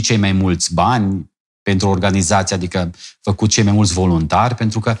și cei mai mulți bani pentru organizație, adică făcut cei mai mulți voluntari,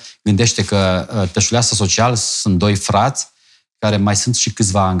 pentru că gândește că Tășuleasa Social sunt 2 frați, care mai sunt și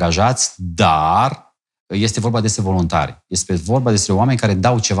câțiva angajați, dar este vorba despre voluntari. Este vorba despre oameni care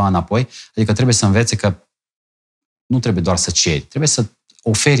dau ceva înapoi, adică trebuie să învețe că nu trebuie doar să ceri, trebuie să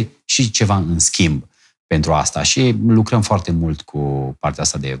oferi și ceva în schimb pentru asta. Și lucrăm foarte mult cu partea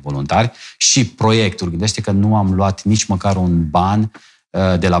asta de voluntari și proiectul. Gândește că nu am luat nici măcar un ban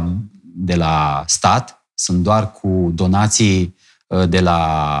de la stat, sunt doar cu donații de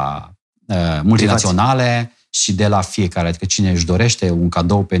la multinaționale și de la fiecare. Adică cine își dorește un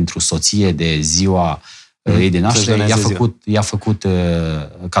cadou pentru soție de ziua ei de naștere, i-a făcut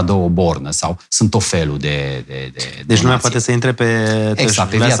cadou o bornă sau sunt o felul de deci nu mai poate să intre pe... Exact,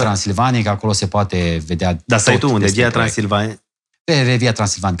 pe Via Transilvanica, acolo se poate vedea... Dar site-ul unde? Via Transilvanica? Pe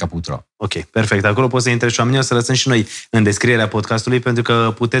viatransilvanica.ro. Ok, perfect. Acolo poți să intre și oamenii. O să lăsăm și noi în descrierea podcastului, pentru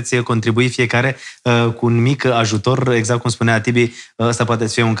că puteți contribui fiecare cu un mic ajutor. Exact cum spunea Tibi, ăsta poate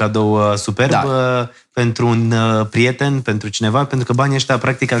să fie un cadou superb pentru un prieten, pentru cineva, pentru că banii ăștia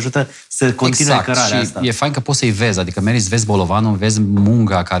practic ajută să continue cărarea asta. E fain că poți să-i vezi, adică mergi, vezi bolovanul, vezi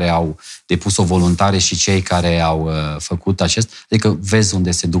munca care au depus-o voluntari și cei care au făcut adică vezi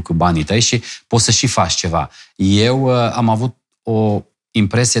unde se duc banii tăi și poți să și faci ceva. Eu am avut o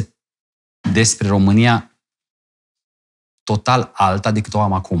impresie despre România total alta decât o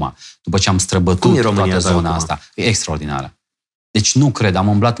am acum. După ce am străbătut toată zona asta. E extraordinară. Deci nu cred, am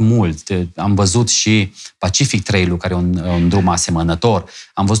umblat mult. Am văzut și Pacific Trail-ul, care e un drum asemănător.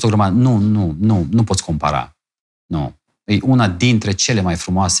 Am văzut o grămadă. Nu poți compara. Nu. E una dintre cele mai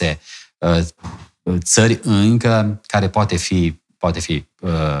frumoase țări încă care poate fi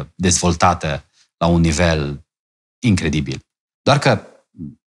dezvoltată la un nivel incredibil. Doar că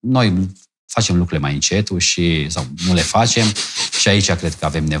noi facem lucrurile mai încet sau nu le facem și aici cred că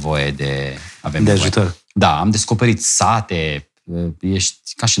avem nevoie de ajutor. Da, am descoperit sate,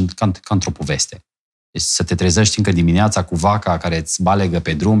 ești ca într-o poveste. Deci să te trezești încă dimineața cu vaca care îți balegă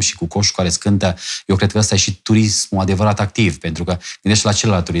pe drum și cu coșul care îți cântă, eu cred că ăsta e și turismul adevărat activ, pentru că gândești la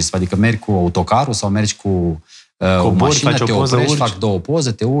celălalt turism, adică mergi cu autocarul sau mergi cu o mașină, te oprești, fac 2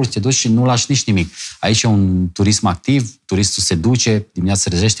 poze, te urci, te duci și nu lași nici nimic. Aici e un turism activ, turistul se duce, dimineața se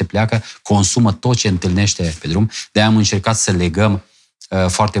trezește, pleacă, consumă tot ce întâlnește pe drum. De-aia am încercat să legăm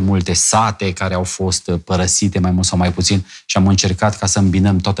foarte multe sate care au fost părăsite mai mult sau mai puțin și am încercat ca să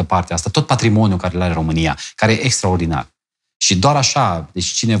îmbinăm toată partea asta, tot patrimoniul care îl are România, care e extraordinar. Și doar așa, deci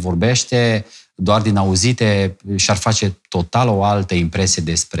cine vorbește, doar din auzite, și-ar face total o altă impresie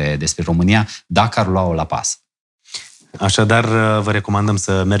despre România dacă ar lua-o la pas. Așadar, vă recomandăm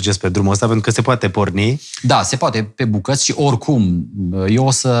să mergeți pe drumul ăsta, pentru că se poate porni. Da, se poate pe bucăți și oricum, eu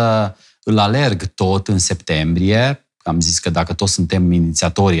o să îl alerg tot în septembrie. Am zis că dacă toți suntem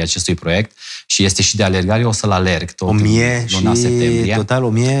inițiatorii acestui proiect și este și de alergare, eu o să-l alerg tot 1000 în luna septembrie. Total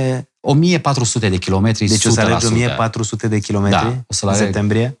 1400 de kilometri, 100%. Deci o să alergi 1400 de kilometri în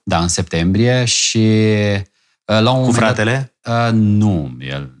septembrie? Da, în septembrie și la un Cu fratele? Nu,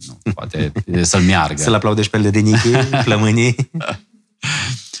 el nu, poate să-l meargă. Să-l aplaudești pe ledenichii, plămânii?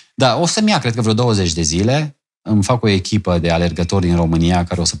 Da, o să-mi ia, cred că vreo 20 de zile. Îmi fac o echipă de alergători din România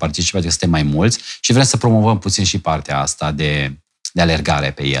care o să participe, adică suntem mai mulți și vrem să promovăm puțin și partea asta de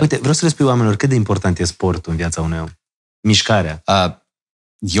alergare pe el. Uite, vreau să le spui oamenilor cât de important e sportul în viața unui om. Mișcarea.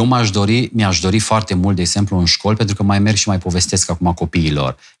 Eu mi-aș dori foarte mult, de exemplu, în școli, pentru că mai merg și mai povestesc acum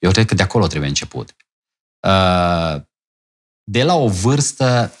copiilor. Eu cred că de acolo trebuie început. De la o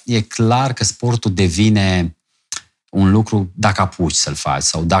vârstă, e clar că sportul devine un lucru dacă apuci să-l faci,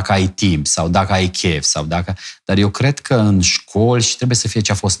 sau dacă ai timp, sau dacă ai chef, Dar eu cred că în școli, și trebuie să fie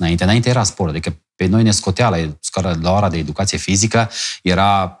ce a fost înainte. Înainte era sport, adică pe noi ne scotea la ora de educație fizică,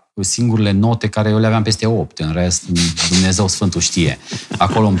 era singurele note care eu le aveam peste 8, în rest, Dumnezeu Sfântul știe.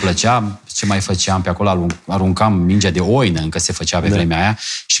 Acolo îmi plăcea, ce mai făceam, pe acolo aruncam mingea de oină, încă se făcea pe vremea aia,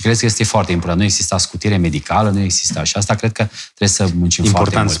 și cred că este foarte important. Nu exista scutire medicală, nu exista, și asta cred că trebuie să muncim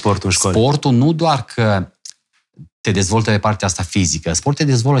foarte mult. Sportul în școală. Sportul nu doar că te dezvoltă pe partea asta fizică, sportul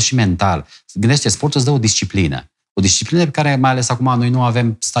te dezvoltă și mental. Gândește, sportul îți dă o disciplină. O disciplină pe care, mai ales acum, noi nu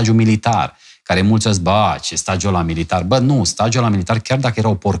avem stagiul militar, care mulți au zis, ce stagiul la militar. Nu, stagiul la militar, chiar dacă era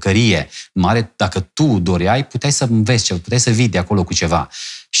o porcărie mare, dacă tu doreai, puteai să înveți ceva, puteai să vii de acolo cu ceva.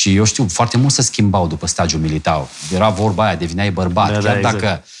 Și eu știu, foarte mult se schimbau după stagiul militar. Era vorba aia, deveneai bărbat. Chiar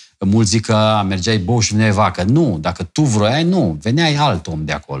dacă mulți zic că mergeai bou și veneai vacă. Nu, dacă tu vroiai, nu. Veneai alt om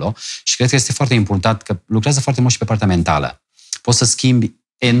de acolo. Și cred că este foarte important, că lucrează foarte mult și pe partea mentală. Poți să schimbi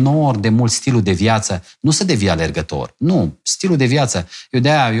enorm de mult stilul de viață. Nu să devii alergător. Nu, stilul de viață.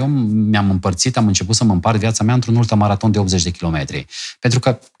 Eu mi-am împărțit, am început să mă împart viața mea într-un ultramaraton de 80 de kilometri. Pentru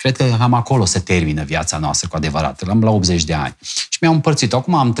că cred că am acolo să termină viața noastră cu adevărat. Am la 80 de ani. Și mi-am împărțit.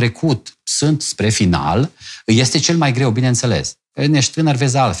 Acum am trecut, sunt spre final. Este cel mai greu, bineînțeles. Când ești tânăr,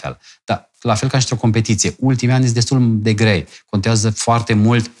 vezi altfel. Dar la fel ca și într-o competiție. Ultimii ani sunt destul de grei. Contează foarte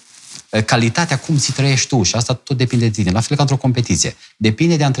mult calitatea, cum ți trăiești tu, și asta tot depinde de tine. La fel ca într-o competiție.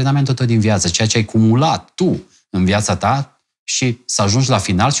 Depinde de antrenamentul tău din viață, ceea ce ai cumulat tu în viața ta și să ajungi la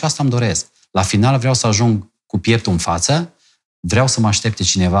final, și asta îmi doresc. La final vreau să ajung cu pieptul în față, vreau să mă aștepte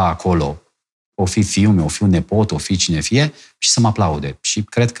cineva acolo, o fi fiul meu, o fi un nepot, o fi cine fie, și să mă aplaude. Și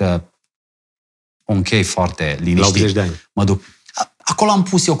cred că o închei foarte liniștit. La 80 de ani. Mă duc. Acolo am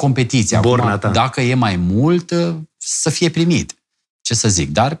pus eu competiția. Acum, dacă e mai mult, să fie primit. Ce să zic,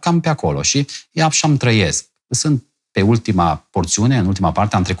 dar cam pe acolo. Și așa-mi trăiesc. Sunt pe ultima porțiune, în ultima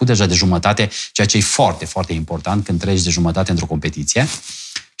parte, am trecut deja de jumătate, ceea ce e foarte, foarte important când treci de jumătate într-o competiție.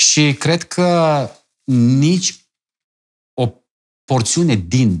 Și cred că nici o porțiune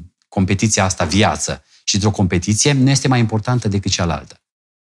din competiția asta, viață, și într-o competiție, nu este mai importantă decât cealaltă.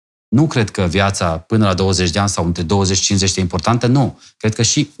 Nu cred că viața până la 20 de ani sau între 20 și 50 este importantă, nu. Cred că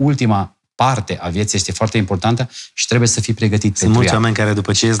și ultima parte a vieții este foarte importantă și trebuie să fii pregătit pentru ea. Sunt mulți oameni care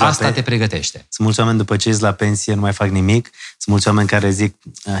după ce ies la asta te pregătește. Sunt mulți oameni după ce ies la pensie nu mai fac nimic. Sunt mulți oameni care zic,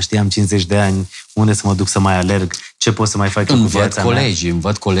 am 50 de ani, unde să mă duc să mai alerg? Ce pot să mai fac eu cu viața mea? Îmi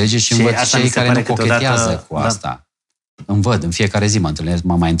văd colegii și îmi văd cei care nu cochetează cu asta. Îmi văd, în fiecare zi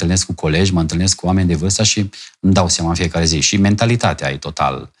mă mai întâlnesc cu colegi, mă întâlnesc cu oameni de vârstă și îmi dau seama în fiecare zi. Și mentalitatea e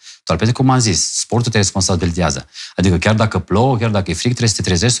total. Pentru că, cum am zis, sportul te responsabilizează. Adică chiar dacă plouă, chiar dacă e frig, trebuie să te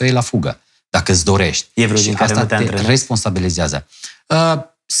trezești să o iei la fugă. Dacă îți dorești. E vreo din care asta nu te antrenezi? Responsabilizează.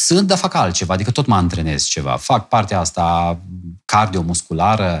 Sunt, dar fac altceva. Adică tot mă antrenez ceva. Fac partea asta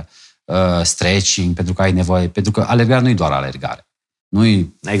cardiomusculară, stretching, pentru că ai nevoie. Pentru că alergarea nu e doar alergare.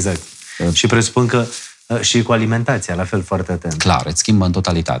 Exact. Și presupun că și cu alimentația, la fel, foarte atent. Clar, îți schimbă în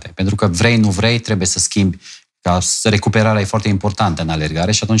totalitate. Pentru că vrei, nu vrei, trebuie să schimbi. Recuperarea e foarte importantă în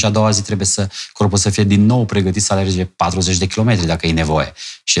alergare și atunci a doua zi trebuie corpul să fie din nou pregătit să alerge 40 de kilometri dacă e nevoie.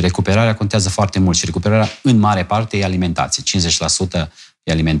 Și recuperarea contează foarte mult și recuperarea în mare parte e alimentație. 50%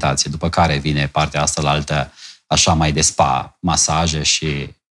 e alimentație, după care vine partea asta la altă, așa mai de spa, masaje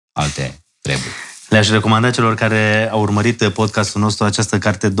și alte treburi. Le-aș recomanda celor care au urmărit podcastul nostru această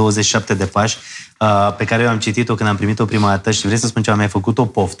carte 27 de pași, pe care eu am citit-o când am primit-o prima dată și vrei să spun ceva, mi-ai făcut o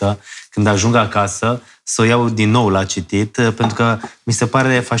poftă când ajung acasă să o iau din nou la citit, pentru că mi se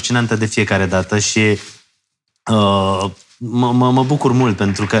pare fascinantă de fiecare dată și mă bucur mult,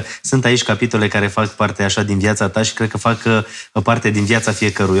 pentru că sunt aici capitole care fac parte așa din viața ta și cred că fac parte din viața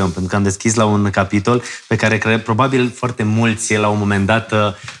fiecărui om, pentru că am deschis la un capitol pe care probabil foarte mulți la un moment dat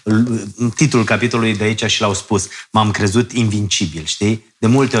titlul capitolului de aici și l-au spus. M-am crezut invincibil, știi? De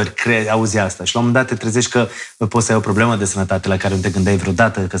multe ori auzi asta și la un moment dat te trezești că poți să ai o problemă de sănătate la care nu te gândeai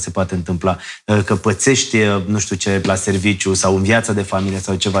vreodată că se poate întâmpla, că pățești, nu știu ce, la serviciu sau în viața de familie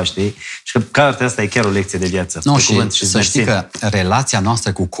sau ceva, știi? Și că cartea asta e chiar o lecție de viață. Nu, și să știi că relația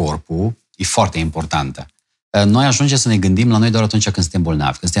noastră cu corpul e foarte importantă. Noi ajungem să ne gândim la noi doar atunci când suntem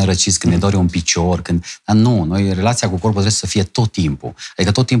bolnavi, când suntem răciți, când ne dore un picior, Dar nu, noi relația cu corpul trebuie să fie tot timpul.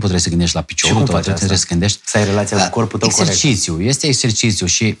 Adică tot timpul trebuie să gândești la piciorul tău, trebuie să gândești... Să ai relația cu corpul tău exercițiu, corect. Este exercițiu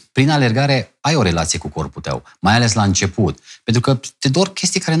și prin alergare ai o relație cu corpul tău, mai ales la început. Pentru că te dor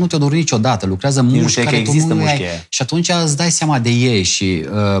chestii care nu te dor niciodată, lucrează mușchi care tu nu ai. Și atunci îți dai seama de ei și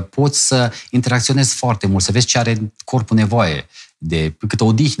poți să interacționezi foarte mult, să vezi ce are corpul nevoie, de câtă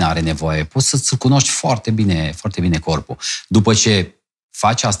odihnă are nevoie, poți să-ți cunoști foarte bine corpul. După ce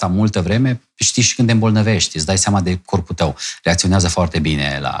faci asta multă vreme, știi și când te îmbolnăvești, îți dai seama de corpul tău. Reacționează foarte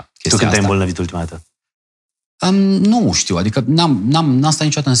bine la chestia asta. Tu când te-ai îmbolnăvit ultima dată? Nu știu, adică n-am stat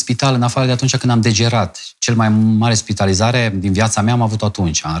niciodată în spital în afară de atunci când am degerat. Cel mai mare spitalizare din viața mea am avut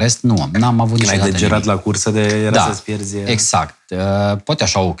atunci. În rest, n-am avut niciodată. Ai degerat la cursă era să-ți pierzi... Exact. Poate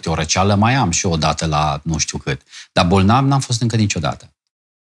așa o răceală mai am și o dată la nu știu cât. Dar bolnav n-am fost încă niciodată.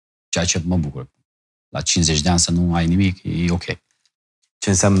 Ceea ce mă bucur. La 50 de ani să nu ai nimic, e ok. Ce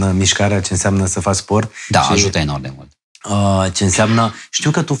înseamnă mișcarea, ce înseamnă să faci sport. Da, ajută enorm de mult. Ce înseamnă...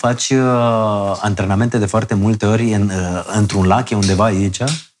 Știu că tu faci antrenamente de foarte multe ori într-un lac, e undeva aici?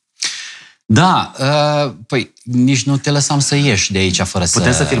 Da, păi nici nu te lăsam să ieși de aici fără să...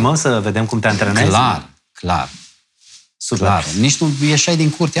 Putem să filmăm, să vedem cum te antrenezi? Clar. Super. Clar. Nici nu ieșai din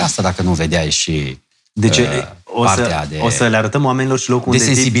curtea asta dacă nu vedeai și deci, o să le arătăm oamenilor și locul unde...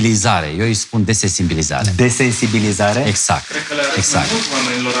 Desensibilizare. Eu îi spun desensibilizare. Desensibilizare? Exact. Cred că le arătăm mult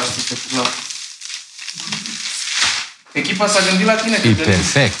oamenilor astăzi. Echipa s-a gândit la tine. E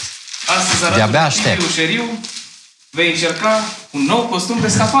perfect. Astăzi arată Tiberiu Ușeriu. Vei încerca un nou costum de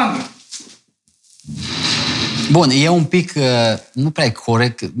scafandru. Bun, e un pic... nu prea e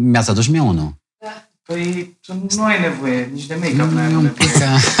corect. Mi-ați adus mie unul? Da. Păi nu ai nevoie nici de make-up. Nu ai nevoie.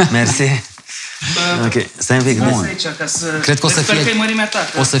 Mersi. Ok, stai un pic. Bun. Cred că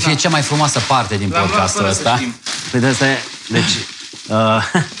o să fie cea mai frumoasă parte din podcastul ăsta. Păi de asta e... Deci...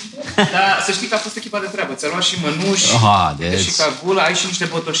 Dar să știi că a fost echipa de treabă. Ți-a luat și mănuși, și cagula, ai și niște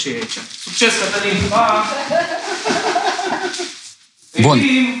botoșei aici. Succes, Cătălin! Pa! Bun.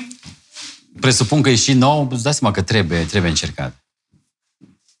 Presupun că e și nou, îți dai seama că trebuie încercat.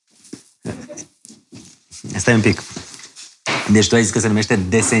 Stai un pic. Deci tu ai zis că se numește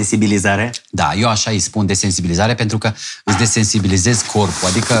desensibilizare? Da, eu așa îi spun desensibilizare pentru că îți desensibilizezi corpul,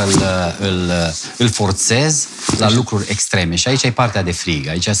 adică îl forțezi la lucruri extreme. Și aici ai partea de frig,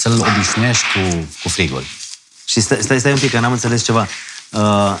 aici să-l obișnuiești cu frigul. Și stai un pic, că n-am înțeles ceva.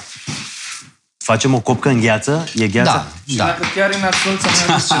 Facem o copcă în gheață? E gheață? Da. Și dacă chiar e nasol,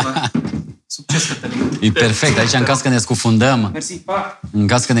 ți-am adus ceva. Succes, Cătălin. E perfect, aici în caz că ne scufundăm, Mersi, pa! În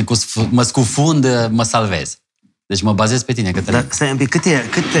caz că mă scufund, mă salvez. Deci mă bazez pe tine, Cătălin. Dar stai un pic,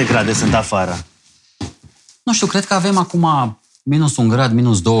 câte grade sunt afară? Nu știu, cred că avem acum minus 1 grad,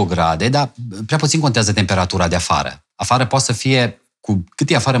 minus 2 grade, dar prea puțin contează temperatura de afară. Afară poate să fie, cu cât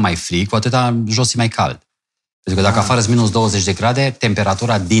e afară mai frig, cu atâta jos e mai cald. Pentru că dacă afară sunt minus 20 de grade,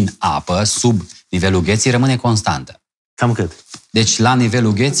 temperatura din apă, sub nivelul gheții, rămâne constantă. Cam cât? Deci la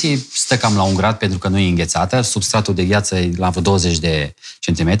nivelul gheții stă cam la 1 grad pentru că nu e înghețată, substratul de gheață e la 20 de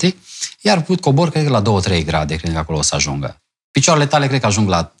centimetri, iar cobor cred că la 2-3 grade, cred că acolo o să ajungă. Picioarele tale cred că ajung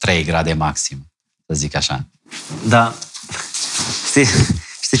la 3 grade maxim, să zic așa. Da.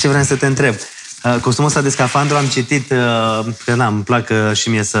 Știi ce vreau să te întreb? Costumul ăsta de scafandru am citit, că îmi plac și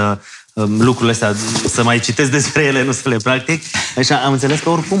mie să lucrurile astea, să mai citesc despre ele, nu să le practic. Așa, am înțeles că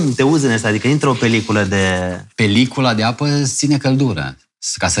oricum te uzi în asta, adică intră o peliculă de... Pelicula de apă ține căldură,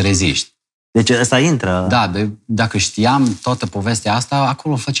 ca să reziști. Deci ăsta intră... Da, dacă știam toată povestea asta,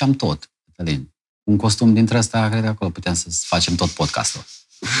 acolo făceam tot. Un costum dintre ăsta, cred că acolo puteam să facem tot podcastul.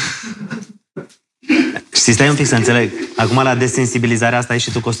 Și stai un pic să înțeleg. Acum la desensibilizarea asta ai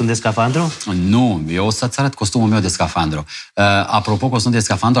și tu costum de scafandru? Nu, eu o să-ți arăt costumul meu de scafandru. Apropo, costum de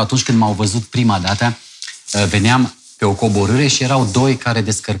scafandru, atunci când m-au văzut prima dată, veneam pe o coborâre și erau doi care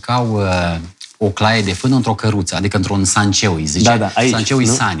descărcau o claie de fân într-o căruță, adică într-un sanceu, îi zice. Da, aici, sanceu nu?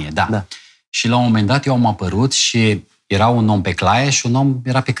 Isanie, da. Și la un moment dat eu am apărut și era un om pe claie și un om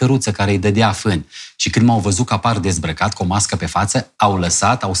era pe căruță care îi dădea fân. Și când m-au văzut că apar dezbrăcat, cu o mască pe față, au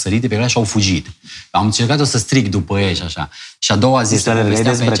lăsat, au sărit de pe claie și au fugit. Am încercat să strig după ei și așa. Și a doua zi... Deci alergai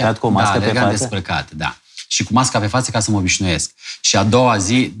dezbrăcat cu o mască pe față? Dezbrăcat, da. Și cu masca pe față ca să mă obișnuiesc. Și a doua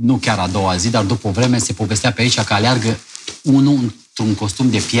zi, nu chiar a doua zi, dar după o vreme se povestea pe aici că aleargă unul într-un costum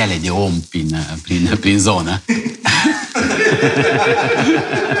de piele de om prin zonă.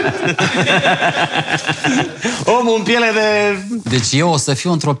 Omul în piele de... Deci eu o să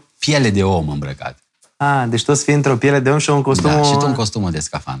fiu într-o piele de om îmbrăcat. Deci tu o să fii într-o piele de om și un costum... Da, și tu un costum de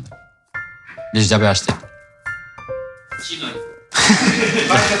scafandru. Deci de-abia aștept. Și noi.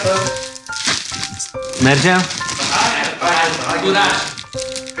 Mergem?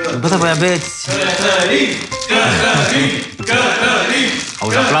 Curaj! Bă, da, voi aveți... Cătălin!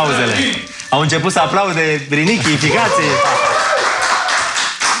 Auzi aplauzele. Au început să aplaude brinichii, ficații.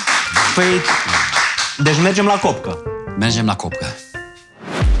 Păi... Deci mergem la copcă. Mergem la copcă.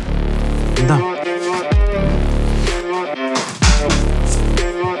 Da.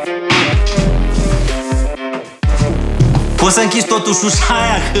 Poți să închizi totuși ușa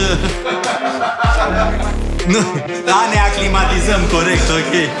aia, că... Nu, ne aclimatizăm corect,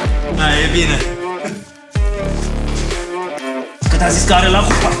 ok. E bine. Cât a zis că are la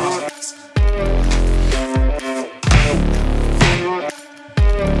cupa?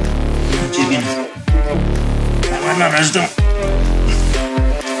 Ce bine. Mă, ajută-mă.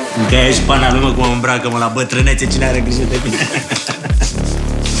 Încă ești pana lui, mă, cum îmbracă-mă la bătrânețe, cine are grijă de mine?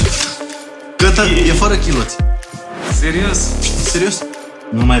 Gata, e fără chiloți. Serios? Serios?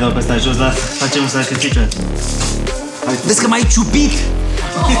 Nu mai dau pe ăsta jos, las. Facem un sacrificiu. Vezi că m-ai ciupit?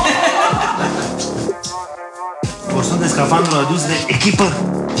 Costum de scafandru adus de echipă.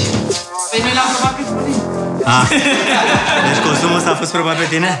 Păi noi l-am probat pe Florin. Deci costumul ăsta a fost probat pe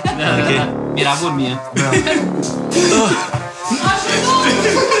tine? Da, ok. Mi-era bun mie.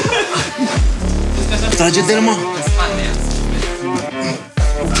 Trage-te-l, mă.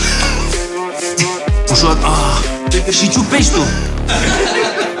 Ușor. Și ciupești tu.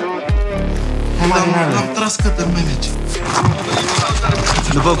 L-am tras că termine.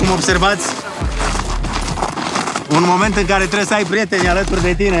 După cum observați, un moment în care trebuie să ai prieteni alături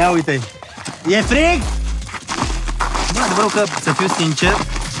de tine. Ia uite. E frig? Bă, adevărul că, să fiu sincer,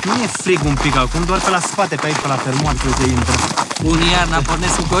 nu e frig un pic acum, doar pe la spate, pe aici, pe la fermoar, cred că intră. Unii iarna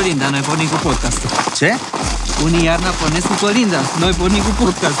pornesc cu colinda, noi pornim cu podcastul. Ce? Unii iarna pornesc cu colinda, noi pornim cu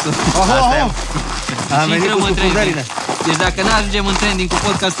podcastul. Asta e. Am Și venit intrăm cu în scufundările. trending. Deci dacă nu ajungem în trending cu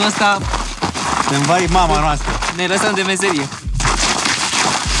podcastul ăsta, Te învai mama noastră. ne lăsăm de meserie.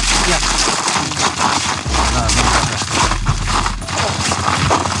 Ia.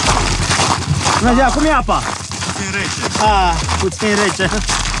 Bună ziua, cum e apa? Puțin rece. Puțin rece.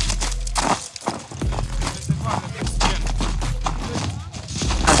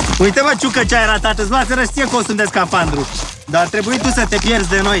 Uite, mă, Ciucă, ce ai ratat. Îți luaseră ție costum de scafandru. Dar trebuie tu să te pierzi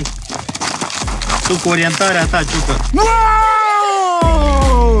de noi. Tu cu orientarea ta, Ciucă.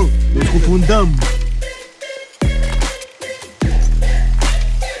 Ne scufundăm.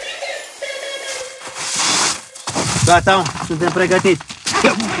 Gata, suntem pregătiți.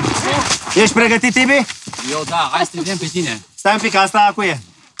 Ești pregătit, Tibi? Eu da, hai să te vedem pe tine. Stai un pic, asta a cui e?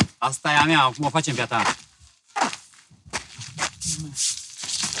 Asta e a mea, cum o facem pe a ta.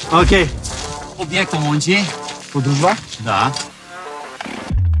 Ok. Obiectul muncii. Cu dujba? Da.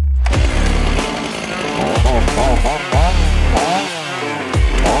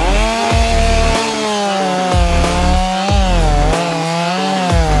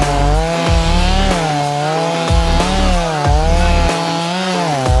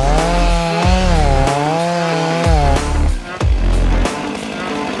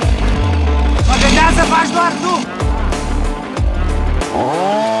 Mă gândeam să faci doar tu!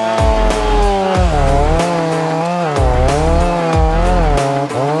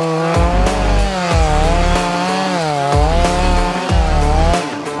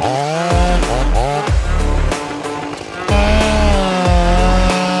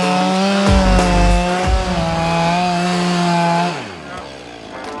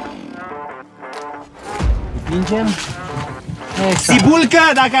 Exact. Sibulcă,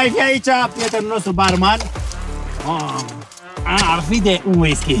 dacă ai fi aici, prietenul nostru barman. Ar fi de un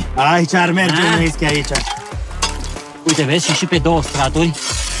whisky. Aici ar merge un whisky aici. Uite, vezi, și pe două straturi.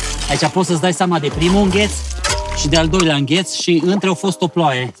 Aici poți să-ți dai seama de primul îngheț și de al doilea îngheț și între a fost o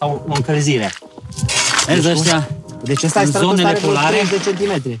ploaie sau o încălzire. Vezi ăștia? Deci ăsta în e stratul zonele ăsta are polare, 30 de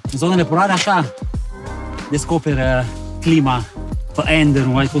centimetri. în zonele polare așa descoperă clima pe Ender,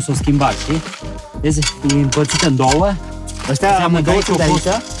 nu ai pus o schimbat, știi? Vezi, e împărțită în două. Ăstea Înseamnă că amândouă aici sunt de a fost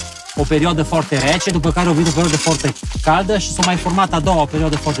aici? o perioadă foarte rece, după care a venit o perioadă foarte caldă și s-a mai format a doua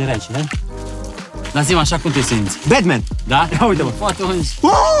perioadă foarte rece. Dar zi-mă așa, cum te simți? Batman! Da? Ia uite-mă! Atunci...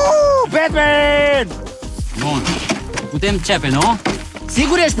 Batman! Bun. Putem începe, nu?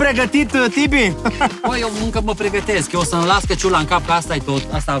 Sigur ești pregătit, Tibi? Păi, eu încă mă pregătesc. Eu să-mi las căciula în cap, că asta e tot.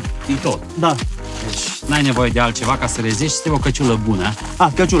 Asta e tot. Da. Deci n-ai nevoie de altceva ca să reziști, trebuie o căciulă bună.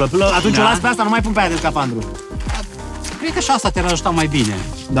 Căciulă. Atunci Da. o las pe asta, nu mai pun pe aia de scafandru. Cred că și asta te-ar ajuta mai bine.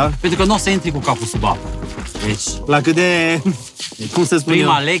 Da? Pentru că nu o să intri cu capul sub apă. Deci, La cât de... Cum să spun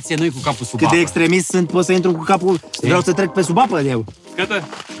prima eu? lecție nu-i cu capul sub Cât apă. de extremist sunt, pot să intru cu capul... Vreau să trec pe sub apă eu. Gata?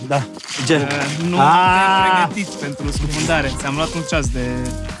 Da. Ce? Nu te-am pregătit pentru scufundare. Ți-am luat un ceas de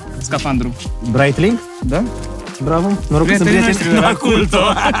scafandru. Breitling? Da? Bravo. Noroc că sunt Prietenii prieteni noștri de de la la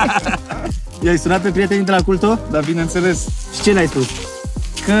Culto. I-ai sunat pe prietenii de la Culto? Da, bineînțeles. Și ce le-ai spus?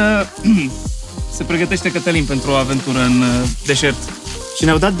 Că se pregătește Cătălin pentru o aventură în deșert. Și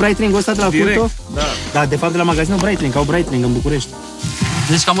ne-au dat Breitling-ul ăsta de la Direct, Culto? da. Da, de fapt de la magazinul Breitling, au Breitling în București.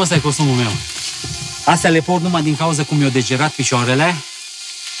 Deci cam ăsta e costumul meu. Astea le port numai din cauza cum mi-au degerat picioarele.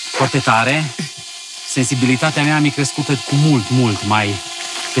 Foarte tare. Sensibilitatea mea mi-e crescută cu mult mai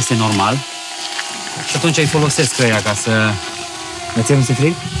peste normal. Și atunci îi folosesc ăia ca să... Ți-ai un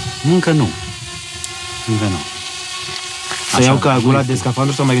frig? Încă nu. Încă nu. Să iau ca gulat de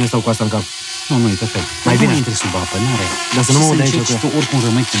scafandru sau mai bine stau cu asta în cap? Nu, e perfect. Mai bine. Nu intri sub apă, n-are. Dar să nu mă aud aici, încerci că- tu oricum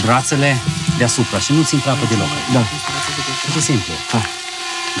rămâi cu brațele deasupra și nu-ți intră apă deloc. Da. Așa e simplu. Hai.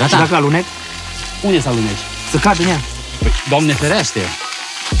 Gata? Și dacă alunec, Unde să aluneci? să cad în ea. Păi, Doamne ferește!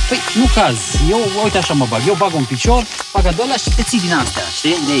 Păi, nu cazi. Eu, uite așa mă bag. Eu bag un picior, bag a doilea și te ții din astea,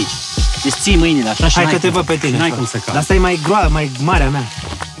 știi? De aici. Deci ții mâinile așa și Hai n-ai că te cum- văd pe tine. N-ai cum să Dar cazi. asta e mai mare a mea.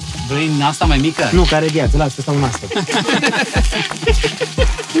 Vrei din asta mai mică? Nu, care gheață, las că stau în asta.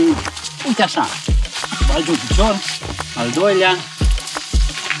 Uite așa. Bagi un picior, al doilea.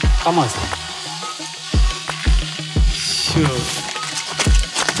 Cam asta.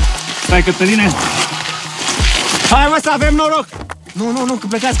 Stai, Cătăline. Hai mă, să avem noroc! Nu, că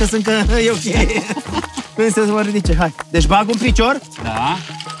plecați, că sunt că e ok. Când să mă ridice, hai. Deci bag un picior. Da.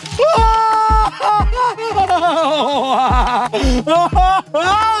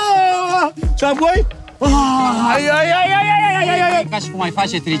 Și apoi? E ca și cum ai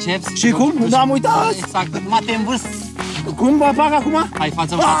face triceps. Și cum? Nu am uitat. Exact. Numai te învârți. Cum mă fac acum? Hai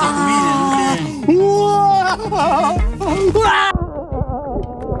față în față cu mine. Nu te...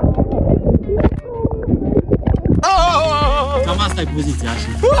 Cam asta e poziția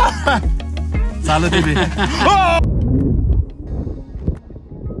așa. Salut, Tibi!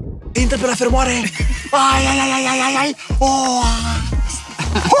 Intră pe la fermoare! Ai!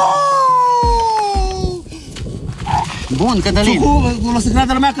 Bun, Cătălin. O să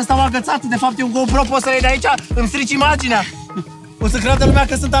creadă lumea că stau agățat. De fapt e un GoPro, poți să le iei de aici, îmi strici imaginea. O să creadă lumea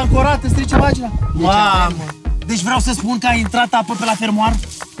că sunt ancorat, îmi strici imaginea. Mamă! Deci vreau să spun că a intrat apă pe la fermoar.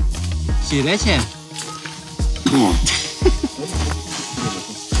 Și rece?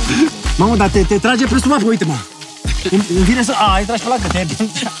 Mamă, dar te trage pre sub apă, uite-mă. Îmi vine să... ai tragi pe la gâte.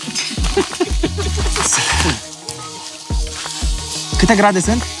 Câte grade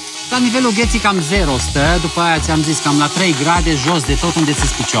sunt? La nivelul gheții cam 0 stă, după aia ți-am zis cam la 3 grade jos de tot unde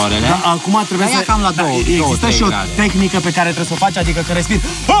ți picioarele. Da, acum trebuie Dar să... ia cam la 2, există 3 și o grade. tehnică pe care trebuie să o faci, adică că respiri.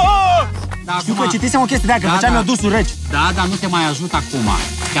 Da, Știu acum- că citisem o chestie de aia, că Da, făceam da. eu dusuri reci. Da, dar nu te mai ajută acum.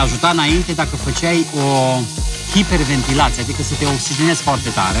 Te ajuta înainte dacă făceai o hiperventilație, adică să te oxigenezi foarte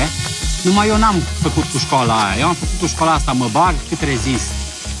tare. Numai eu n-am făcut cu școala aia. Eu am făcut cu școala asta, mă bag cât rezist.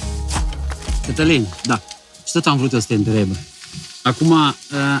 Cătălin, Da. și tot am vrut eu să te întreb. Acum,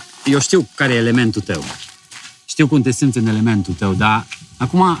 eu știu care e elementul tău. Știu cum te simți în elementul tău, dar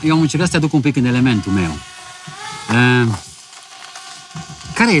acum eu am încercat să te aduc un pic în elementul meu.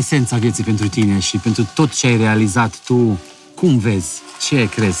 Care e esența vieții pentru tine și pentru tot ce ai realizat tu? Cum vezi? Ce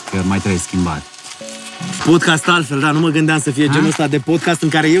crezi că mai trebuie schimbat? Podcast altfel, da, nu mă gândeam să fie genul ăsta de podcast în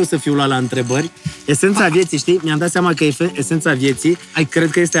care eu să fiu luat la întrebări. Esența vieții, știi? Mi-am dat seama că esența vieții, cred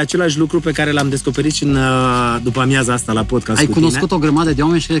că este același lucru pe care l-am descoperit și în după amiaza asta la podcast Ai cu cunoscut tine. o grămadă de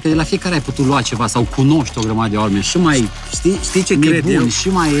oameni și cred că de la fiecare ai putut lua ceva sau cunoști o grămadă de oameni și mai Știi ce cred eu? nebuni, și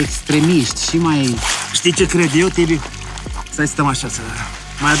mai extremiști, și mai... Știi ce cred eu, Tibi? Să stăm așa, să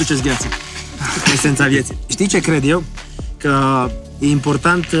mai aduceți gheață. Esența vieții. Știi ce cred eu? Că e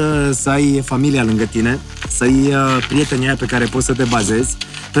important să ai familia lângă tine, să ai prietenii aia pe care poți să te bazezi,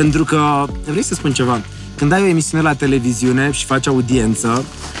 pentru că, vrei să spun ceva, când ai o emisiune la televiziune și faci audiență,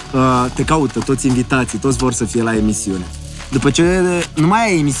 te caută toți invitații, toți vor să fie la emisiune. După ce nu mai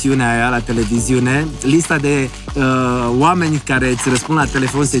ai emisiunea aia la televiziune, lista de oameni care îți răspund la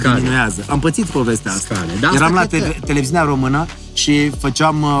telefon se diminuează. Am pățit povestea asta. Eram la televiziunea română și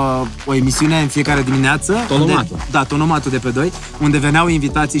făceam o emisiune în fiecare dimineață. Tonomatul. Da, Tonomatul de pe 2, unde veneau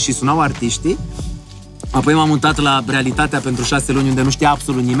invitații și sunau artiștii. Apoi m-am mutat la Realitatea pentru 6 luni, unde nu știa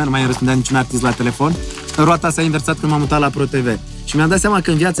absolut nimeni, nu mai răspundea niciun artist la telefon. Roata s-a inversat când m-am mutat la Pro TV. Și mi-am dat seama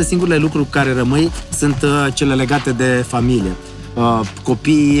că în viață singurele lucruri cu care rămâi sunt cele legate de familie.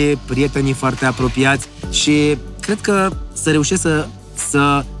 Copiii, prietenii foarte apropiați și cred că să reușești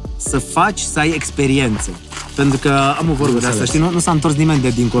să faci, să ai experiențe. Pentru că am o vorbă de asta, știi, nu s-a întors nimeni de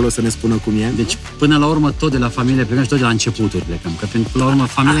dincolo să ne spună cum e. Deci, până la urmă, tot de la familie plecăm și tot de la începuturi plecăm. Că, până la urmă,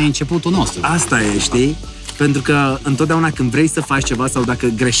 familia e începutul nostru. Asta e, știi? Pentru că întotdeauna când vrei să faci ceva sau dacă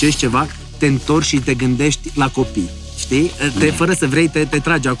greșești ceva, te întorci și te gândești la copii, știi? Fără să vrei, te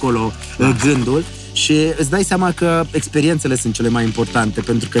tragi acolo gândul și îți dai seama că experiențele sunt cele mai importante,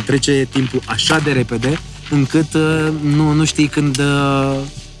 pentru că trece timpul așa de repede încât nu știi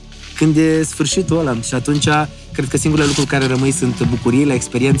când e sfârșitul ăla. Și atunci, cred că singurele lucruri care rămâi sunt bucuriile,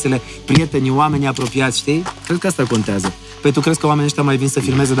 experiențele, prietenii, oamenii apropiați, știi? Cred că asta contează. Păi tu crezi că oamenii ăștia mai vin să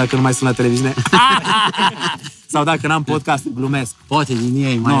filmeze dacă nu mai sunt la televiziune? Sau dacă n-am podcast? Glumesc. Poate din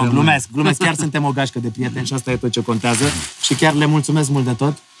ei mai glumesc. Chiar suntem o gașcă de prieteni și asta e tot ce contează. Și chiar le mulțumesc mult de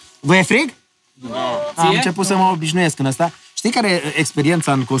tot. Vă e frig? Am început să mă obișnuiesc în asta. Știi care e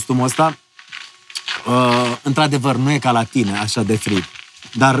experiența în costumul ăsta? Într-adevăr, nu e ca la tine, așa de frig.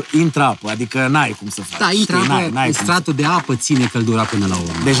 Dar intră apă, adică n-ai cum să faci. Da, intră apă, stratul de apă ține căldura până la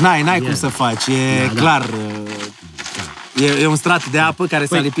urmă. Deci n-ai cum să faci, e clar. E un strat de apă care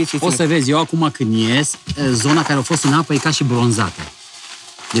s-a lipit și... Poți să vezi, eu acum când ies, zona care a fost în apă e ca și bronzată.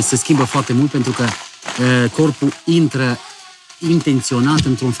 Deci se schimbă foarte mult pentru că corpul intră intenționat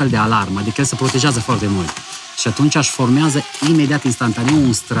într-un fel de alarmă, adică se protejează foarte mult. Și atunci își formează imediat, instantaneu,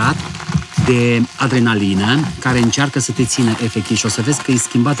 un strat de adrenalină care încearcă să te țină efectiv și o să vezi că e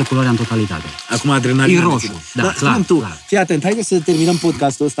schimbată culoarea în totalitate. Acum adrenalină. E roșu. Da, clar, spune-mi tu, clar. Fii atent, haide să terminăm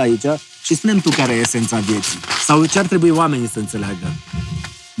podcastul ăsta aici și spune-mi tu care e esența vieții. Sau ce ar trebui oamenii să înțeleagă?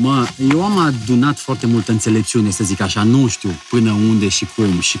 Eu am adunat foarte multă înțelepciune, să zic așa, nu știu până unde și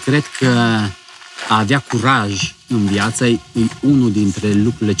cum și cred că a avea curaj în viață e unul dintre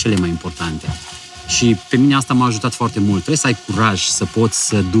lucrurile cele mai importante. Și pe mine asta m-a ajutat foarte mult. Trebuie să ai curaj să poți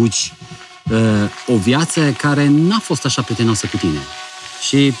să duci o viață care n-a fost așa prietenoasă cu tine.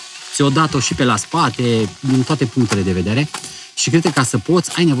 Și ți-o dat-o și pe la spate, din toate punctele de vedere. Și cred că ca să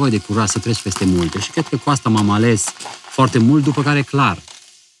poți, ai nevoie de curaj să treci peste multe. Și cred că cu asta m-am ales foarte mult, după care, clar,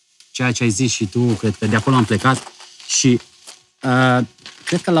 ceea ce ai zis și tu, cred că de acolo am plecat și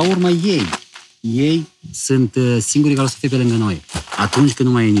cred că la urmă ei sunt singurii care o să fie pe lângă noi. Atunci când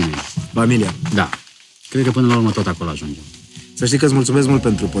nu mai e nimeni. Familia. Da. Cred că până la urmă tot acolo ajungem. Să știi că îți mulțumesc mult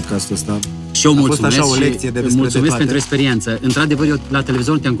pentru podcastul ăsta. Și eu mulțumesc. A fost așa o lecție de mulțumesc pentru experiență. Într-adevăr, eu la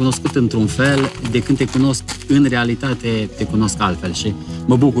televizor te-am cunoscut într-un fel, de când te cunosc în realitate, te cunosc altfel. Și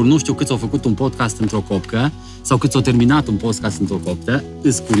mă bucur, nu știu câți au făcut un podcast într-o copcă sau câți au terminat un podcast într-o copcă,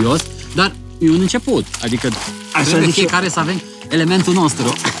 îs curios, dar e un început. Adică trebuie fiecare să avem elementul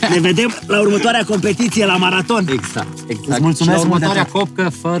nostru. Ne vedem la următoarea competiție la maraton. Exact. Îți mulțumesc și la următoarea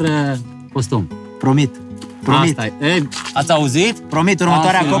copcă fără costum. Promit. Asta e. Ați auzit? Promit,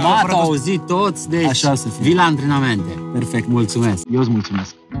 următoarea copcă. Ați auzit toți, deci așa să fie. Vii la antrenamente. Perfect. Mulțumesc. Eu îți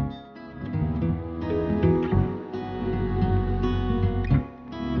mulțumesc.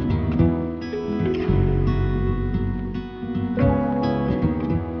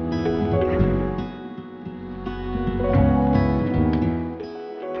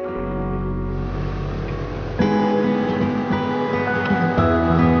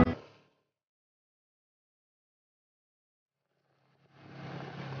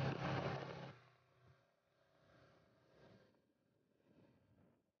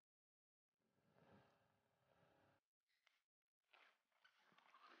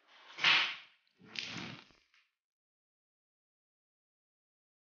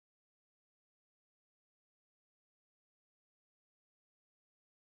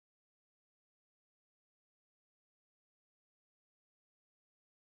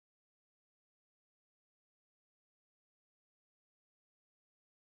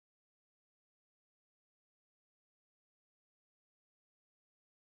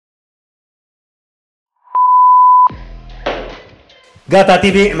 Gata,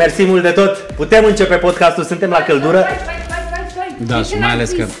 Tibi, mersi mult de tot. Putem începe podcastul, suntem la căldură. Stai. Da, și mai ales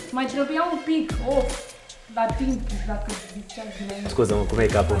că... Mai trebuia un pic, la timp, dacă ziceam. Scuză-mă, cum e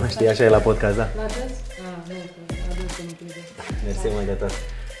capul, știi, așa e la podcast, da? La des? Nu, la des că nu trebuie. Mersi mult de tot.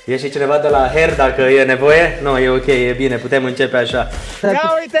 E și cineva de la Hair dacă e nevoie? Nu, e ok, e bine, putem începe așa.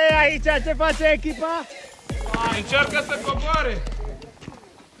 Ia uite aici ce face echipa! Încearcă să coboare!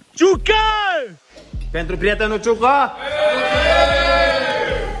 Ciucă! Pentru prietenul Ciucă?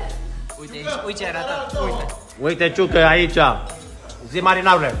 Uite aici, uite ce arată, uite. Uite Ciucă aici. Zi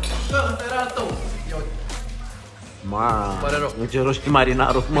marinarule. Ma, nu ce roșii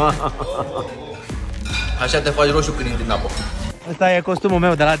marinarul, mă. Așa te faci roșu când intri în apă. Ăsta e costumul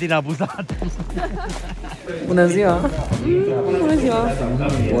meu de la Dina Buzat. Bună ziua! Bună ziua!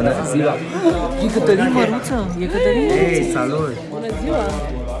 Bună ziua! E Cătălin Măruță! E Cătălin Măruță! Ei, salut! Bună ziua!